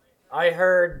 I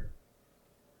heard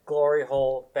glory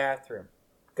hole bathroom.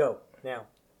 Go now.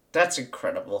 That's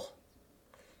incredible.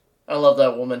 I love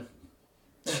that woman.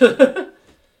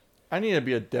 I need to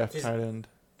be a deaf tight end.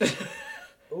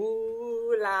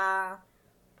 Ooh la.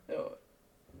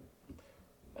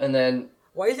 And then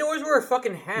Why does he always wear a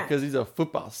fucking hat? Because he's a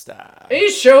football star. he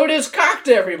showed his cock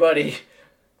to everybody.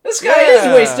 This guy Yeah.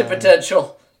 is wasted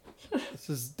potential. This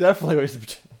is definitely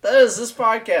wasted. That is this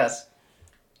podcast.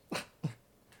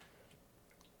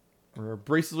 We're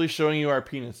abrasively showing you our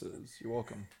penises. You're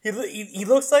welcome. He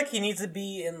looks like he needs to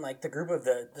be in like the group of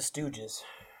the Stooges.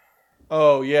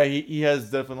 Oh yeah, he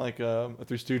has definitely like a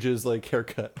Three Stooges like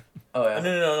haircut. Oh yeah.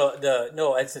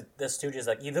 No, it's the Stooges.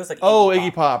 Like he looks like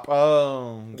Iggy Pop.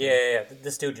 Oh Yeah. The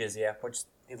Stooges. Yeah, which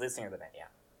he lead singer of the band. Yeah.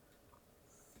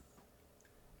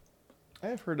 I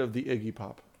have heard of the Iggy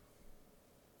Pop.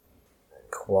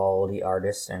 Quality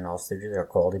artists and all Stooges are a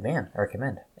quality band. I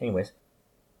recommend. Anyways.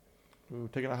 Ooh,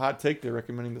 taking a hot take there,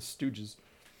 recommending the Stooges.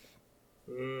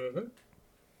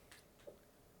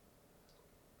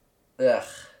 Ugh.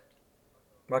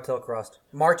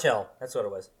 Martell. That's what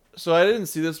it was. So I didn't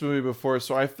see this movie before,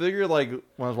 so I figured like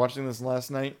when I was watching this last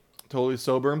night, totally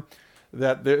sober,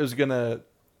 that there was gonna.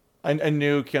 I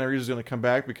knew Keanu Reeves was gonna come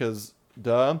back because,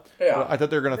 duh. Yeah. But I thought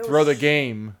they were gonna throw the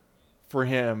game for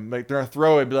him. Like they're gonna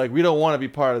throw it, be like, we don't want to be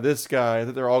part of this guy. I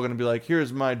thought they're all gonna be like,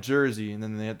 here's my jersey, and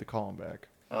then they had to call him back.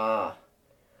 Ah.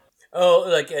 Oh,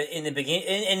 like in the beginning,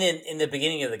 in the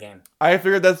beginning of the game. I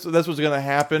figured that's what's gonna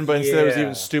happen, but instead it was Yeah.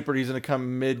 even stupider. He's gonna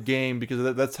come mid game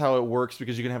because that's how it works.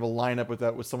 Because you can have a lineup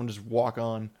with someone just walk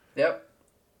on. Yep.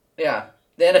 Yeah.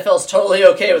 The NFL's totally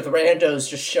okay with randos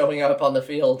just showing up on the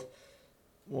field.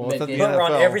 Well, it's not the Mid-game. But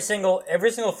Ron, NFL.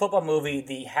 every single football movie,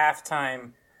 the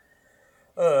halftime,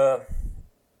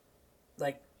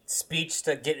 like speech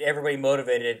to get everybody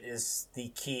motivated is the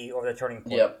key or the turning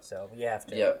point. Yep. So you have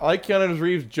to. Yep. I like Keanu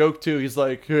Reeves' joke too. He's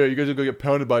like, "Hey, you guys are gonna get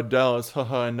pounded by Dallas,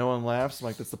 haha," and no one laughs. I'm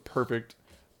like, that's the perfect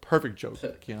joke,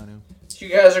 Keanu. You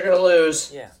guys are gonna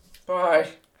lose. Yeah. Bye.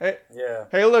 Hey, Yeah.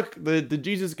 hey, look, the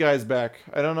Jesus guy's back.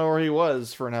 I don't know where he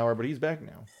was for an hour, but he's back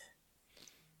now.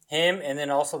 Him and then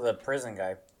also the prison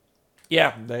guy.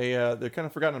 Yeah, they're kind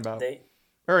of forgotten about. They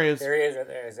There he is. there he is right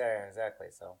there. Exactly.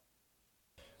 So.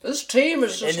 This team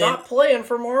is just And then- not playing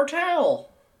for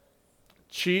Martell.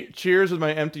 Cheers with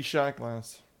my empty shot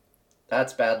glass.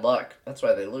 That's bad luck. That's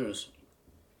why they lose.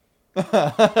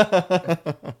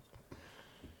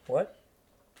 What?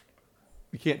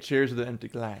 You can't cheers with an empty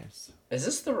glass. Is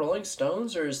this the Rolling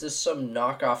Stones or is this some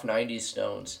knockoff 90s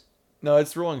Stones? No,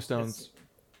 it's Rolling Stones.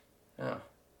 Oh.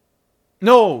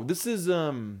 No, this is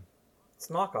It's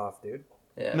knockoff, dude.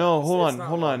 Yeah. No, hold It's not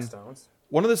on. Rolling Stones.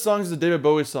 One of the songs is a David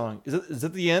Bowie song. Is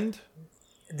it the end?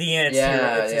 The end. It's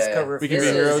Yeah, it's his yeah, cover of We can be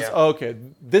This Heroes. heroes. is- Oh, okay,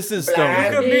 this is Stones.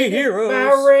 Blinded Blinded be heroes.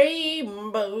 by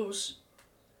rainbows.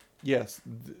 Yes,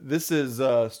 this is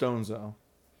Stones though,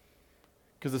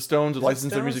 because the Stones would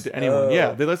license their music to Stones? anyone. Oh.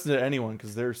 Yeah, they listen to anyone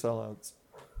because they're sellouts.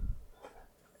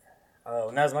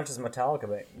 Oh, not as much as Metallica,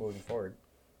 but moving forward.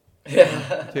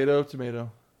 Yeah. Potato,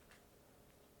 tomato.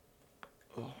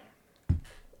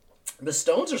 The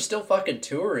Stones are still fucking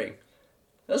touring.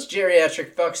 Those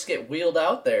geriatric fucks get wheeled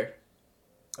out there.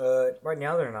 Right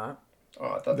now they're not.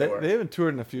 Oh, I thought they were. They haven't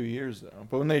toured in a few years though.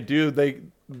 But when they do,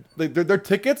 their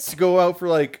tickets go out for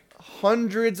like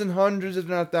hundreds and hundreds, if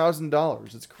not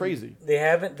 $1,000. It's crazy. They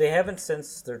haven't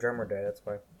since their drummer died. That's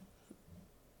why.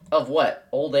 Of what?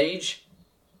 Old age?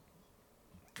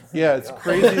 Yeah, it's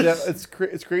crazy that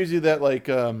it's crazy that like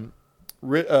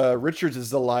Richards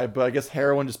is alive, but I guess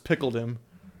heroin just pickled him.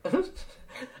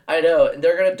 I know. And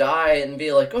they're gonna die and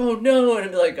be like, oh no. And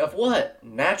be like, of what?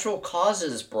 Natural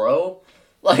causes, bro.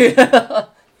 Like,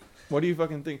 What do you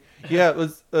fucking think? Yeah,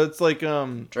 it's like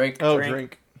Drink. Oh, Drink.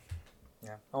 drink.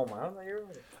 Yeah. Oh my! You're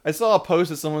right. I saw a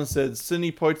post that someone said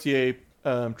Sidney Poitier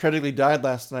tragically died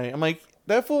last night. I'm like,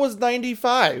 that fool was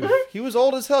 95. He was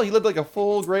old as hell. He lived like a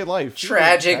full, great life.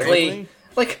 Tragically.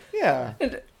 Like, Yeah.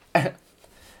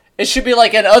 it should be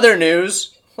like in other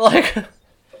news. Like,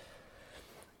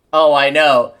 oh, I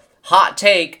know. Hot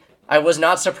take. I was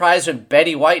not surprised when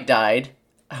Betty White died.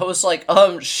 I was like,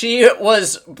 she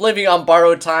was living on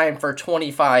borrowed time for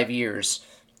 25 years.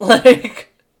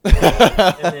 Like, And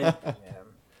then, yeah.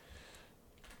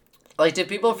 like, did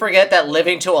people forget that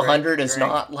living to 100 is Drink.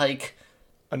 not, like,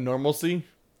 A normalcy.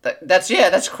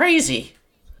 that's crazy.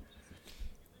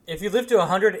 If you live to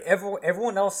 100,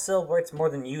 everyone else celebrates more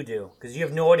than you do because you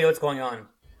have no idea what's going on.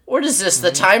 What is this,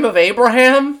 the time of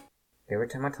Abraham? Every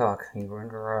time I talk, you go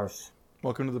into a rush.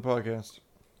 Welcome to the podcast.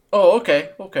 Oh, okay.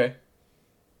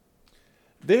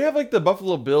 They have like the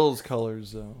Buffalo Bills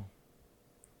colors though.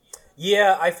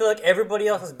 Yeah, I feel like everybody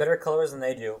else has better colors than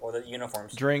they do, or the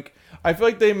uniforms. Drink. I feel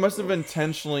like they must have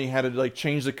intentionally had to like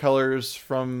change the colors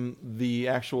from the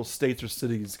actual states or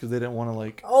cities because they didn't want to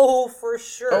like. Oh, for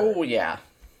sure. Oh, yeah.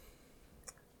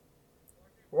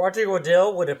 Roger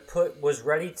Goodell was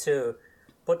ready to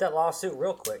put that lawsuit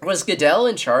real quick. Was Goodell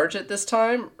in charge at this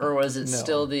time? Or was it No.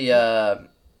 still the,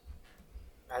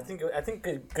 I think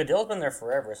Goodell's been there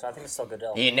forever, so I think it's still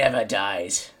Goodell. He never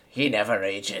dies. He never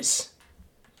ages.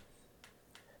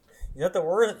 He's not the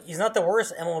worst. He's not the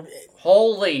worst MLB.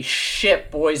 Holy shit,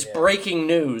 boys. Breaking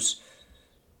news.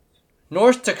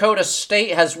 North Dakota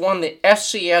State has won the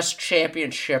FCS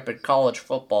championship in college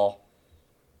football.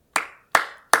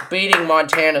 Beating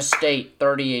Montana State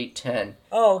 38-10.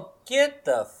 Oh, get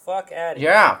the fuck out of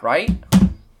here! Yeah, right?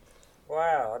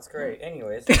 Wow, that's great.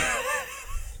 Anyways,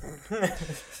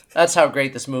 That's how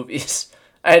great this movie is.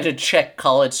 I had to check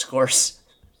college scores.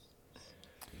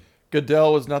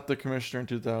 Goodell was not the commissioner in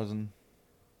 2000.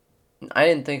 I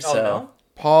didn't think oh so. no.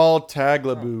 Paul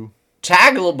Tagliabue.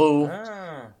 Taglaboo.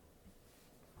 Ah.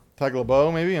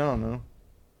 Tagliabue, maybe? I don't know.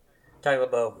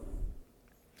 Tagliabue.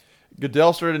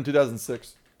 Goodell started in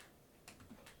 2006.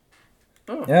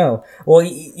 No. Well,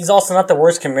 he's also not the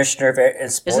worst commissioner in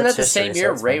sports Isn't that the history, same so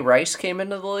year it's Ray fine. Rice came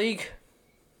into the league?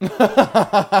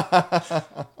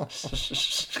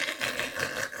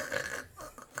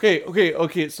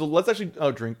 Okay. So let's actually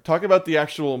talk about the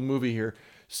actual movie here.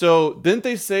 So didn't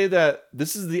they say that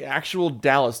this is the actual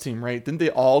Dallas team, right? Didn't they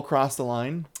all cross the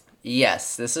line?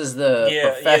 Yes, this is the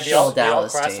Yeah, professional they all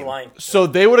Dallas crossed team. the line. So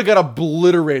they would have got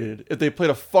obliterated if they played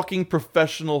a fucking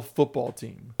professional football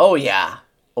team. Oh yeah.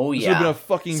 Oh This would have been yeah. a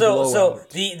fucking So blowout.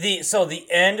 the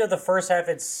end of the first half,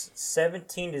 it's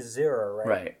 17-0, right?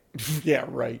 Right. Yeah,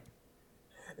 right.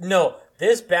 No,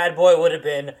 this bad boy would have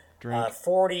been Drink.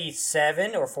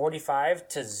 47 or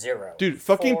 45-0. Dude,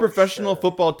 fucking For professional sure.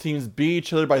 football teams beat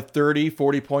each other by 30,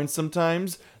 40 points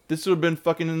sometimes. This would have been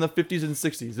fucking in the 50s and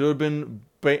 60s. It would have been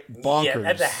bonkers. Yeah,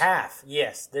 at the half.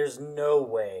 Yes, there's no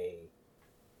way.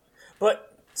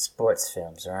 But sports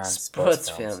films are on Sports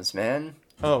films, man.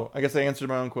 Oh, I guess I answered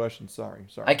my own question. Sorry.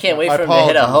 I can't wait My for him to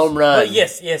hit a apologies. home run. But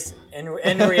yes. In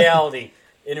reality,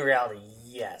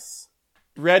 yes.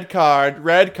 Red card.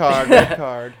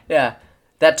 Yeah.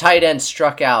 That tight end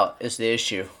struck out is the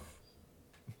issue.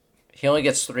 He only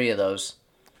gets 3 of those.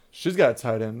 She's got a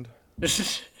tight end.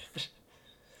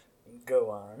 Go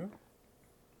on.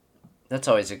 That's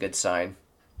always a good sign.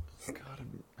 God,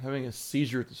 I'm having a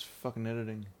seizure with this fucking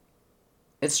editing.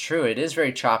 It's true. It is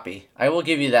very choppy. I will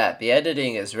give you that. The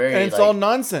editing is very. And it's all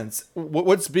nonsense.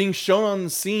 What's being shown on the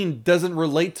scene doesn't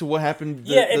relate to what happened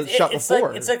the shot it's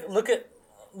before. It's like look at.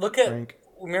 Drink.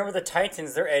 Remember the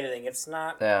Titans? Their editing. It's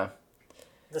not Yeah.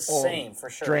 the same for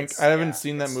sure. Drink. It's- I haven't yeah,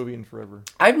 seen that it's- movie in forever.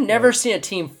 I've never seen a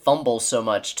team fumble so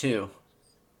much too.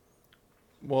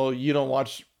 Well, you don't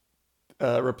watch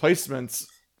replacements.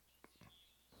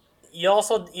 You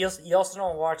also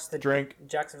don't watch the Drink.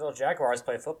 Jacksonville Jaguars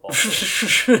play football.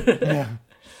 Yeah.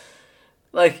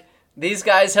 Like these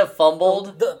guys have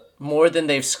fumbled the more than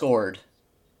they've scored.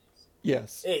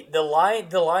 Yes. hey, the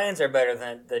Lions are better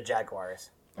than the Jaguars.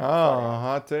 Oh,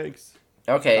 hot takes.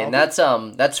 Okay, and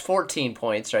that's 14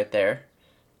 points right there.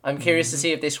 I'm curious to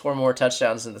see if they score more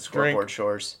touchdowns than the scoreboard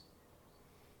shows.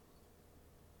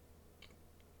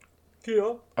 Yeah.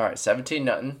 All right,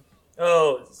 17-0.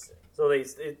 Oh, so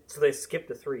they skipped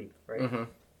the 3, right? Mm-hmm.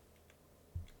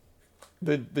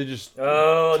 They just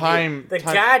Oh, time. the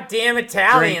time- goddamn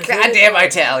Italians! Goddamn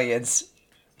Italians!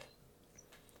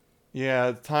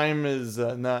 Yeah, time is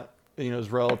not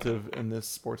is relative in this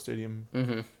sports stadium.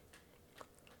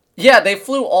 Yeah, they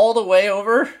flew all the way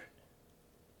over.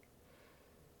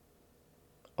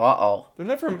 Uh-oh. They're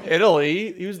not from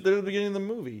Italy. He was there at the beginning of the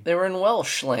movie. They were in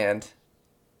Welshland.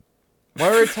 Why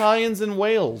are Italians in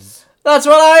Wales? That's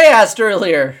what I asked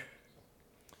earlier.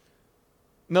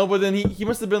 No, but then he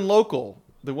must have been local.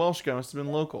 The Welsh guy must have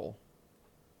been local.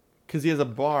 Because he has a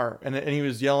bar, and he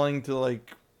was yelling to,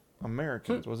 like,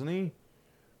 Americans, wasn't he?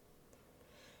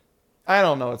 I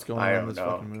don't know what's going on in this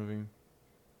fucking movie.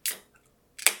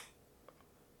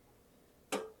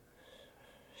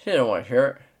 You don't want to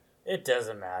hear It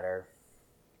doesn't matter.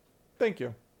 Thank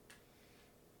you.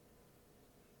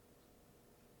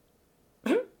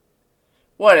 it.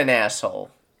 What an asshole.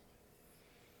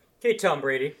 Okay, Tom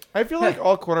Brady. I feel like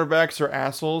all quarterbacks are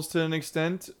assholes to an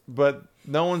extent, but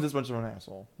no one's as much of an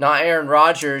asshole. Not Aaron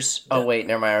Rodgers. Oh, wait,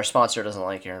 never mind. Our sponsor doesn't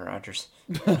like Aaron Rodgers.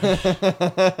 He's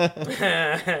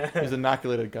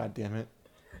inoculated, goddammit.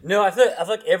 No, I feel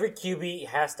like every QB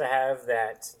has to have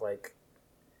that like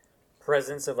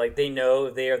presence of like they know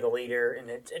they are the leader, and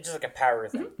it's just like a power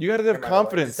thing. You gotta have No matter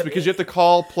confidence what. because you have to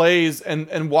call plays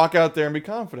and walk out there and be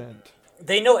confident.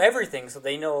 They know everything, so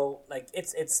they know like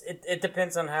it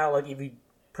depends on how like if you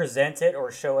present it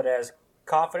or show it as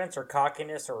confidence or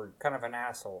cockiness or kind of an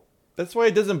asshole. That's why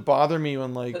it doesn't bother me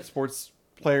when like sports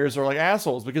players are like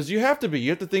assholes, because you have to be.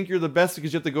 You have to think you're the best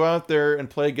because you have to go out there and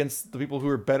play against the people who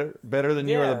are better than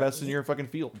you or the Yeah. best in your fucking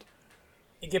field.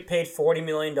 You get paid $40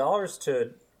 million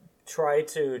to try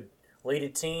to lead a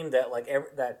team that like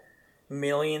that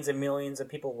millions and millions of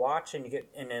people watch, and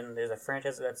then there's a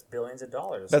franchise that's billions of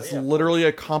dollars. So, That's yeah, literally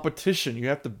a competition. You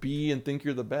have to be and think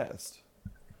you're the best.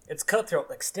 it's cutthroat,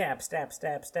 like stab. Especially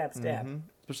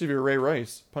if you're Ray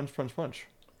Rice. Punch, punch, punch.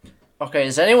 Okay,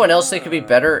 is anyone else think it could be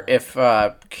better if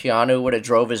Keanu would have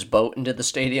drove his boat into the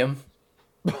stadium?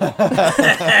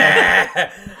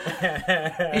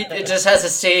 It just has a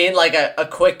scene, like a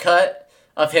quick cut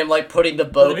of him like putting the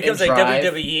boat It becomes in like drive.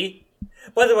 WWE.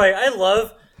 By the way, I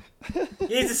love.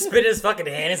 He just spit his fucking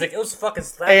hand. He's like, it was fucking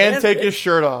slap. And hands, take bitch." his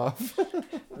shirt off.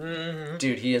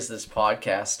 Dude, he is this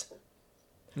podcast.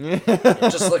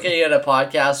 Just looking at a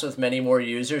podcast with many more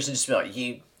users and just be like,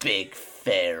 you big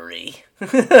fairy.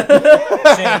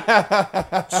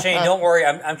 Shane, don't worry.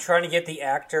 I'm trying to get the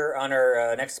actor on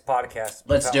our next podcast.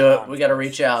 Let's do it. We got to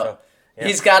reach out. So, yeah.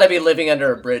 He's got to be living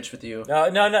under a bridge with you. No.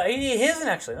 He isn't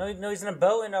actually. No, he's in a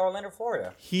boat in Orlando,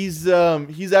 Florida. He's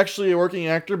actually a working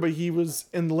actor, but he was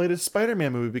in the latest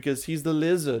Spider-Man movie because he's the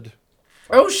Lizard.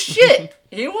 Oh shit!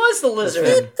 He was the lizard.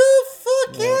 Get the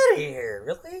fuck out of here!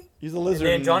 Really? He's the Lizard.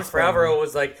 And then John Favreau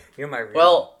was like, "You're my real."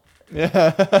 Well,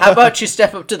 how about you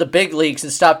step up to the big leagues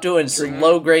and stop doing some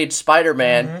low-grade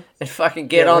Spider-Man and fucking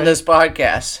get on this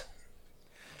podcast?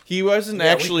 He wasn't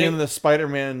actually in the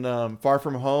Spider-Man Far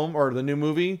From Home or the new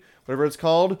movie, whatever it's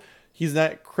called. He's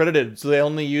not credited, so they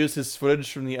only use his footage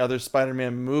from the other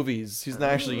Spider-Man movies. He's not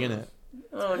actually in it.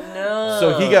 Oh no!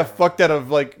 So he got fucked out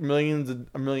of like $1 million.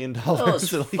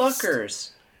 Those at least.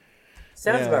 fuckers.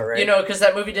 Sounds about right. You know, because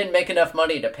that movie didn't make enough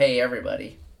money to pay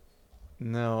everybody.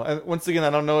 No, and once again,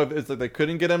 I don't know if it's like they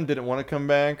couldn't get him, didn't want to come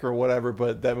back, or whatever.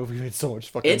 But that movie made so much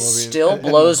fucking money. It still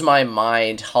blows my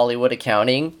mind, Hollywood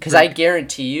accounting, because I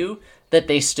guarantee you that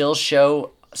they still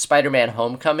show Spider-Man: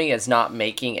 Homecoming as not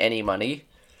making any money.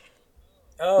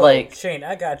 Oh, like Shane,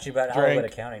 I got you about Hollywood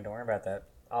accounting. Don't worry about that.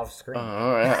 Off screen.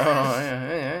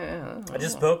 I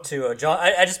just spoke to John.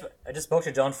 I just spoke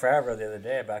to John Favreau the other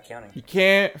day about accounting. You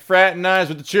can't fraternize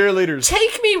with the cheerleaders.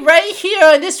 Take me right here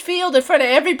on this field in front of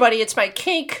everybody. It's my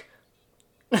kink.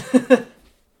 Oh,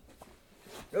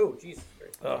 Jesus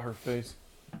Christ. Oh, her face.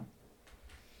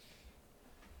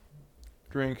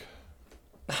 Drink.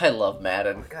 I love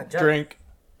Madden. God, John, Drink.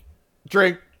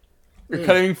 You're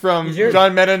cutting from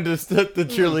John Madden to the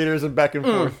cheerleaders and back and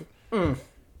forth.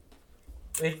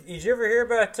 Did you ever hear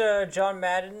about John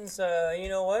Madden's, you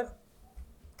know what?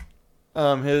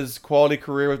 His quality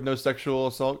career with no sexual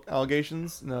assault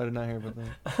allegations? No, I did not hear about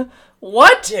that.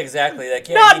 What? Yeah, exactly. Like,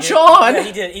 yeah, Not John! Yeah,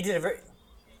 he did a very...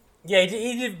 Yeah,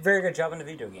 he did a very good job in the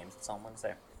video games. That's all I'm going to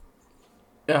say.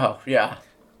 Oh, yeah.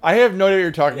 I have no idea what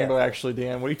you're talking Yeah. about, actually,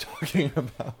 Dan. What are you talking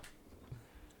about?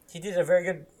 He did a very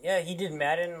good... Yeah, he did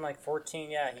Madden, like, 14.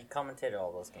 Yeah, he commentated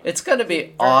all those games. It's gonna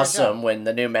be awesome when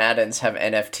the new Maddens have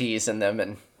NFTs in them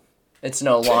and it's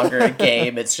no longer a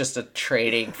game, it's just a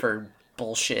trading for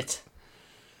bullshit.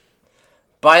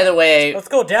 By the way, Let's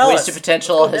go Dallas. Wasted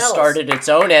Potential has Dallas. started its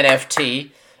own NFT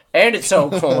and its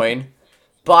own coin.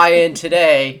 Buy in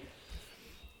today.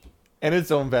 And its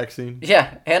own vaccine.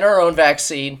 Yeah, and our own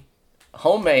vaccine.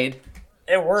 Homemade.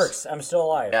 It works. I'm still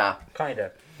alive. Yeah. Kind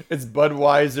of. It's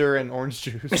Budweiser and orange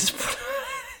juice. It's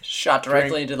shot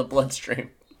directly into the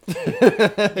bloodstream.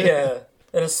 Yeah.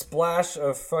 And a splash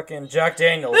of fucking Jack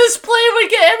Daniels. This play would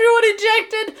get everyone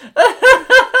injected.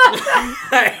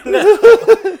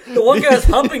 The one guy's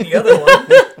humping the other one.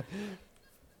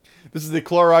 This is the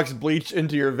Clorox bleach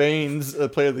into your veins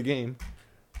play of the game.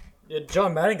 Yeah,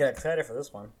 John Madden got excited for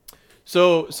this one.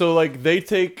 So like they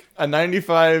take a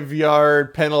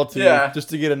 95-yard penalty just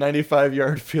to get a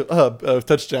 95-yard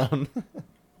touchdown.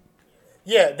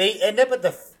 Yeah, they end up at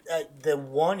the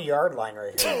 1 yard line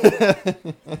right here.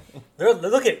 They're at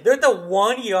the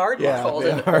 1 yard line. Yeah. Called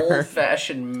they an are.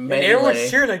 old-fashioned And melee. everyone's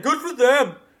cheering like, good for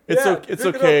them. It's Yeah, it's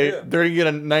pick it okay. up, yeah. They're gonna get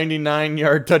a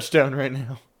 99-yard touchdown right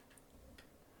now.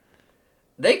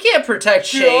 They can't protect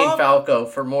Shane Falco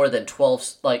for more than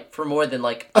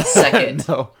a second.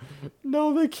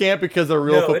 No, they can't because a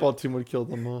real No, football team would kill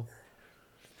them all.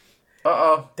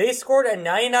 Uh-oh. They scored a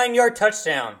 99-yard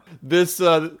touchdown. This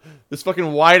fucking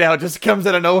wideout just comes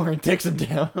out of nowhere and takes him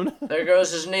down. There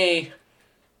goes his knee.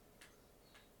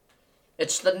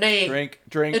 It's the knee. Drink,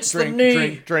 It's the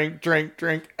knee.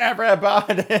 drink,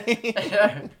 everybody.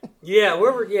 Yeah,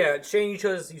 whoever. Yeah, Shane, you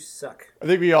chose. You suck. I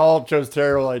think we all chose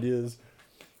terrible ideas.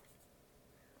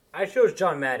 I chose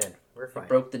John Madden. We're fine.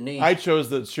 Broke the knee. I chose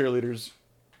the cheerleaders.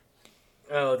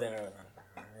 Oh, then.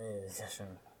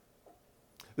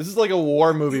 This is like a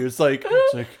war movie. It's like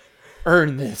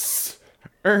earn this.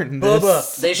 Earn this.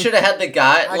 Bubba. They should have had the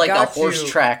guy, I like a got horse you.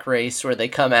 track race where they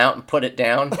come out and put it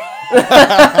down.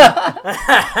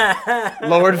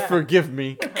 Lord, forgive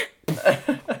me.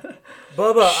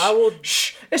 Bubba, I will.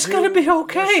 Shh, it's gonna be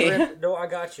okay. No, I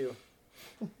got you.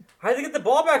 How'd they get the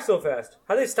ball back so fast?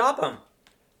 How'd they stop him?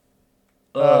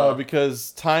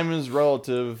 Because time is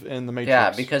relative in the Matrix.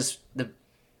 Yeah, because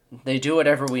they do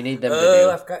whatever we need them to Oh,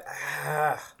 do. I've got.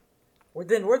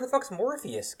 Where the fuck's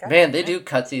Morpheus? God Man, damn they it. do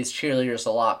cut these cheerleaders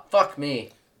a lot. Fuck me.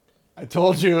 I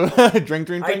told you. drink.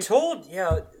 I told.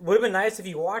 Yeah, it would have been nice if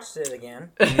you watched it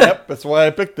again. Yep, that's why I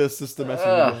picked this. Just to mess with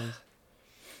you guys.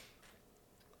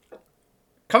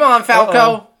 Come on, Falco.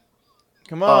 Uh-oh.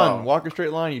 Come on, Oh. walk a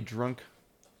straight line, you drunk.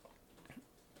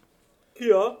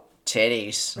 Yeah.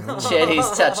 Titties.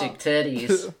 Titties touching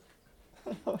titties.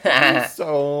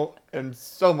 So in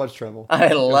so much trouble. I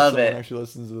if love someone it. Actually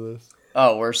listens to this.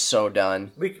 Oh, we're so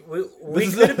done. We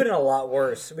could have been a lot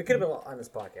worse. We could have been on this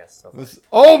podcast. So.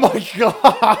 Oh my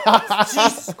god!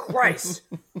 Jesus Christ!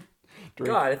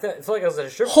 God, I felt like I was at a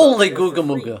strip club. Holy It was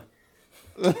Googa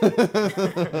for free.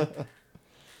 Mooga.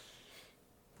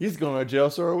 He's going to jail,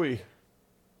 so are we.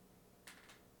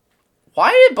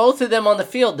 Why are both of them on the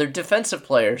field? They're defensive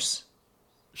players.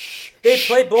 They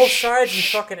play both sides, you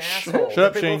fucking asshole. Shut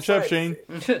up, They play Shane. both Shut up,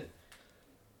 sides. Shane.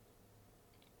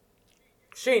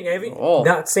 Shane, have you Oh.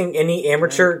 not seen any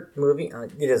amateur movie?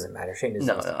 It doesn't matter. Shane doesn't.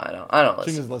 No, listen. I don't Shane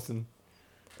listen. doesn't listen.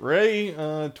 Ray,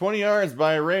 20 yards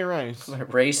by Ray Rice.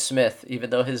 Ray Smith, even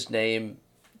though his name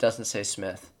doesn't say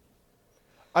Smith.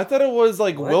 I thought it was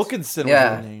like What? Wilkinson was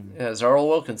Yeah, the name. yeah, it's Earl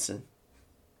Wilkinson.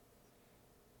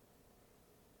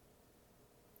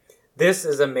 This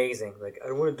is amazing. Like, I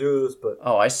don't want to do this, but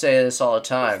Oh, I say this all the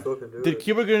time. fucking do Did it.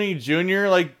 Cuba Gooding Jr.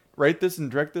 like write this and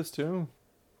direct this too?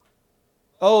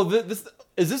 Oh, this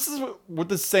is what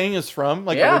this saying is from?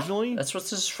 Like Yeah, originally? that's what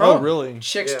this is from. Oh, really?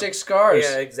 Chicks Yeah. Dick Scars.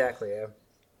 Yeah, exactly. Yeah.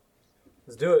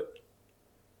 Let's do it.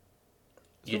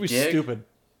 This You movie's dig? stupid.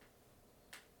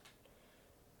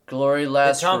 Glory And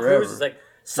lasts Tom forever. Cruise is like,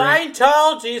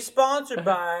 Scientology is sponsored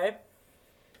by.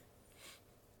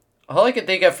 All I can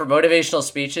think of for motivational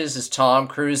speeches is Tom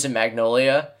Cruise in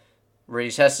Magnolia, where he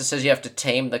has to says you have to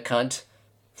tame the cunt.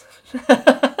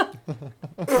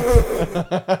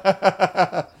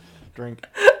 Drink.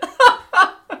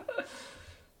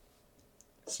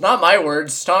 It's not my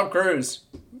words. It's Tom Cruise.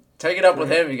 Take it up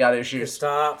with him. You got issues.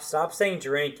 Stop saying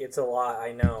drink. It's a lot.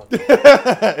 I know.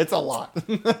 It's a lot.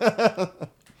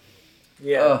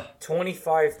 Yeah, Ugh.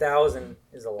 25,000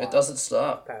 is a lot. It doesn't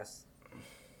stop. Pass.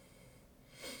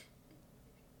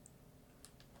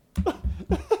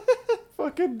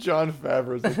 Fucking John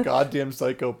Favreau's a goddamn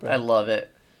psychopath. I love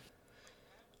it.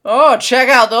 Oh, check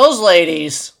out those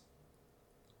ladies.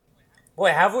 Boy,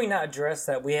 have we not addressed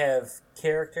that we have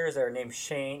characters that are named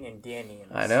Shane and Danny in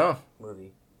this I know.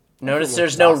 movie? Notice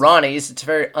there's no Ronnies. It's a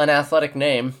very unathletic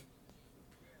name.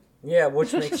 Yeah,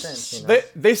 which makes sense. You know?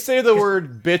 They say the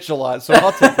word bitch a lot, so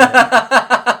I'll take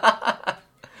that.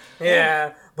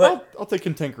 Yeah, but I'll take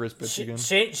cantankerous bitch again.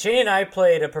 Shane and I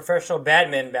played a professional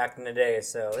badminton back in the day,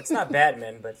 so it's not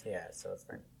badminton, but yeah, so it's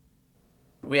fine.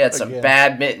 We had some Again.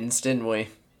 bad mittens, didn't we?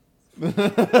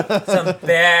 Some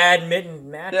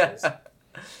badminton matches. Yeah.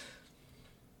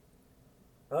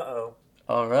 Uh-oh.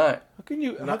 All right.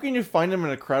 How can you find them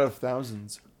in a crowd of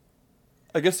thousands?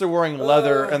 I guess they're wearing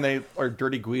leather and they are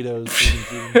dirty Guidos.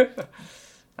 Fucking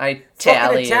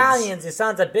Italians. Italians, you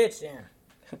sons of bitch,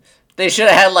 yeah. They should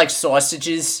have had like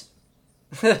sausages.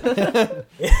 They're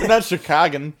not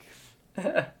Chicagan.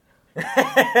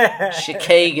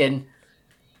 Chicagan.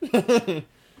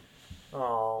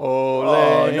 Oh.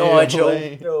 Ole, Nigel.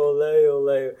 Ole,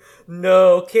 ole.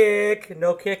 No kick,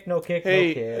 no kick, no kick, Hey,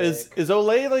 no kick. is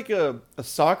Olay like a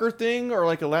soccer thing or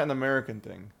like a Latin American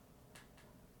thing?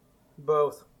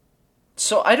 Both.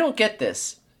 So I don't get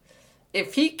this.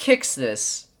 If he kicks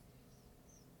this,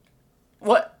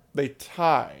 what? They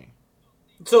tie.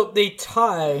 So they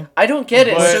tie. I don't get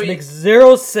it. But- So It makes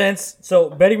zero sense. So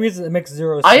betting reasons, it makes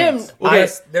zero sense. I am-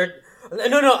 Unless they're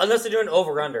unless they're doing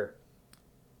over under.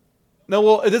 No,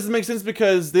 well, it doesn't make sense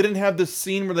because they didn't have this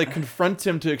scene where they confront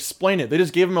him to explain it. They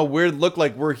just gave him a weird look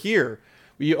like, we're here.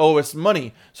 You owe us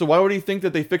money. So why would he think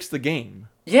that they fixed the game?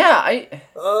 yeah,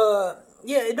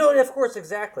 Yeah, no, of course,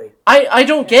 exactly. I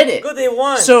don't get it. Good, they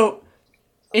won. So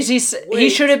is he? He Wait.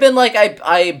 should have been like,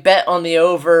 I bet on the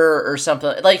over or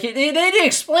something. Like they didn't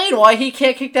explain why he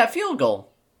can't kick that field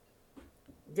goal.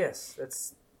 Yes,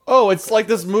 it's Oh, it's like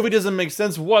this movie doesn't make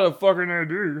sense. What the fuck are they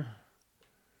do?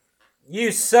 you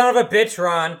son of a bitch,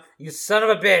 Ron. You son of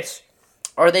a bitch.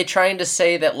 Are they trying to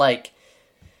say that like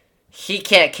he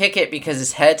can't kick it because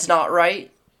his head's not right?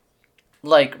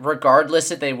 Like regardless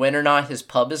if they win or not, his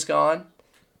pub is gone.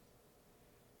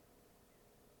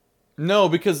 No,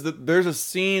 because there's a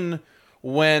scene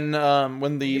when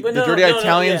the But dirty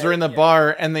Italians are in the yeah.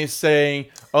 bar and they say,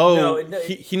 "Oh, No,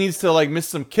 he needs to like miss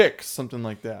some kicks," something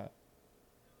like that.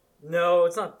 No,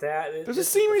 it's not that. There's a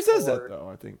scene where he says that though.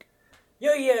 I think.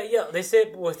 Yeah. They say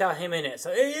it without him in it,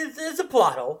 so it's a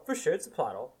plot hole for sure. It's a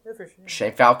plot hole. Yeah, for sure.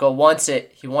 Shane Falco wants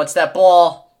it. He wants that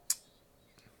ball.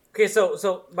 Okay,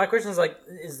 so my question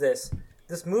is this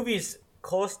movie's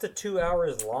close to 2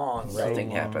 hours long, right?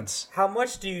 Nothing happens. How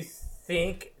much do you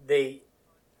think they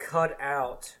cut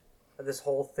out of this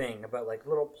whole thing about like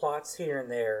little plots here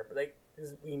and there? Like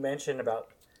we mentioned about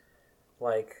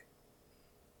like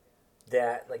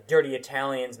that, like dirty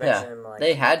Italians Yeah, mentioned, like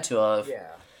they had to have.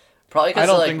 yeah. Probably I because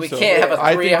don't like think we so. can't have a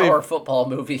I think 3-hour they've- football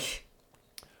movie.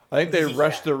 I think they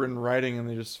rushed their in writing and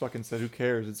they just fucking said, "Who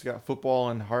cares? It's got football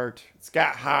and heart. It's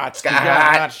got hot. It's got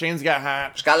hot. Shane's got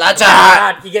hot. It's got lots of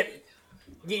hot. Hot.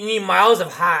 You need miles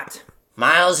of hot.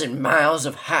 Miles and miles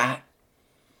of hot.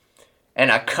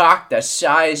 And a cock the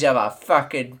size of a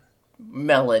fucking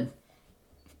melon.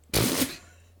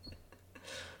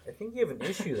 I think you have an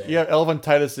issue there. You have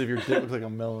elephantitis if your dick looks like a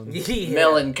melon. Yeah.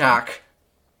 Melon cock.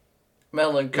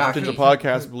 Melon cock. Potential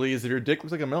podcast believes if your dick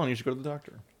looks like a melon, you should go to the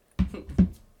doctor.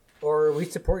 Or we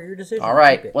support your decision. All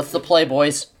right, what's the play,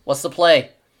 boys? What's the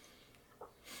play?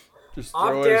 Just Opt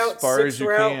throw it as out, far six as you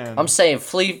route. can. I'm saying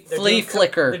flea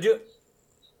flicker.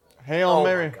 Hail Oh my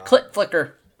Mary. God. Clit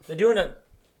flicker. They're doing a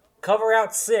cover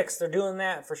out 6. They're doing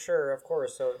that for sure, of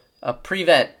course. So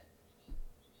Prevent.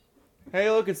 Hey,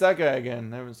 look, it's that guy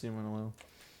again. I haven't seen him in a while.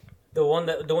 the one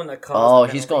that caused. Oh,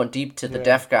 the he's penalty. going deep to the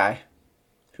deaf guy,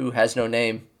 who has no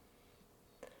name.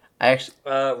 I actually.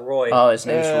 Roy. Oh, his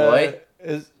name's Roy.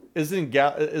 Isn't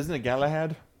it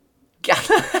Galahad?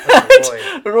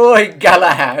 Galahad. Roy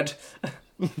Galahad.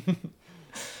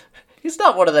 He's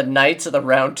not one of the knights of the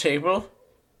Round Table.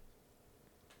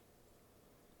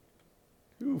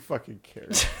 Who fucking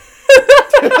cares?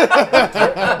 How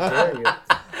dare you?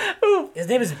 His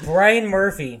name is Brian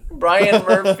Murphy. Brian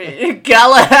Murphy.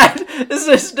 Galahad. Is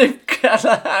his name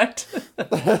Galahad?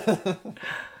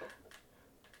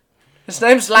 His name's His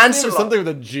name is Lancelot. something with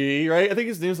a G, right? I think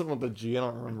his name's something with a G. I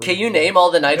don't remember. Can you name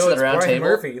all the knights No, of it's the Round Brian Table?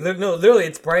 Murphy. No, literally,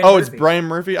 it's Brian. Oh, Murphy. it's Brian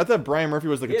Murphy. I thought Brian Murphy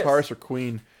was the Yes. guitarist for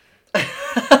Queen.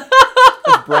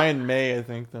 It's Brian May, I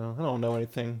think, though. I don't know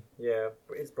anything. Yeah,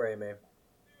 it's Brian May.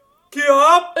 Get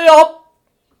up! Yup.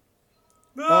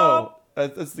 Oh,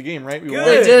 that's the game, right? We Good. won.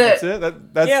 They did That's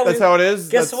it. That's Yeah, how it is.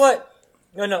 Guess That's- what?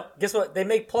 No. Guess what? They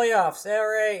make playoffs,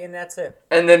 alright, and that's it.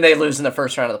 And then they lose in the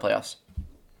first round of the playoffs.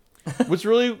 What's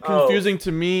really confusing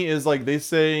to me is like they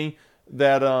say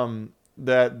that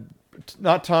that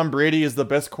not Tom Brady is the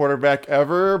best quarterback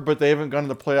ever, but they haven't gone to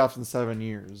the playoffs in 7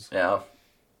 years. Yeah.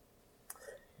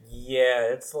 Yeah,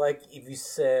 it's like if you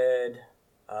said,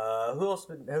 who else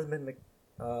has been the?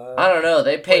 I don't know.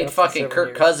 They paid Playoffs in fucking 7 Kirk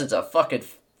years. Cousins a fucking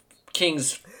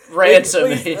king's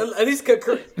ransom. At least Kirk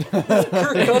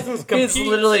Cousins competes. He's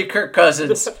literally Kirk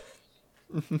Cousins.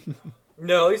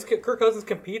 No, at least Kirk Cousins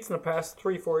competes in the past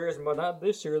 3-4 years, but not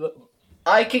this year.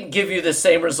 I can give you the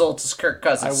same results as Kirk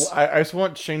Cousins. I just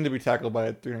want Shane to be tackled by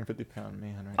a 350-pound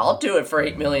man. Right I'll now. do it for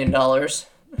 $8 million.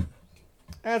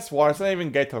 That's water. It's not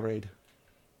even Gatorade.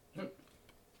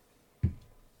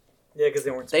 Yeah, because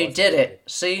they weren't. They sponsored. did it.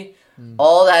 See?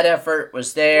 All that effort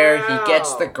was there. Wow. He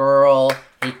gets the girl.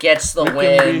 He gets the We can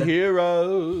win. be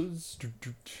heroes.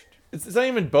 It's not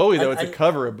even Bowie though. It's a I-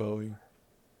 cover of Bowie.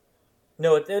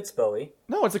 No, it's Bowie.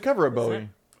 No, it's a cover of Bowie. it?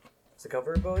 It's a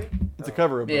cover of Bowie. It's a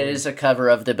cover of Bowie. It is a cover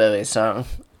of the Bowie song.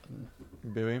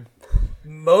 Bowie.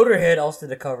 Motorhead also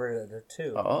did a cover of it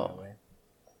too. Oh. by the way.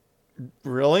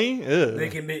 Really? Ew. We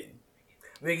can be.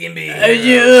 You can be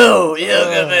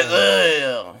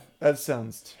That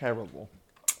sounds terrible.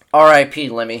 R.I.P.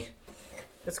 Lemmy.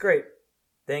 That's great.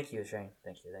 Thank you, Shane.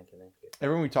 Thank you.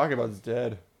 Everyone we talk about is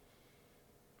dead,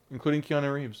 including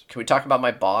Keanu Reeves. Can we talk about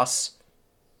my boss?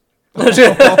 What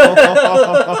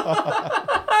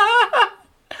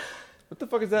the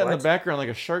fuck is that in What? the background? Like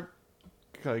a shark,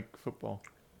 like football.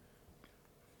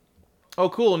 Oh,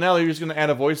 cool! Now you're just gonna add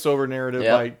a voiceover narrative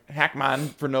Yep. like Hackman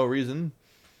for no reason.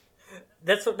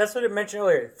 That's what I mentioned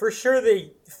earlier. For sure,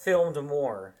 they filmed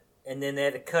more, and then they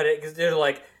had to cut it because they're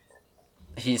like,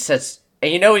 He says,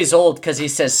 and you know he's old because he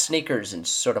says sneakers and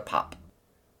soda pop.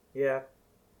 "Yeah,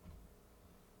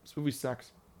 This movie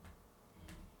sucks.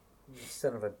 you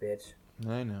son of a bitch."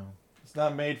 I know it's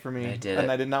not made for me, I did and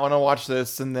it. I did not want to watch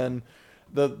this. And then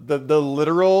the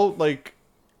literal like.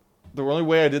 The only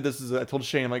way I did this is I told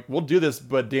Shane, I'm like, we'll do this,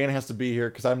 but Dan has to be here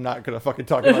because I'm not going to fucking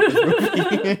talk about this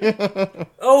movie.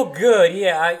 Oh, good.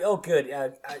 Yeah. Good.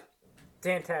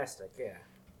 Fantastic.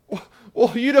 Yeah.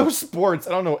 Well, you know sports. I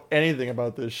don't know anything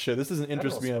about this shit. This doesn't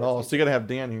interest me at all, so you got to have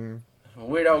Dan here.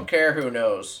 We don't care who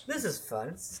knows. This is fun.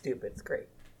 It's stupid. It's great.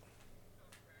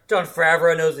 John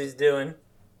Favreau knows what he's doing.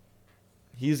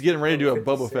 He's getting ready to do a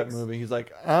Boba 56. Fett movie. He's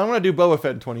like, I'm going to do Boba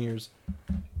Fett in 20 years.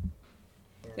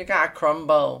 They got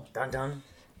crumble. Dun dun.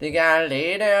 They got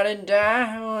lay down and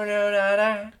die. Oh, no, no,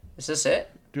 no. Is this it?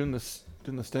 Doing the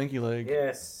stanky leg.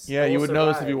 Yes. Yeah, I you will would know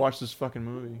this if survive. you watched this fucking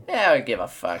movie. Yeah, I would give a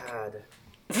fuck. God.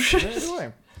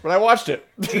 Anyway, but I watched it.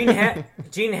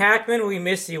 Gene Hackman, we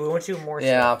miss you. We want you more.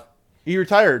 Yeah. He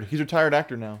retired. He's a retired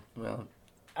actor now. Well,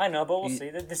 I know, but we'll see.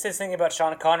 This is thing about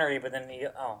Sean Connery, but then he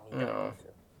No.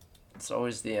 it's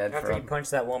always the end for after he him.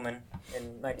 punched that woman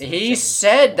in 19. He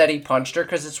said that he punched her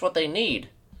because it's what they need.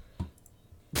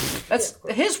 That's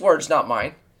his words, not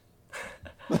mine.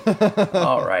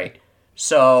 All right.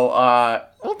 So, I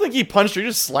don't think he punched her. He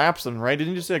just slaps him, right?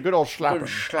 Didn't you just say a good old slapping? good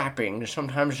slapping.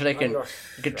 Sometimes they can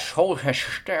get so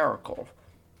hysterical.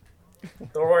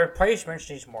 The replacement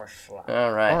needs more slap.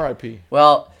 All right. R.I.P.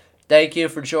 Well, thank you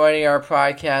for joining our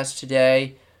podcast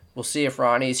today. We'll see if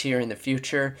Ronnie's here in the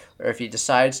future or if he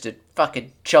decides to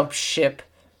fucking jump ship.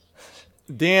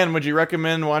 Dan, would you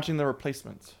recommend watching The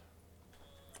Replacements?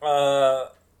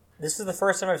 This is the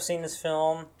first time I've seen this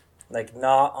film, like,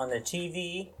 not on the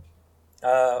TV.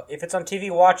 If it's on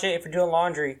TV, watch it. If you're doing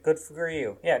laundry, good for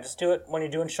you. Yeah, just do it when you're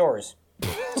doing chores.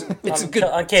 It's on, a good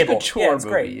on cable. It's a good chore Yeah, it's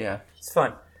movie. great. Yeah. It's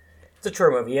fun. It's a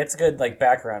chore movie. It's a good, like,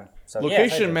 background. So,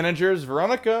 Location yeah, managers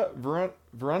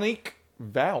Veronique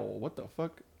Val. What the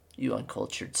fuck? You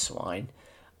uncultured swine.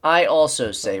 I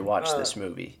also say watch this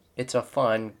movie. It's a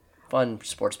fun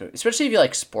sports movie, especially if you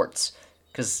like sports.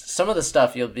 Because some of the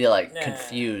stuff you'll be like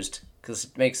confused because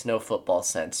it makes no football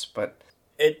sense. But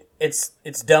It's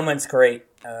dumb and it's great.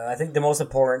 I think the most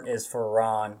important is for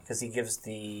Ron because he gives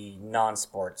the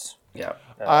non-sports. yeah,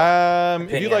 If you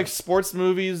opinion. like sports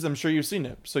movies, I'm sure you've seen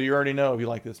it, so you already know if you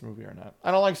like this movie or not.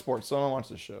 I don't like sports, so I don't watch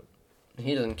this show.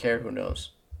 he doesn't care. Who knows?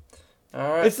 All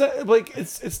right. It's not like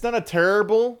it's not a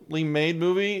terribly made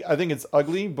movie. I think it's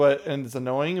ugly, and it's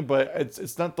annoying, but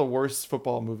it's not the worst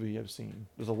football movie I've seen.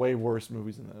 There's a way worse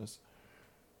movies than this.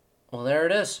 Well, there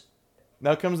it is.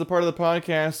 Now comes the part of the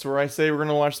podcast where I say we're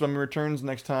gonna watch The Mummy Returns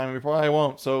next time, and we probably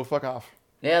won't. So fuck off.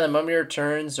 Yeah, The Mummy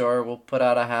Returns, or we'll put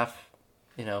out a half,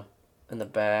 in the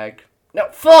bag. No,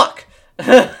 fuck!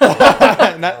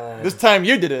 Not, this time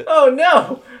you did it. Oh,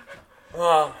 no!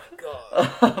 Oh,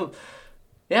 God.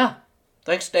 Yeah.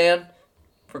 Thanks, Dan,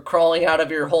 for crawling out of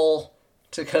your hole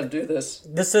to come do this.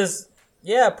 This is...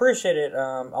 Yeah, appreciate it.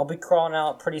 I'll be crawling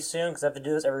out pretty soon because I have to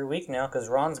do this every week now because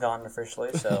Ron's gone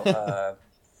officially. So,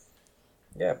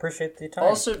 yeah, appreciate the time.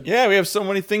 Also, Yeah, we have so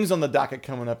many things on the docket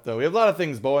coming up, though. We have a lot of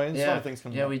things, boys. A lot yeah, of things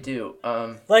coming yeah, up. we do.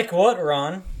 Like what,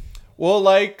 Ron? Well,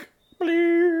 like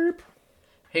bleep.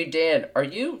 Hey, Dan, are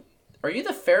you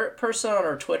the ferret person on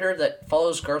our Twitter that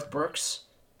follows Garth Brooks?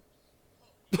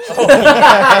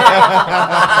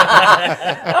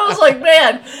 I was like,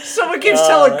 man, someone keeps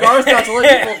telling Garth not to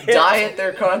let people die at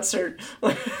their concert.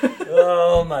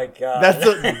 Oh my God.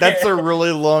 That's a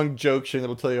really long joke, Shane, that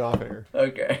we'll tell you off air.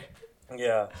 Okay.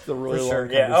 Yeah, It's a really for long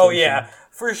sure. Yeah. Oh conversation. yeah,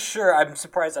 for sure. I'm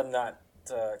surprised I'm not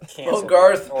canceled. Oh,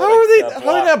 Garth. or, How are they? like, How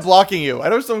are they not blocking you? I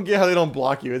just don't get how they don't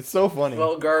block you. It's so funny.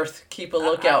 Well, Garth, keep a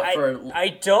lookout for. I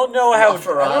don't know how.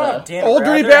 Farada. I don't know if Dan Old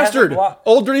dirty Rather hasn't bastard. blo-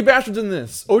 Old dirty bastard's in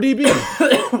this.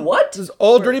 ODB. What? This is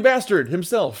old dirty bastard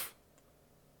himself.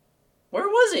 Where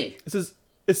was he?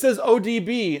 It says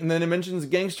ODB, and then it mentions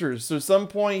gangsters. So at some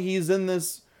point he's in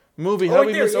this movie. How Oh, do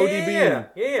we there, miss yeah, ODB?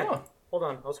 Yeah. Oh. Hold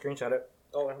on, I'll screenshot it.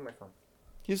 Oh, I have my phone.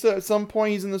 He said at some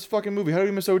point he's in this fucking movie. How do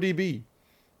we miss ODB?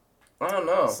 I don't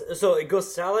know. So it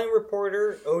goes Silent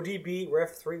Reporter, ODB,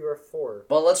 Ref 3, Ref 4.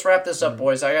 Well, let's wrap this up,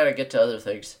 boys. I gotta get to other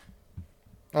things.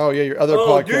 Oh yeah, your other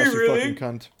Oh, do podcast, you you really? fucking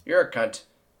cunt. You're a cunt.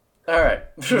 All right.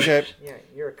 Okay. Yeah,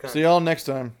 you're a cunt. See y'all next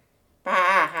time.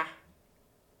 I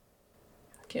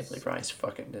can't believe Ryan's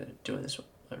fucking doing this with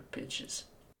other bitches.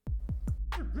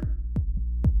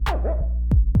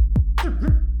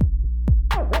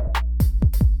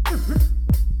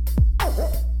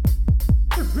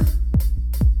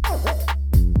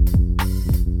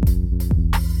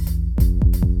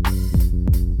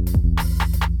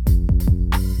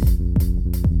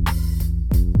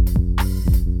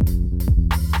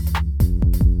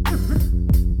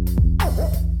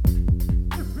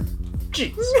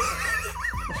 Jeez.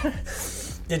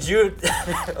 Did you...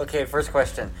 Okay, first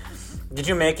question. Did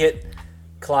you make it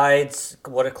Clyde's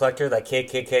What a Collector, like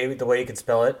KKK, the way you could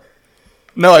spell it?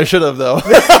 No, I should have though.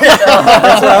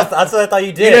 That's what I thought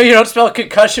you did. You know you don't spell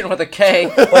concussion with a K.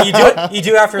 Well, you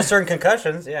do after certain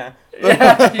concussions, yeah.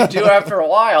 Yeah, you do after a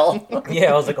while.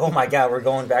 Yeah, I was like, oh my God, we're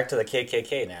going back to the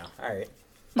KKK now. All right.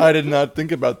 I did not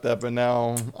think about that, but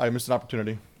now I missed an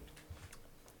opportunity.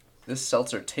 This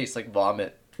seltzer tastes like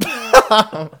vomit.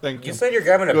 Thank you. You said you're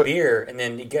grabbing a Good. beer, and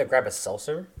then you grab a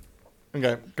seltzer?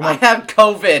 Okay, come I on. have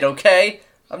COVID, okay?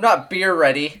 I'm not beer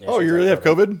ready. Oh, you really have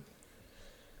COVID?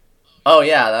 Oh,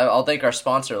 yeah, I'll thank our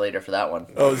sponsor later for that one.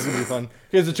 Oh, this is gonna be fun.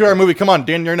 Here's a 2-hour movie. Come on,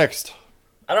 Dan, you're next.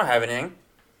 I don't have anything.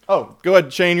 Oh, go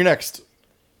ahead, Shane, you're next.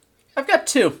 I've got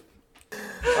 2.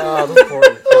 Oh, those poor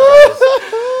guys.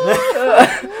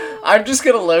 I'm just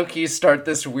gonna low-key start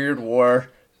this weird war.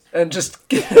 And just...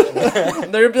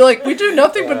 They'll be like, we do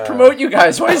nothing but promote you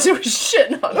guys. Why is he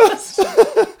shitting on us?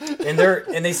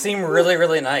 And they seem really,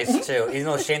 really nice too, even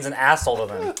though Shane's an asshole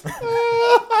to them.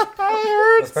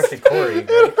 Especially Corey.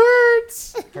 It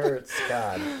hurts. Hurts,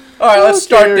 God. All right, let's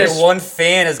start this. Your one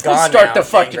fan is gone. Let's start now, the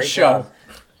Shane. fucking Great show. job.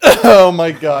 Oh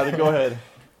my god, go ahead.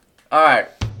 All right.